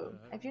blue.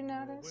 Have you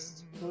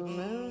noticed? Blue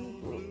moon,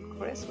 blue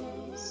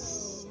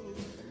Christmas,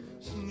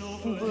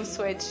 blue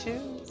suede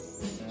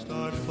shoes.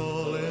 Start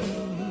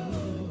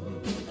falling.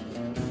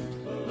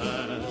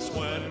 That's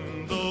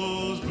when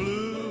those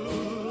blue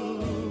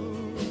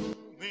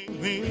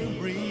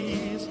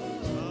memories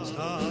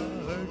start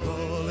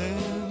calling.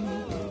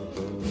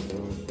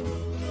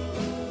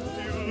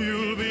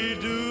 You'll be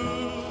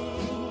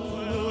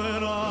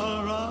doing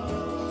alright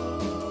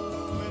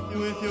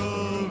with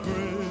your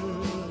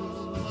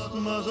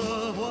Christmas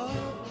of white,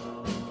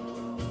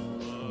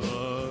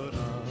 but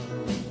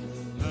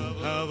I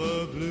have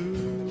a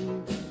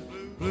blue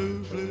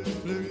Christmas.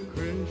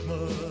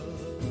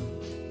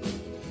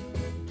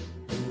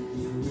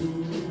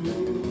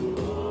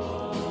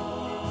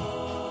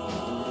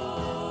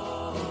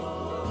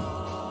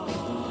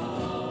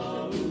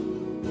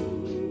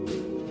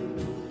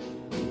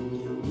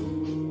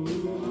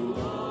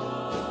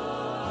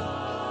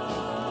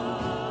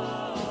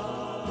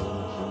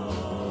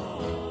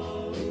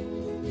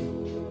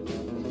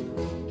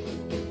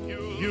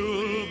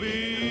 You'll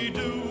be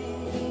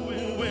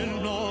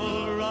doing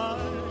alright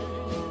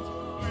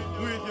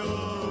with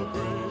your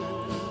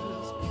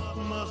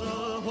Christmas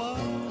of white,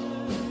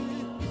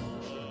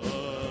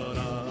 but I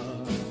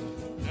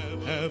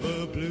have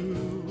a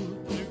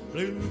blue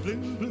Christmas.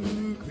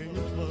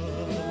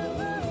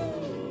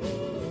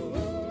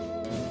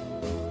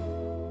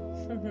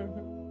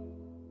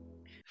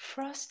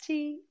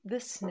 Frosty the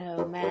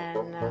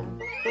Snowman.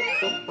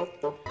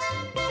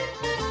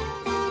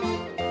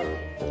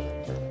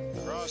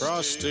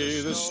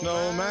 Frosty the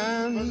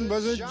Snowman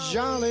was a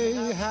jolly,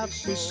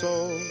 happy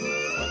soul,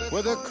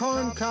 with a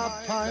corncob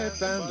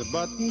pipe and a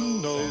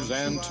button nose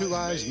and two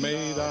eyes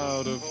made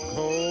out of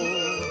coal.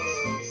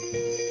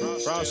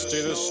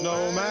 Frosty the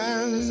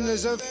Snowman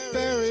is a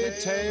fairy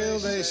tale,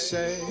 they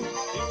say.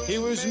 He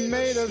was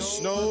made of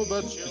snow,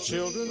 but the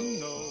children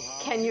know.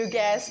 Can you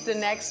guess the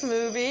next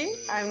movie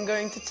I'm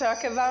going to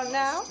talk about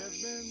now?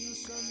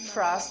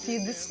 Frosty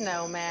the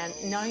Snowman,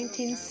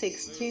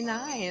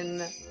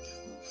 1969.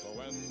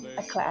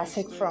 A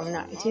classic from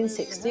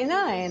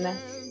 1969.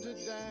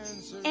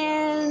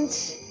 And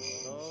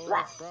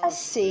let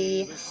us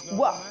see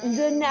what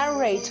the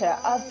narrator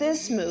of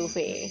this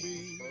movie,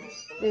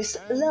 this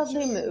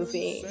lovely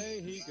movie,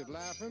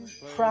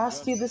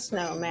 Frosty the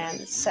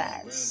Snowman,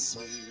 says,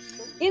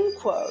 in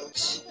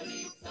quote,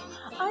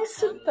 I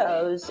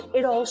suppose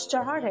it all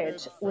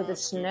started with the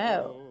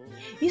snow.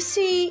 You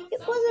see,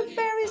 it was a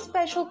very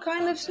special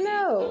kind of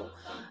snow.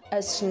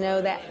 A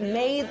snow that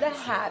made the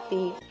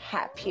happy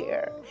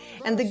happier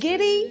and the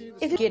giddy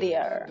is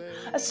giddier.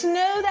 A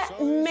snow that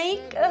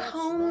make a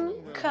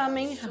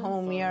homecoming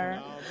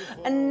homier.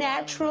 A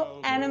natural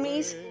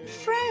enemies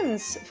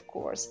friends, of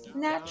course,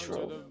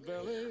 natural.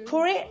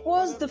 For it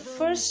was the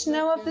first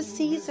snow of the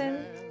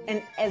season,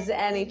 and as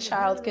any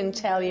child can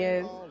tell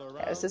you,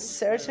 there's a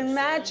certain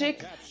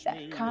magic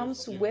that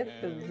comes with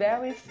the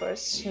very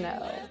first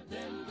snow.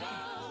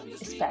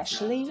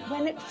 Especially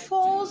when it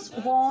falls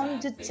on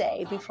the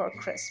day before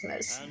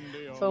Christmas.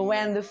 For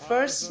when the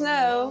first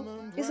snow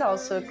is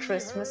also a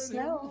Christmas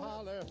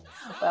snow.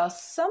 Well,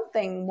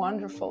 something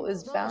wonderful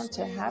is bound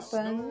to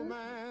happen.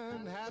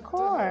 Of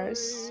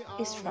course,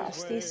 it's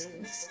Frosty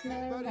the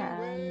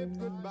Snowman.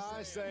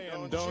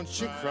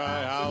 Don't you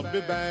cry, I'll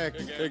be back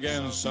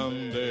again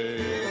someday.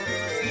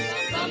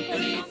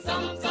 Thumpity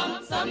thump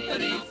thump,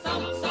 thumpity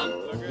thump thump.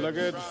 Look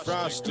at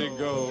Frosty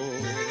go.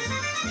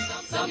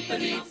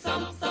 Thumpity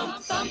thump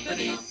thump,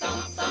 thumpity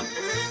thump thump.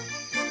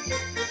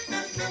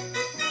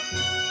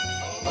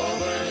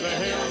 Over the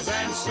hills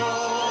and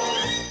snow.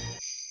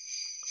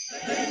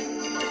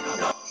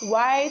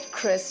 White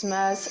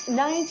Christmas,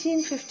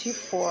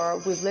 1954.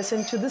 We've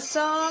listened to the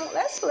song.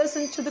 Let's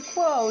listen to the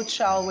quote,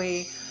 shall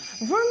we?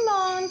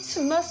 Vermont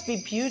must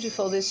be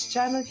beautiful this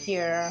time of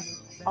year.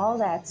 All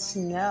that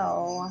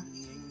snow,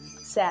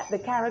 said the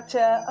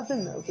character of the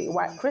movie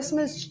White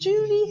Christmas,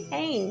 Judy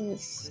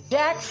Haynes.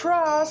 Jack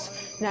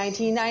Frost,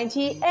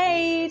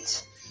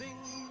 1998.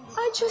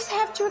 I just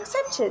have to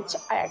accept it.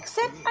 I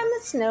accept I'm a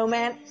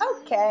snowman.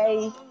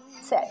 Okay,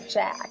 said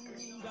Jack.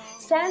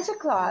 Santa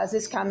Claus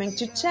is coming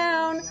to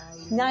town,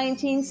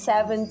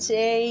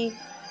 1970,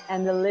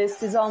 and the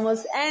list is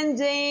almost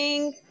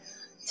ending.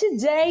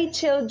 Today,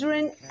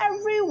 children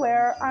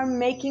everywhere are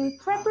making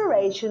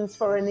preparations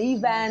for an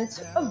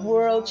event of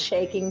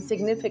world-shaking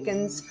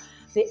significance,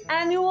 the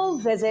annual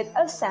visit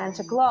of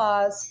Santa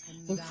Claus.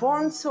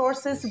 Informed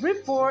sources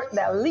report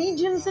that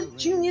legions of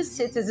junior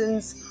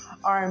citizens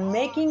are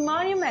making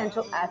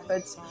monumental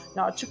efforts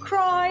not to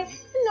cry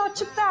and not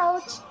to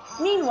pout.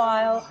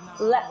 Meanwhile,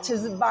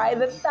 letters by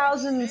the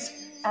thousands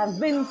have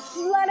been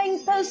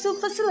flooding postal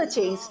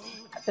facilities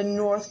at the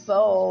North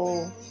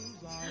Pole.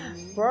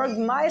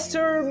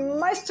 Bergmeister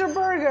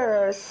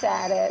Meisterburger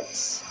said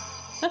it.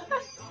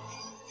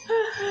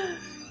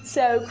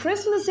 So,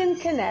 Christmas in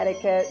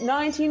Connecticut,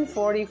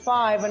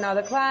 1945,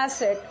 another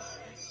classic.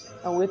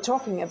 And we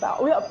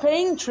are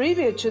paying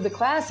tribute to the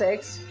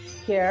classics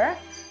here.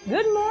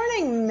 Good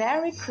morning,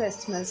 Merry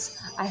Christmas.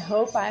 I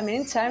hope I'm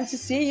in time to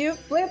see you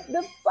flip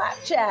the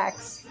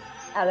flapjacks.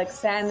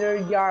 Alexander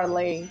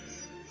Yardley,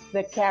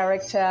 the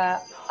character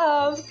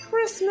of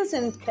Christmas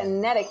in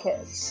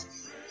Connecticut.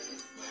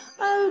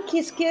 Oh,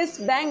 Kiss Kiss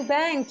Bang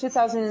Bang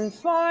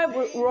 2005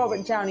 with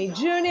Robert Downey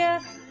Jr.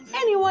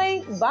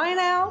 Anyway, by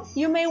now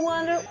you may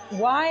wonder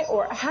why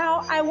or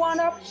how I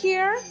wound up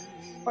here,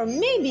 or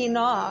maybe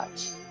not.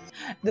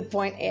 The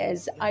point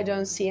is, I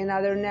don't see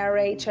another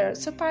narrator,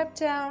 so pipe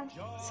down,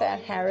 said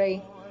Harry.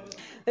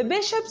 The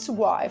Bishop's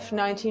Wife,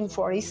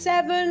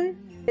 1947,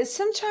 is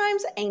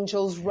sometimes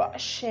angels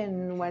rush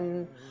in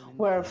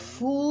where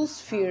fools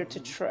fear to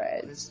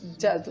tread.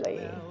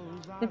 Dudley.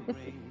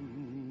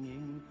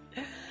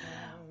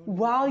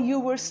 While You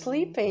Were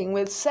Sleeping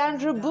with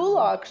Sandra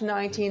Bullock,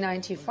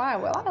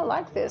 1995. Well, I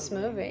like this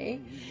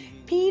movie.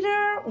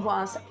 Peter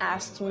once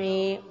asked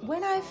me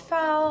when I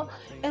fell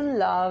in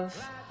love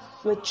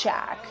with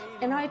Jack,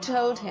 and I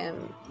told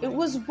him it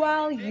was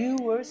while you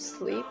were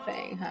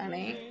sleeping,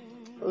 honey.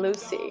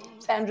 Lucy,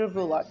 Sandra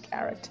Bullock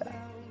character.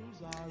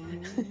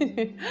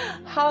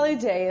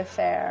 Holiday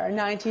Affair,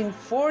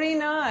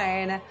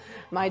 1949.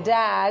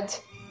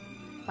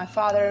 My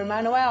father,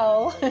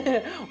 Manuel,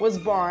 was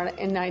born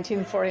in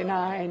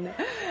 1949.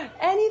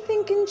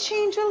 Anything can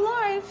change a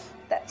life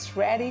that's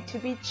ready to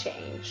be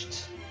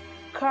changed.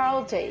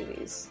 Carl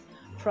Davies,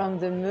 from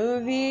the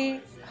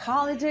movie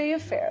Holiday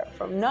Affair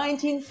from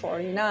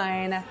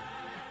 1949,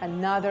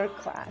 another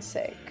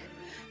classic.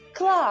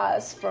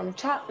 Class from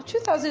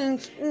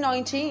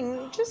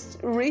 2019,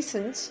 just a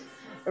recent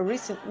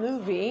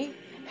movie.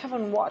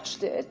 Haven't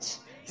watched it,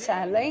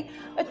 sadly.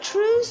 A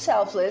true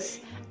selfless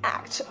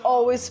act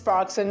always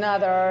sparks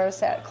another,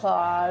 said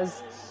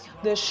Claus.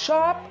 The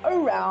Shop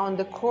Around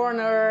the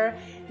Corner,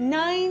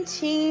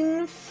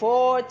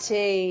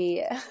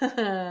 1940.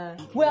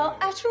 Well,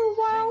 after a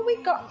while, we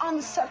got on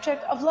the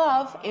subject of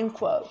love, in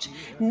quote.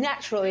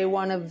 Naturally,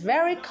 on a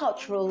very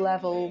cultural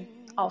level,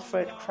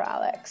 Alfred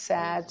Kralek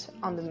said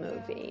on the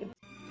movie.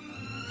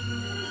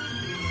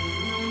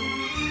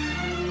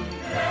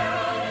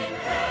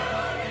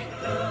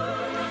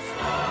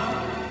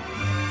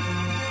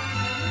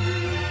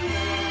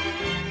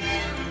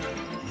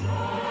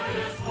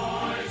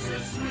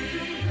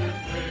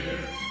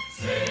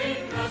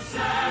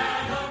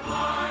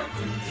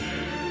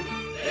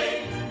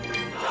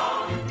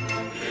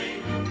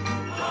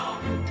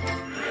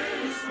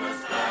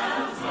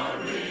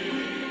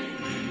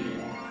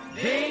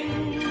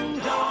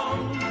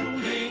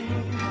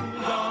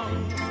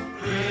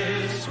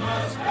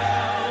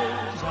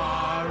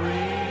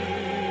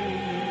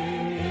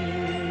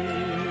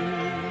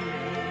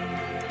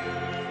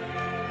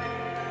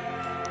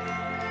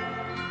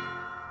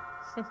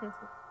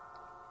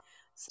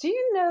 Do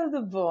you know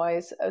the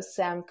voice of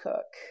Sam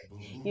Cooke?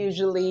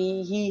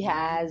 Usually he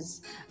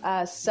has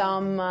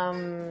some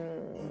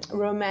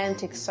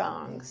romantic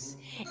songs.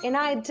 And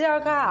I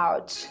dug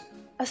out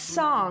a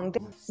song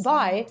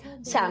by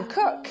Sam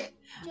Cooke.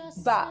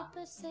 But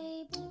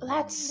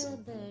let's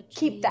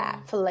keep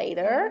that for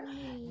later.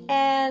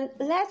 And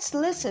let's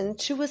listen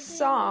to a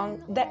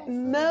song that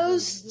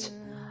most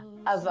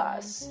of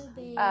us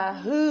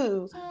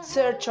who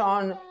search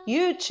on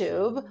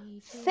YouTube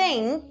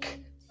think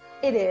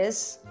it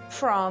is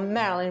from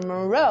Marilyn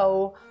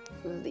Monroe.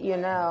 You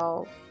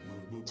know,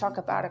 talk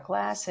about a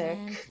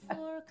classic, a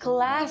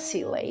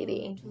classy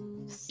lady.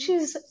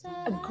 She's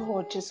a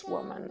gorgeous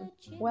woman.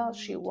 Well,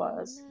 she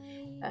was.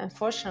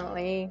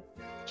 Unfortunately,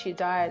 she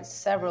died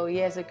several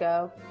years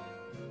ago.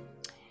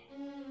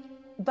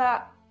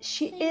 But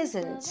she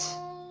isn't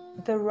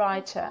the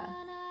writer,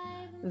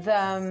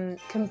 the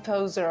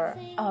composer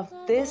of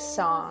this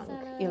song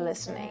you're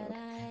listening,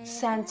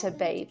 Santa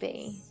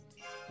Baby.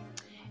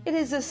 It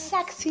is a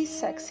sexy,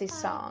 sexy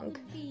song,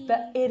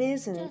 but it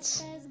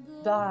isn't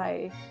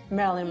by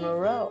Marilyn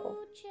Monroe.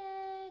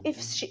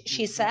 If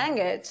she sang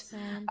it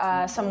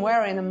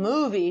somewhere in a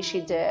movie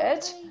she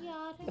did,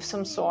 of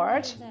some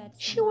sort,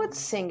 she would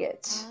sing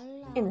it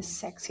in a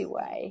sexy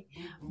way.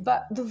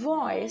 But the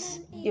voice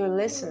you're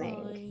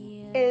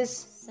listening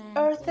is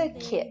Eartha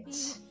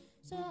Kitt.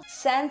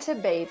 Santa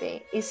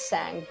Baby is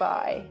sang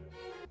by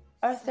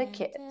Eartha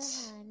Kitt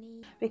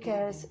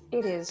because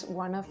it is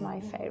one of my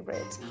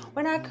favorites.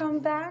 When I come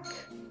back,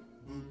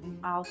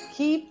 I'll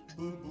keep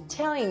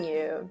telling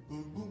you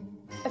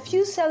a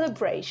few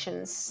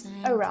celebrations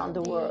around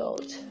the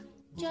world.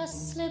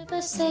 Just slip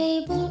a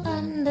sable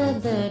under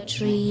the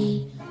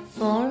tree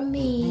for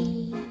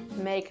me.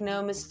 Make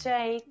no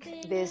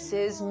mistake, this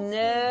is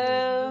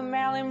no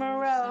Marilyn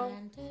Monroe.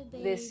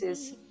 This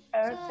is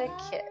Eartha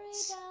Kitt.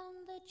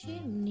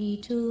 Chimney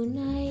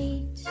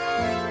tonight.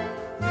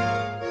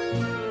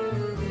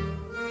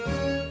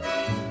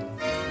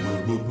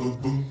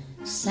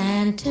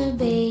 Santa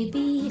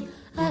baby,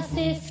 a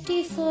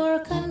 54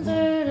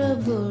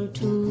 convertible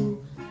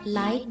to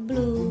light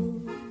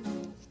blue.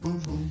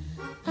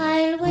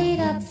 I'll wait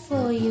up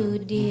for you,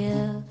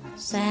 dear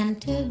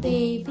Santa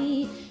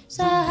baby,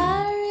 so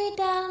hurry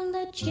down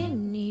the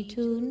chimney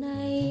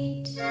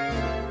tonight.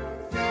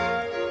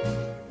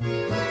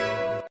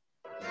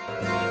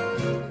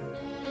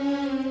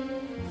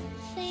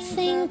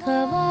 Think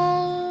of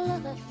all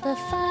the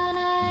fun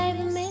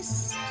I've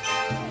missed.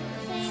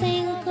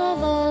 Think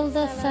of all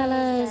the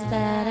fellas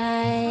that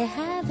I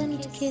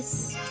haven't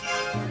kissed.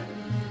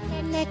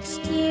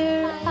 Next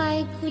year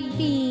I could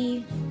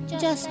be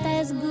just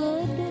as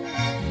good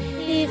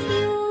if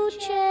you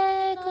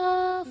check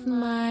off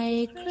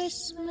my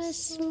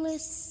Christmas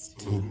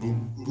list.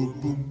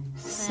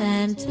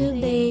 Santa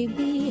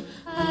baby,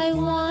 I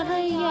want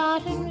a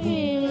yacht, and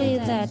really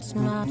that's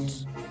not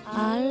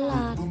a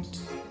lot.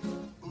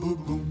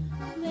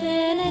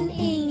 Been an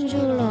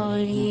angel all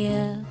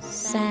year,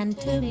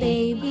 Santa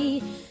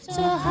baby,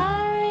 so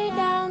hurry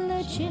down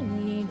the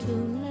chimney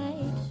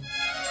tonight.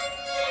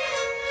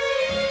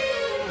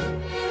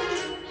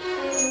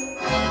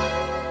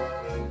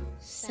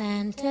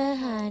 Santa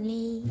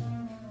honey,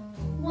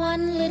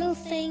 one little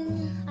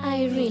thing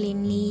I really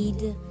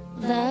need,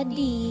 the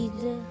deed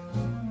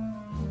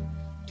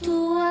to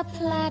a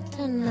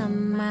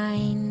platinum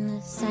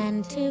mine,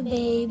 Santa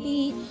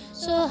baby,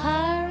 so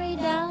hurry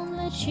down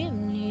the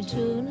chimney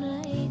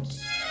tonight.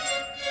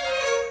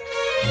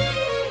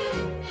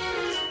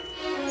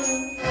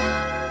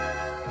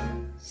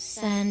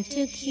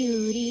 Santa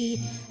cutie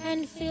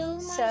and fill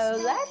my...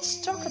 So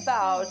let's talk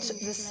about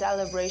the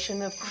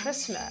celebration of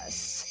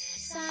Christmas.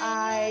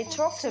 I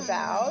talked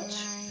about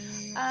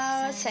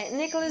St.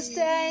 Nicholas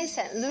Day,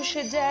 St.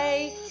 Lucia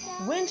Day,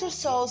 Winter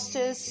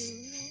Solstice,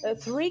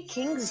 Three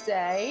Kings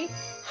Day,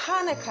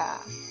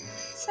 Hanukkah.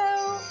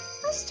 So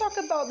let's talk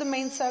about the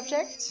main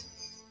subject.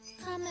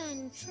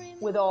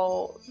 With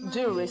all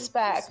due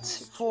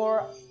respect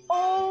for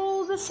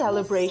all the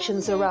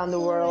celebrations around the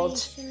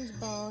world,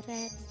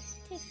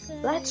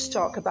 let's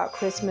talk about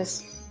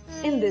Christmas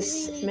in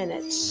this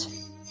minute.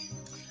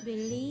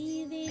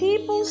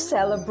 People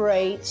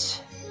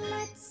celebrate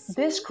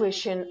this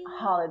Christian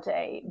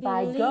holiday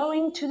by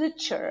going to the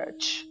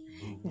church,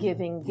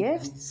 giving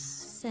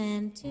gifts,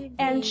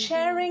 and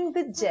sharing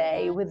the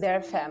day with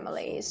their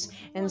families.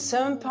 In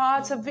some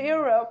parts of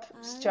Europe,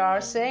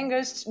 star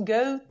singers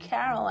go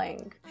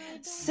caroling,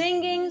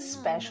 singing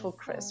special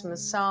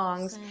Christmas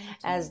songs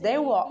as they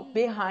walk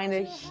behind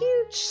a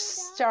huge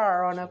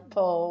star on a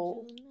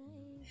pole.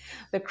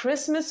 The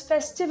Christmas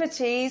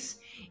festivities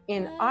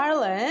in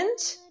Ireland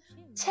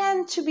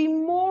tend to be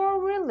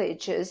more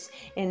religious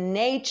in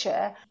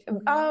nature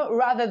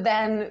rather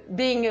than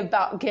being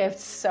about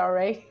gifts,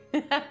 sorry.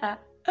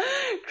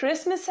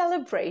 Christmas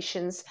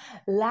celebrations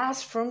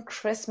last from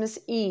Christmas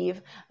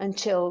Eve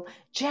until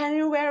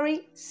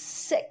January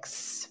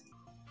 6th.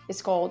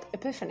 It's called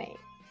Epiphany.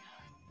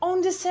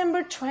 On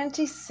December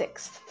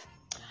 26th,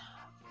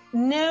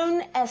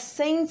 known as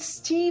St.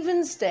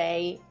 Stephen's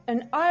Day,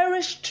 an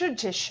Irish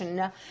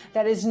tradition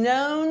that is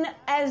known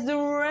as the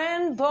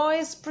Wren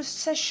Boys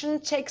Procession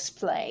takes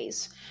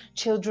place.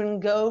 Children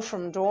go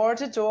from door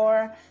to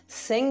door,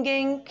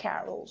 singing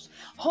carols,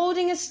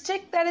 holding a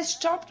stick that is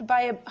topped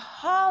by a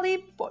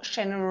holly bush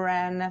and a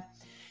wren.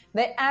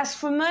 They ask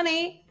for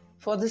money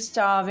for the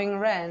starving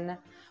wren,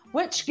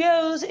 which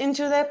goes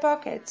into their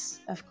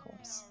pockets, of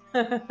course.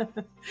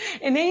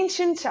 In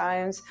ancient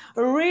times,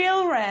 a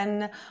real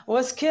wren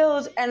was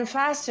killed and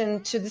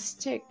fastened to the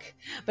stick,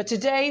 but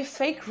today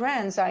fake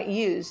wrens are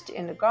used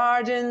in the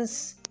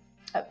gardens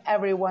of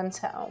everyone's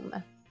home.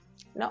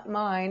 Not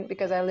mine,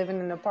 because I live in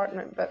an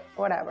apartment, but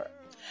whatever.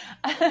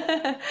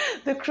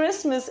 The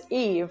Christmas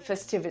Eve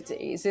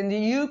festivities in the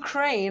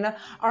Ukraine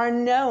are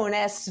known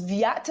as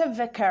Sviata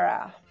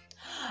Vekera,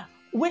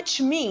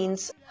 which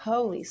means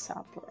Holy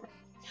Supper.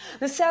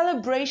 The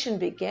celebration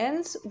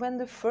begins when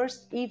the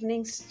first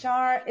evening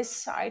star is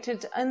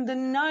sighted in the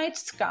night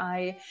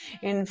sky.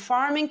 In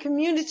farming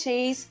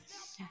communities,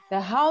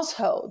 the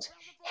household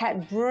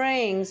head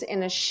brings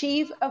in a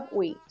sheaf of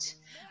wheat,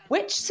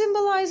 which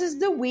symbolizes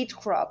the wheat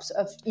crops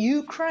of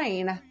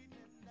Ukraine,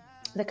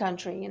 the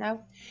country,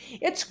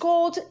 It's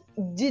called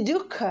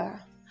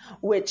Diduka,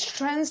 which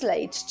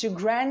translates to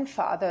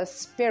grandfather's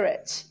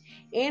spirit.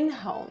 in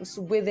homes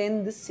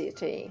within the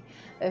city.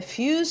 A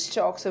few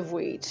stalks of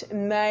wheat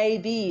may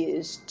be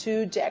used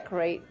to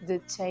decorate the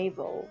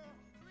table.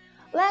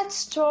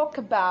 Let's talk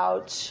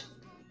about,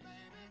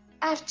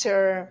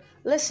 after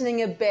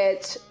listening a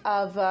bit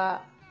of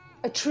a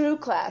true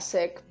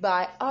classic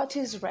by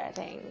Otis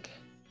Redding,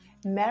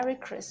 Merry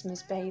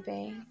Christmas,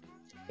 Baby.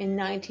 In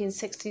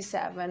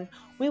 1967,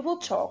 we will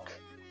talk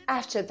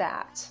after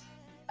that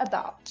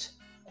about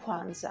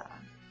Kwanzaa.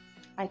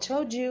 I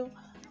told you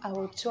I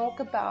will talk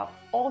about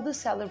all the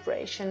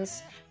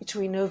celebrations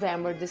between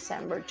November,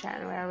 December,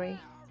 January.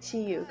 To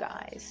you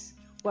guys,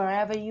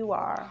 wherever you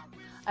are,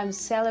 I'm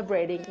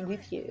celebrating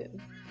with you.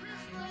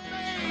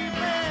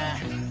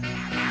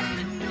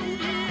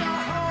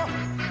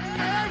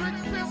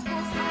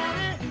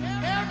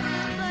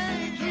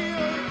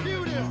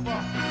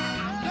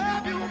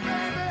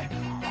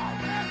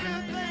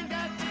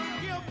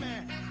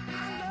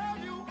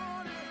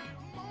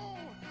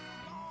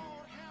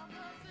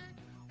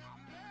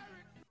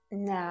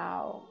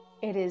 Now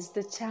it is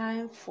the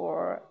time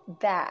for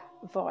that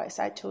voice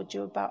I told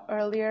you about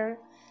earlier,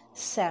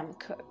 Sam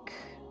Cooke.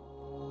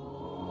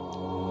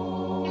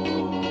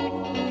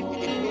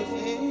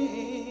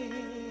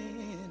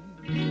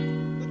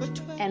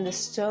 And the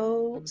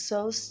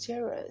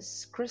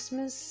Solstice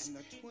Christmas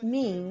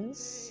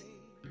means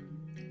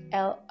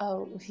Love,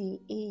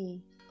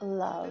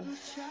 love.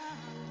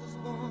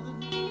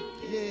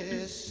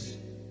 Yes,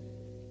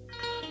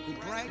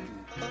 bright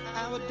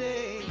our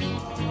day.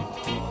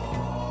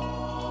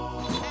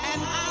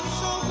 And I'm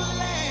so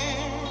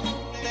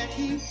glad that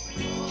he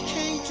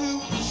came to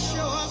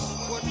show us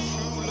what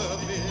true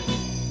love is.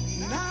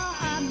 Now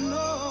I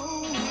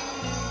know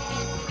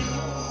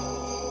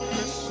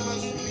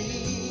Christmas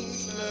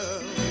means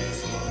love.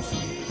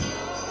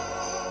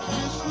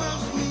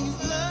 Christmas means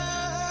love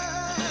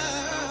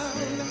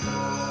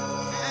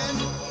and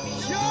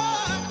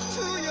joy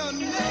to your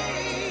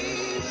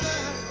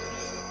neighbor.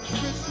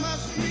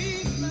 Christmas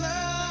means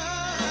love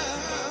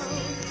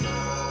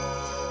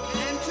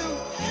and to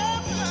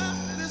help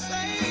the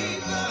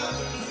Savior.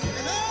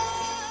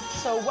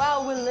 So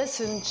while we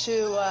listen to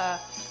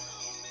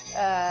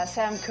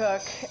Sam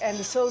Cooke and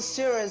the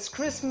Solstice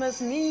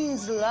Christmas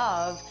means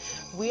love,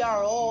 we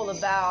are all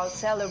about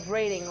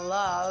celebrating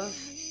love,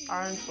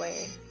 aren't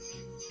we?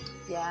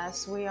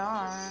 Yes, we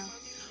are.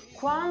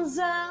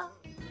 Kwanzaa,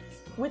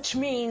 which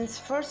means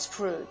first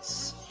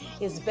fruits,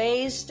 is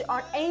based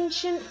on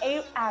ancient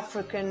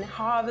African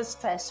harvest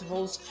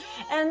festivals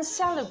and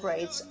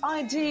celebrates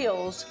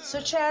ideals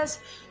such as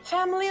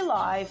family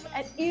life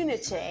and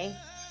unity.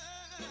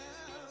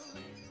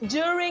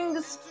 During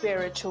the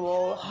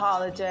spiritual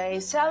holiday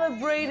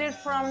celebrated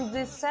from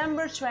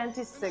December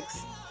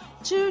 26th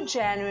to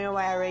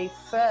January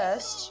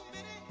 1st,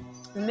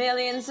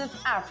 millions of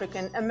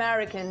African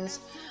Americans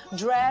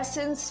dress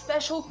in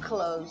special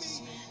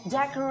clothes,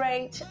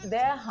 decorate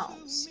their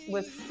homes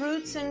with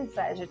fruits and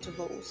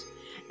vegetables,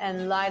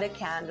 and light a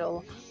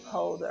candle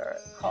holder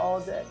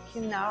called the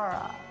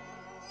kinara.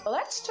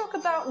 Let's talk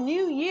about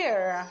New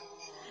Year.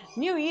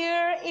 New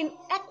Year in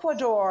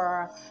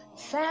Ecuador.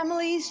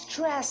 Families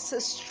dress a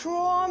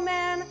straw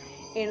man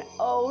in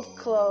old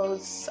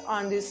clothes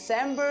on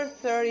December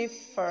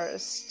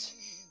 31st.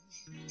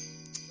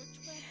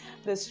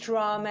 The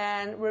straw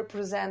man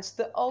represents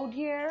the old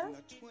year.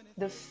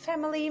 The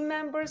family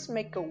members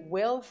make a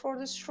will for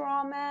the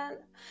straw man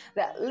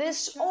that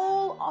lists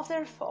all of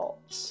their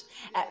faults.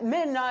 At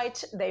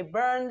midnight, they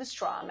burn the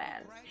straw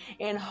man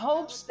in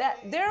hopes that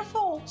their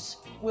faults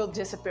will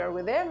disappear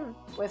with him,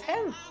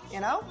 you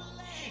know?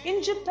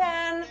 In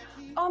Japan,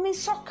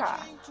 Omisoka,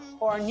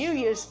 or New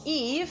Year's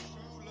Eve,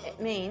 it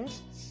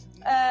means,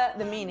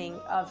 the meaning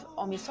of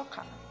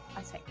Omisoka,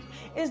 I think,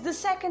 is the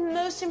second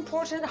most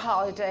important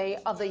holiday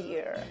of the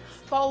year,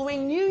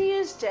 following New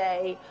Year's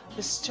Day,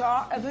 the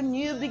start of a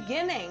new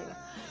beginning.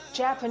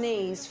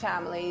 Japanese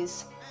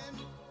families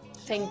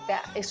think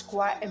that is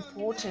quite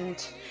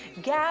important.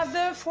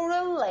 Gather for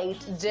a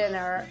late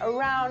dinner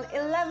around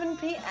 11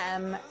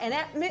 p.m. and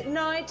at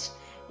midnight,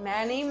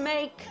 many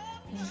make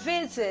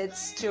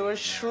visits to a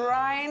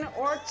shrine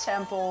or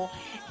temple.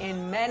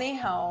 In many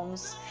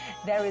homes,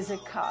 there is a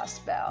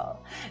cast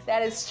bell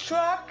that is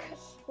struck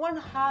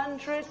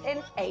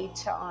 108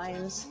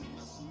 times,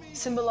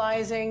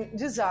 symbolizing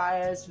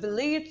desires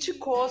believed to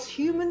cause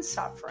human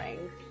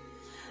suffering.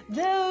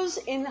 Those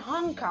in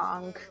Hong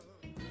Kong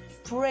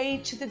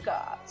pray to the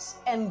gods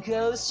and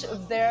ghosts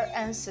of their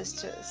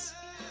ancestors,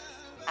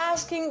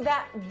 asking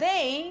that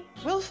they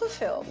will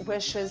fulfill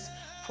wishes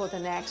for the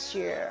next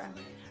year.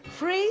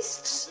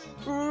 Priests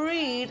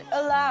read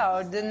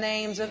aloud the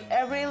names of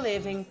every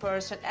living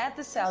person at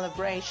the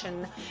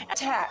celebration.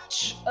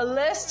 Attach a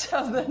list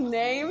of the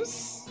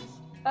names.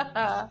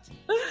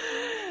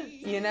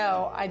 You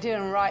know, I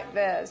didn't write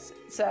this.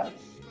 So,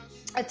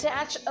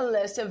 attach a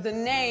list of the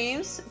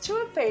names to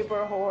a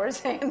paper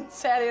horse and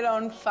set it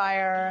on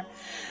fire.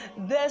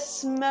 The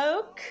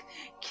smoke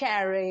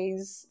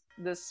carries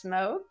the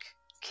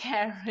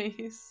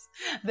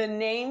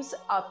names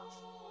up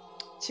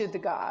to the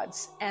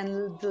gods,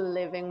 and the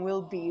living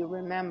will be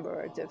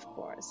remembered, of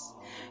course.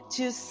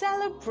 To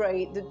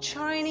celebrate the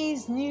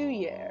Chinese New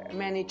Year,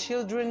 many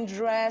children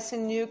dress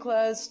in new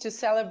clothes to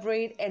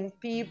celebrate, and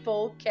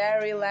people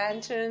carry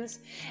lanterns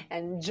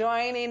and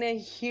join in a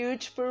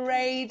huge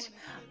parade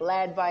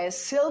led by a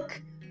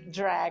silk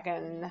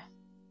dragon.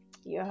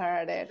 You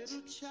heard it,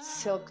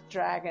 silk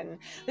dragon,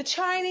 the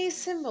Chinese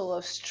symbol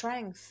of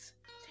strength.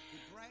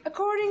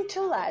 According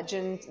to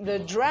legend, the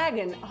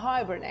dragon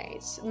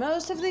hibernates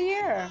most of the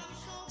year,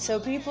 so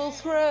people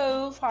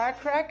throw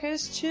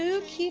firecrackers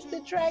to keep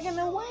the dragon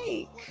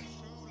awake.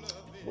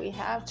 We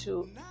have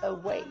to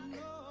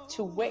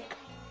wake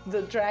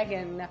the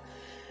dragon.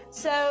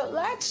 So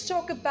let's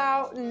talk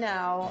about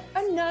now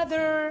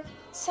another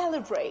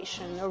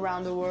celebration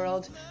around the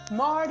world,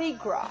 Mardi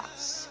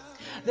Gras.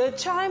 The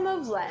time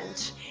of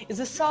Lent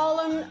is a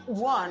solemn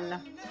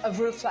one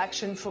of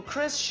reflection for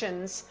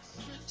Christians.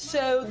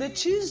 So the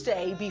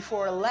Tuesday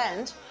before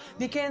Lent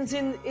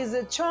is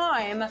a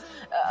time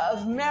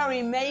of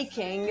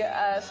merrymaking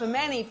for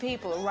many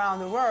people around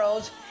the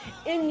world.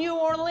 In New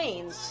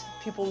Orleans,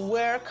 people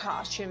wear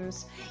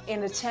costumes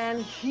and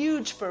attend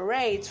huge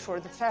parades for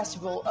the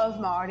festival of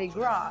Mardi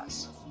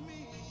Gras.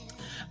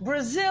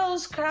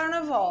 Brazil's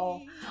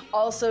Carnival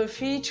also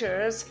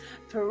features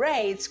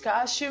parades,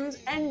 costumes,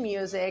 and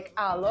music.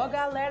 Alô,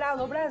 galera,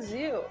 alô,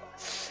 Brasil!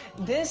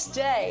 This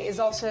day is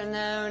also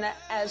known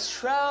as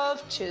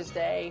Shrove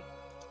Tuesday.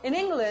 In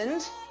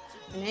England,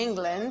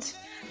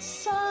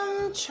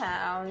 some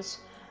towns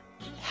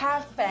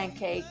have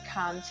pancake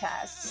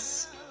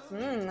contests.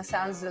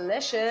 Sounds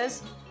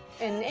delicious.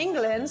 In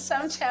England,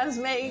 some towns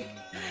make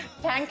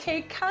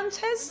pancake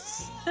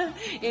contests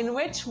in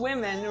which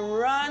women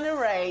run a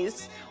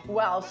race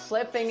while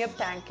flipping a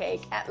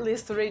pancake at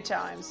least 3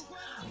 times.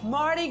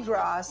 Mardi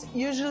Gras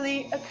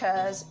usually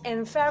occurs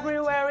in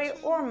February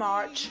or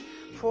March,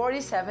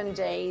 47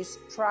 days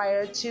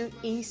prior to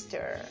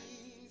Easter.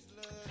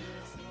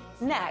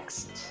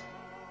 Next,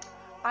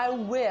 I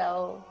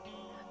will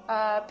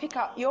pick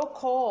up your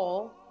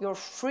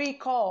free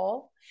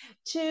call,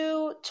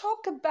 to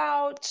talk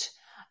about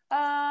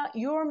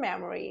your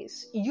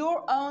memories,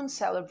 your own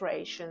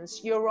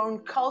celebrations, your own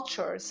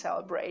culture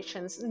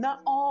celebrations.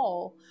 Not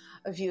all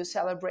of you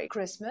celebrate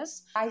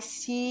Christmas. I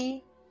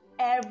see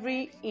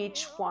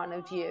each one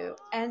of you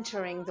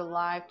entering the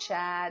live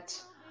chat.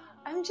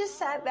 I'm just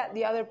sad that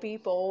the other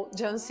people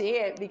don't see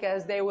it,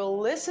 because they will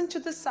listen to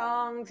the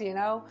songs,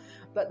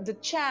 but the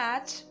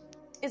chat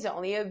is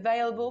only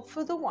available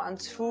for the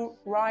ones who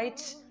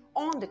write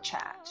on the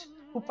chat,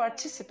 who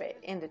participate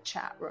in the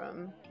chat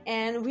room.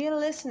 And we are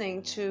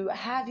listening to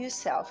Have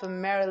Yourself a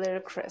Merry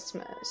Little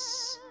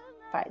Christmas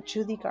by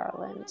Judy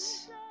Garland.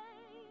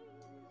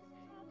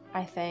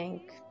 I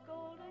think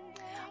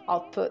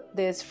I'll put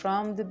this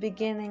from the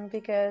beginning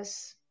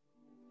because,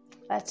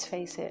 let's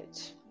face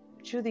it,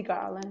 Judy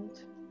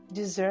Garland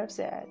deserves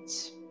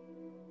it.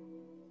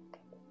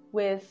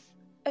 With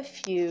a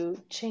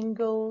few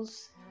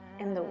jingles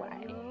in the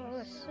way.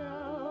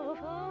 Yourself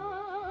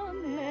a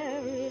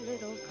merry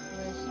little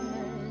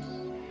Christmas.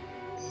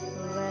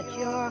 Let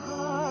your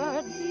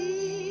heart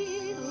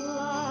be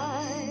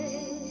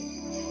light.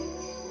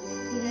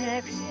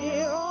 Next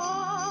year all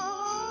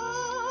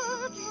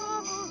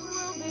troubles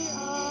will be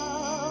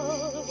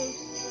out of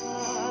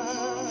sight.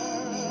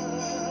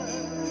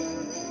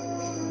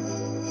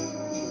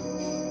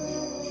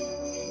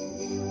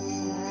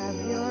 Have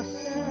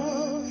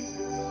yourself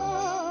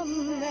a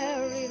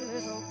merry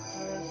little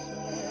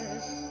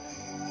Christmas.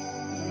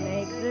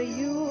 Make the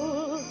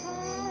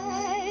Yuletide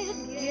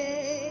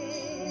gay.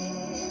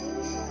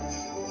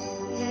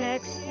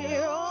 Next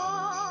year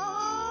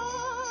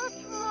all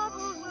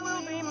troubles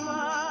will be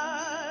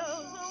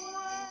miles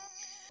away.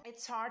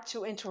 It's hard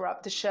to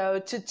interrupt the show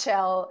to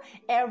tell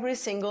every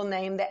single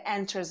name that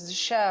enters the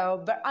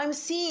show, but I'm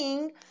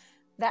seeing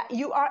that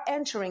you are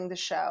entering the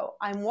show.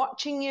 I'm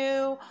watching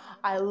you.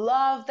 I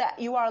love that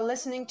you are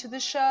listening to the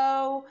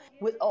show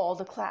with all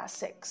the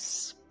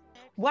classics.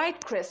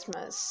 White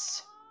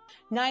Christmas,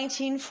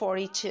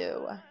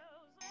 1942.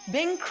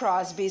 Bing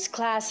Crosby's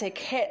classic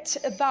hit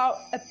about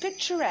a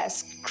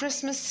picturesque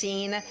Christmas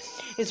scene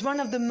is one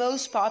of the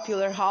most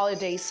popular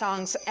holiday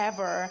songs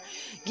ever.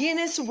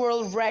 Guinness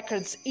World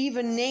Records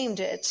even named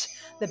it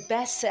the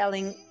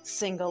best-selling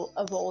single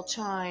of all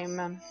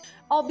time.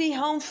 I'll Be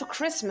Home for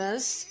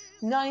Christmas,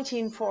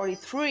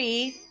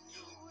 1943.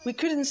 We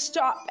couldn't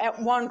stop at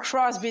one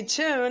Crosby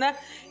tune.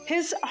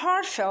 His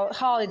heartfelt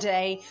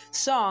holiday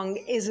song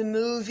is a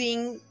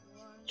moving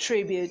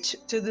tribute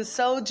to the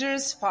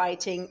soldiers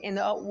fighting in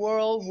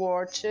World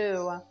War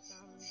II.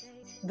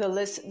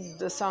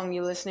 The song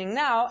you're listening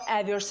now,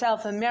 Have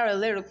Yourself a Merry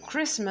Little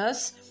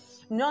Christmas,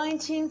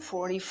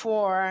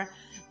 1944.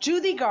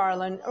 Judy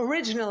Garland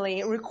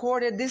originally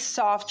recorded this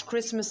soft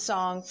Christmas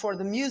song for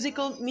the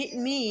musical Meet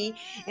Me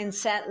in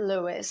St.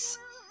 Louis,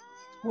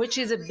 which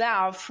is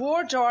about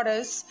 4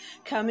 daughters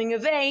coming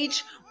of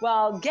age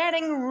while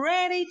getting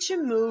ready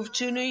to move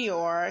to New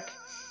York.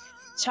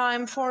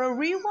 Time for a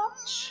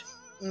rewatch?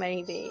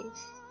 Maybe.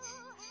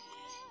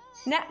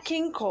 Nat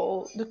King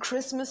Cole, The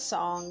Christmas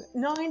Song,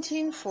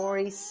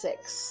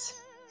 1946.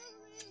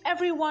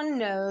 Everyone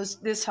knows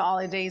this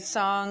holiday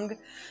song,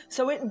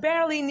 so it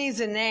barely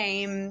needs a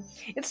name.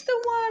 It's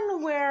the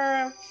one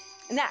where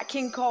Nat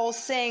King Cole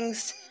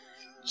sings,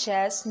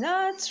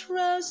 "Chestnuts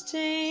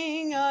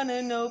roasting on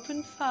an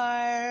open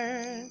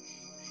fire."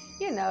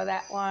 You know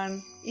that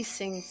one. He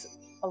sings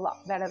a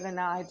lot better than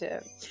I do.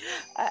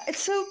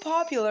 It's so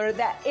popular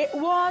that it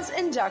was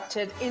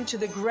inducted into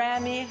the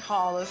Grammy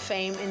Hall of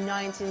Fame in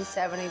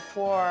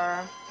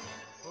 1974.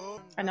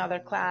 Another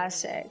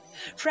classic.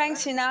 Frank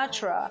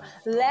Sinatra,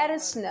 Let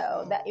Us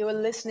Know that you are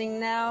listening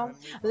now.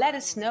 Let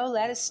us know,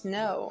 let us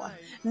know.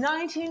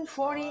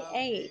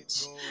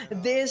 1948.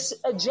 This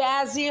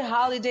jazzy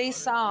holiday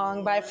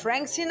song by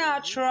Frank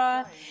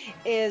Sinatra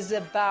is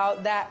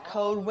about that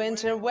cold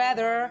winter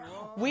weather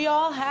we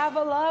all have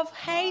a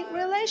love-hate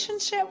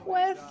relationship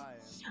with.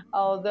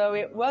 Although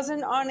it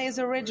wasn't on his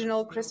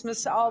original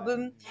Christmas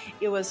album,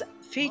 it was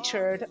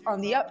featured on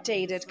the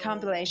updated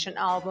compilation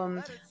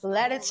album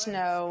Let It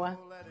Snow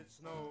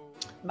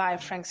by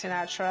Frank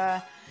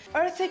Sinatra.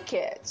 Eartha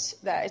Kitt,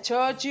 that I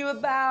told you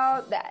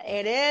about, that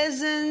it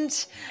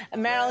isn't a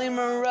Marilyn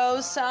Monroe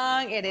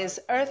song, it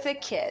is Eartha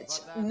Kitt,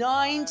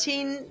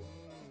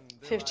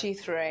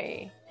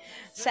 1953.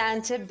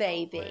 Santa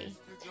Baby.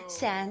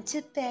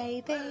 Santa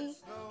Baby.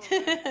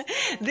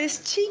 This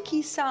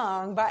cheeky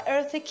song by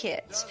Eartha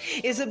Kitt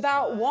is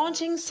about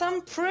wanting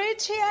some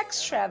pretty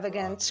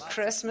extravagant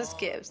Christmas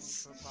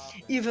gifts.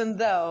 Even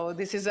though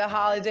this is a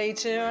holiday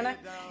tune,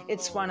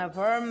 it's one of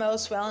her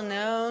most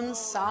well-known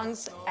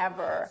songs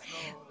ever.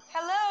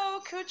 Hello,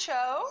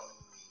 Cucho.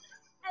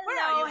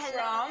 Where are you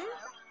from?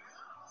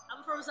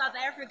 I'm from South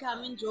Africa.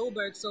 I'm in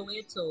Joburg,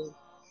 Soweto.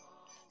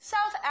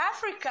 South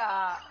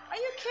Africa? Are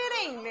you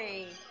kidding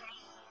me?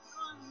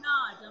 I'm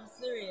not. I'm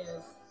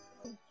serious.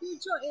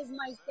 Future is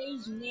my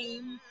stage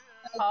name.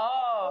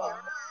 Oh.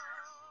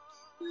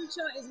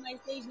 Future is my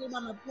stage name.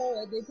 I'm a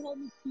poet. They call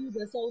me Q,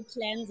 the soul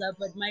cleanser,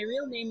 but my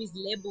real name is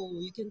Lebo.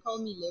 You can call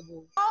me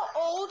Lebo. How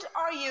old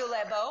are you,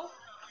 Lebo?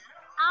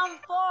 I'm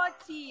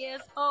 40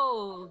 years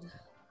old.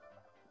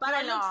 But You're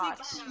I look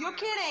not. 16. You're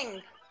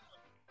kidding.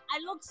 I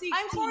look 16.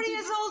 I'm 40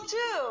 years old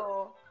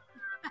too.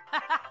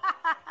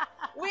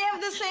 We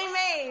have the same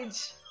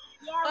age.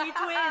 Yeah, we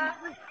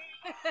twins.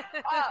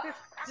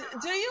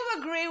 Do you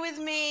agree with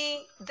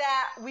me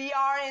that we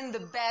are in the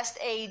best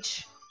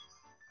age?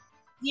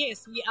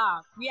 Yes, we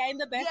are. We are in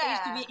the best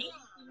age to be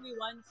anything we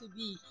want to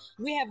be.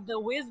 We have the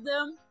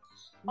wisdom.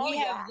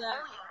 We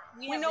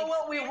we know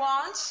what we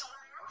want.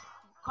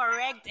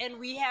 Correct, and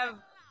we have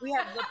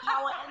the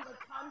power and the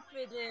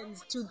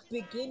confidence to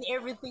begin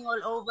everything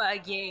all over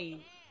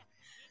again.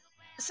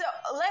 So,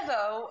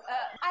 Levo,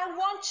 I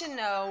want to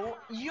know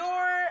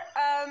your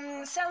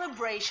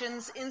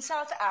celebrations in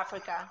South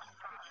Africa.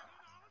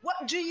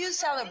 What do you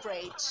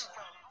celebrate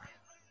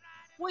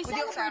with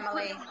your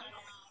family?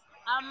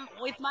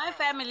 With my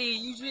family,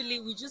 usually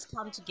we just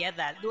come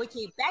together.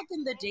 Okay, back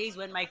in the days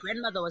when my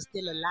grandmother was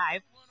still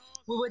alive,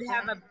 we would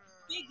have a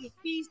big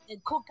feast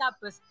and cook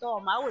up a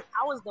storm. I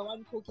was the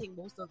one cooking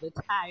most of the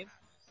time,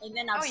 and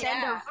then I'd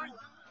send her food.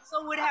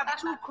 So we'd have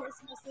 2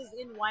 Christmases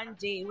in one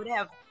day. We'd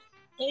have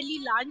early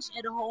lunch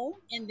at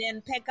home and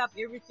then pack up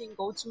everything,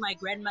 go to my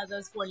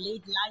grandmother's for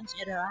late lunch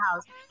at her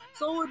house.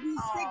 So we'd be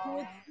sick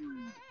with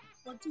food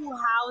for 2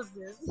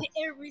 houses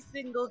every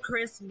single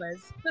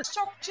Christmas. Let's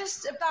talk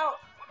just about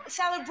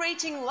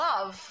celebrating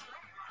love.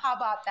 How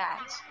about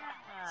that?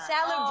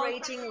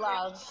 Celebrating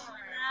love.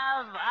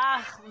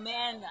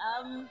 Man,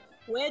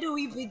 where do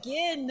we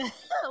begin?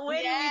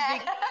 Where do we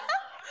begin?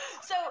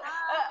 So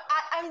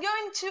I'm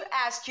going to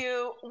ask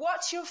you,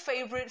 what's your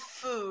favorite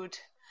food?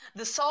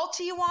 The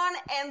salty one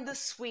and the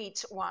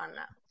sweet one.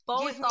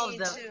 Both of them at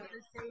the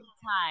same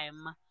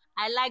time.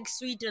 I like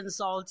sweet and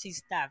salty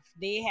stuff.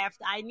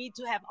 I need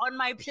to have on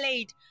my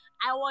plate.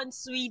 I want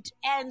sweet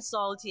and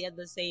salty at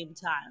the same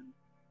time.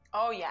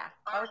 Oh yeah,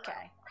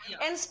 okay.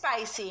 Yeah. And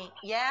spicy,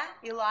 yeah?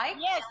 You like?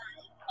 Yes.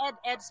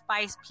 Add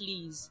spice,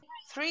 please.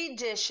 3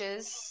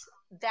 dishes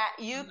that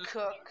you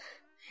cook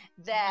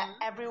that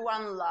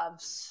everyone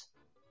loves.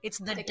 It's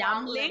the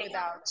dumpling.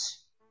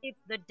 It's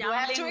the dumpling. You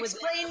have to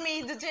explain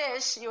me the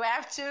dish. You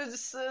have to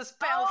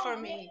spell for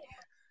me.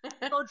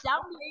 So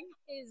dumpling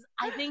is,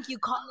 I think you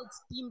call it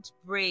steamed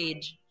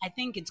bread. I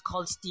think it's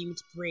called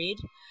steamed bread.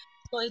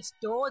 So it's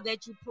dough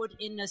that you put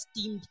in a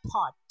steamed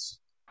pot.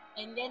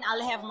 And then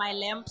I'll have my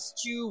lamb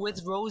stew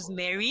with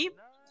rosemary.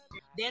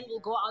 Then we'll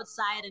go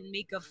outside and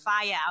make a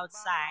fire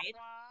outside.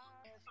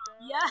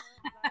 Yeah.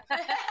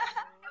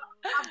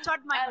 I've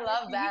taught my I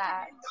love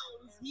that.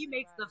 He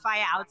makes the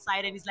fire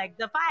outside and he's like,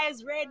 the fire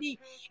is ready.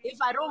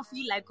 If I don't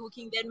feel like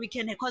cooking, then we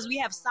can, because we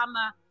have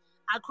summer.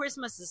 Our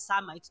Christmas is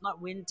summer, it's not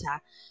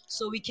winter.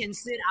 So we can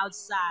sit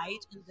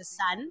outside in the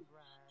sun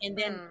and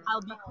then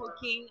I'll be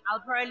cooking. I'll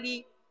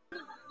probably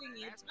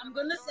I'm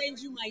gonna send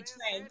you my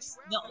tracks,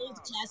 the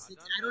old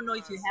classics. I don't know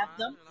if you have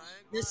them.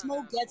 The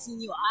smoke gets in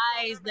your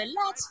eyes, the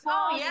let's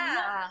fall. Oh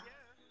yeah,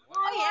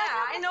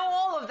 I know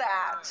all of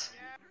that.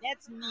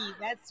 That's me.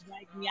 That's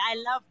right. Me. I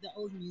love the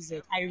old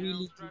music. I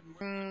really do.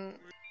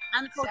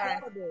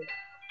 Unforgettable.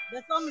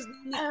 The song's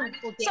name is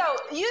Unforgettable.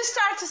 So you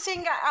start to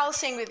sing, I'll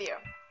sing with you.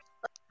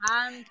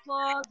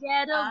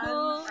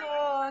 Unforgettable.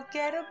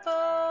 Unforgettable.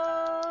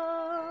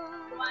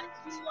 What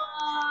you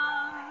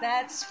are.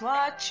 That's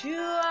what you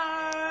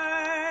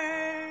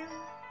are.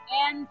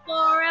 And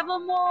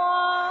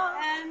forevermore.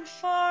 And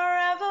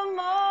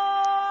forevermore.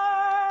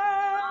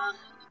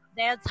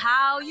 That's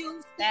how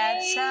you stay.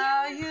 That's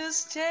how you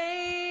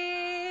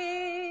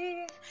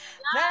stay.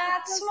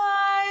 That's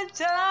my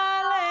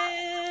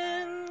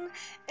darling.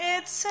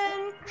 It's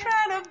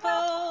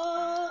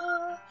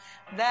incredible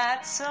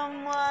that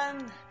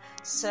someone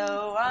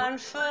so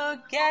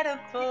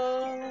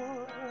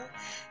unforgettable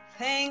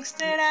thinks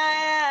that I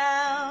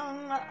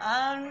am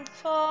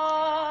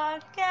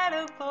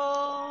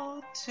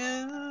unforgettable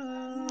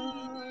too.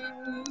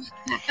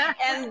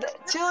 And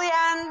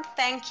Julian,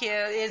 thank you.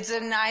 It's a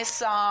nice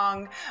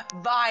song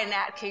by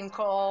Nat King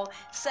Cole,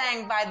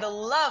 sang by the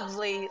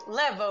lovely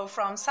Levo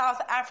from South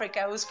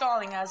Africa, who's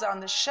calling us on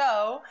the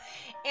show.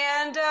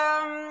 And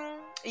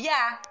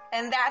yeah,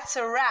 and that's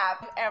a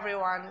wrap,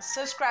 everyone.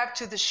 Subscribe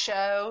to the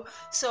show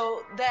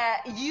so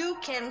that you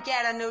can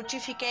get a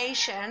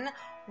notification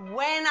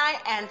when I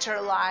enter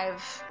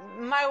live.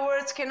 My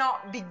words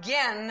cannot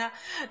begin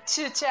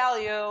to tell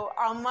you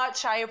how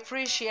much I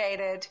appreciate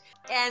it.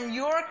 And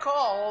your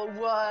call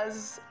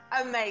was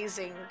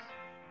amazing.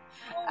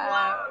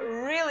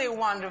 Really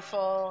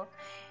wonderful.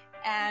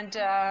 And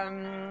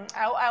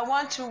I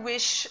want to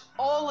wish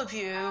all of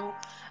you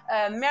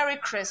a Merry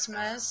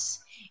Christmas.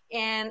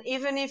 And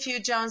even if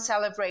you don't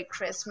celebrate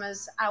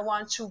Christmas, I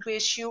want to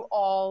wish you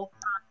all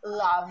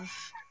love.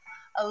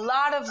 A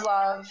lot of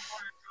love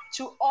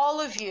to all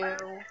of you.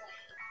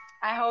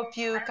 I hope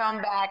you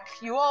come back.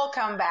 You all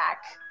come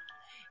back.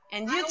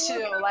 And you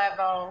too,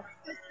 Levo.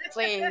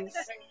 Please.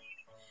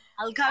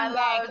 I'll come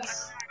back.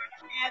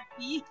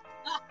 Happy.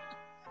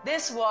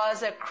 This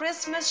was a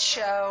Christmas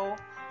show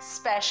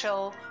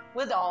special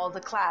with all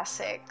the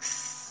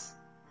classics.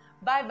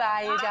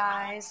 Bye-bye, you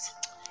guys.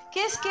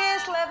 Kiss,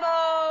 kiss,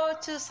 Levo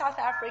to South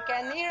Africa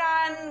and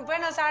Iran,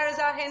 Buenos Aires,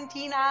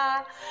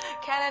 Argentina,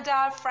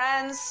 Canada,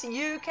 France,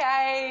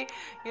 UK,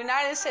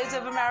 United States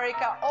of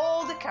America,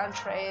 all the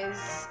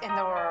countries in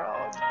the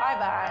world.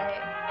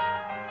 Bye-bye.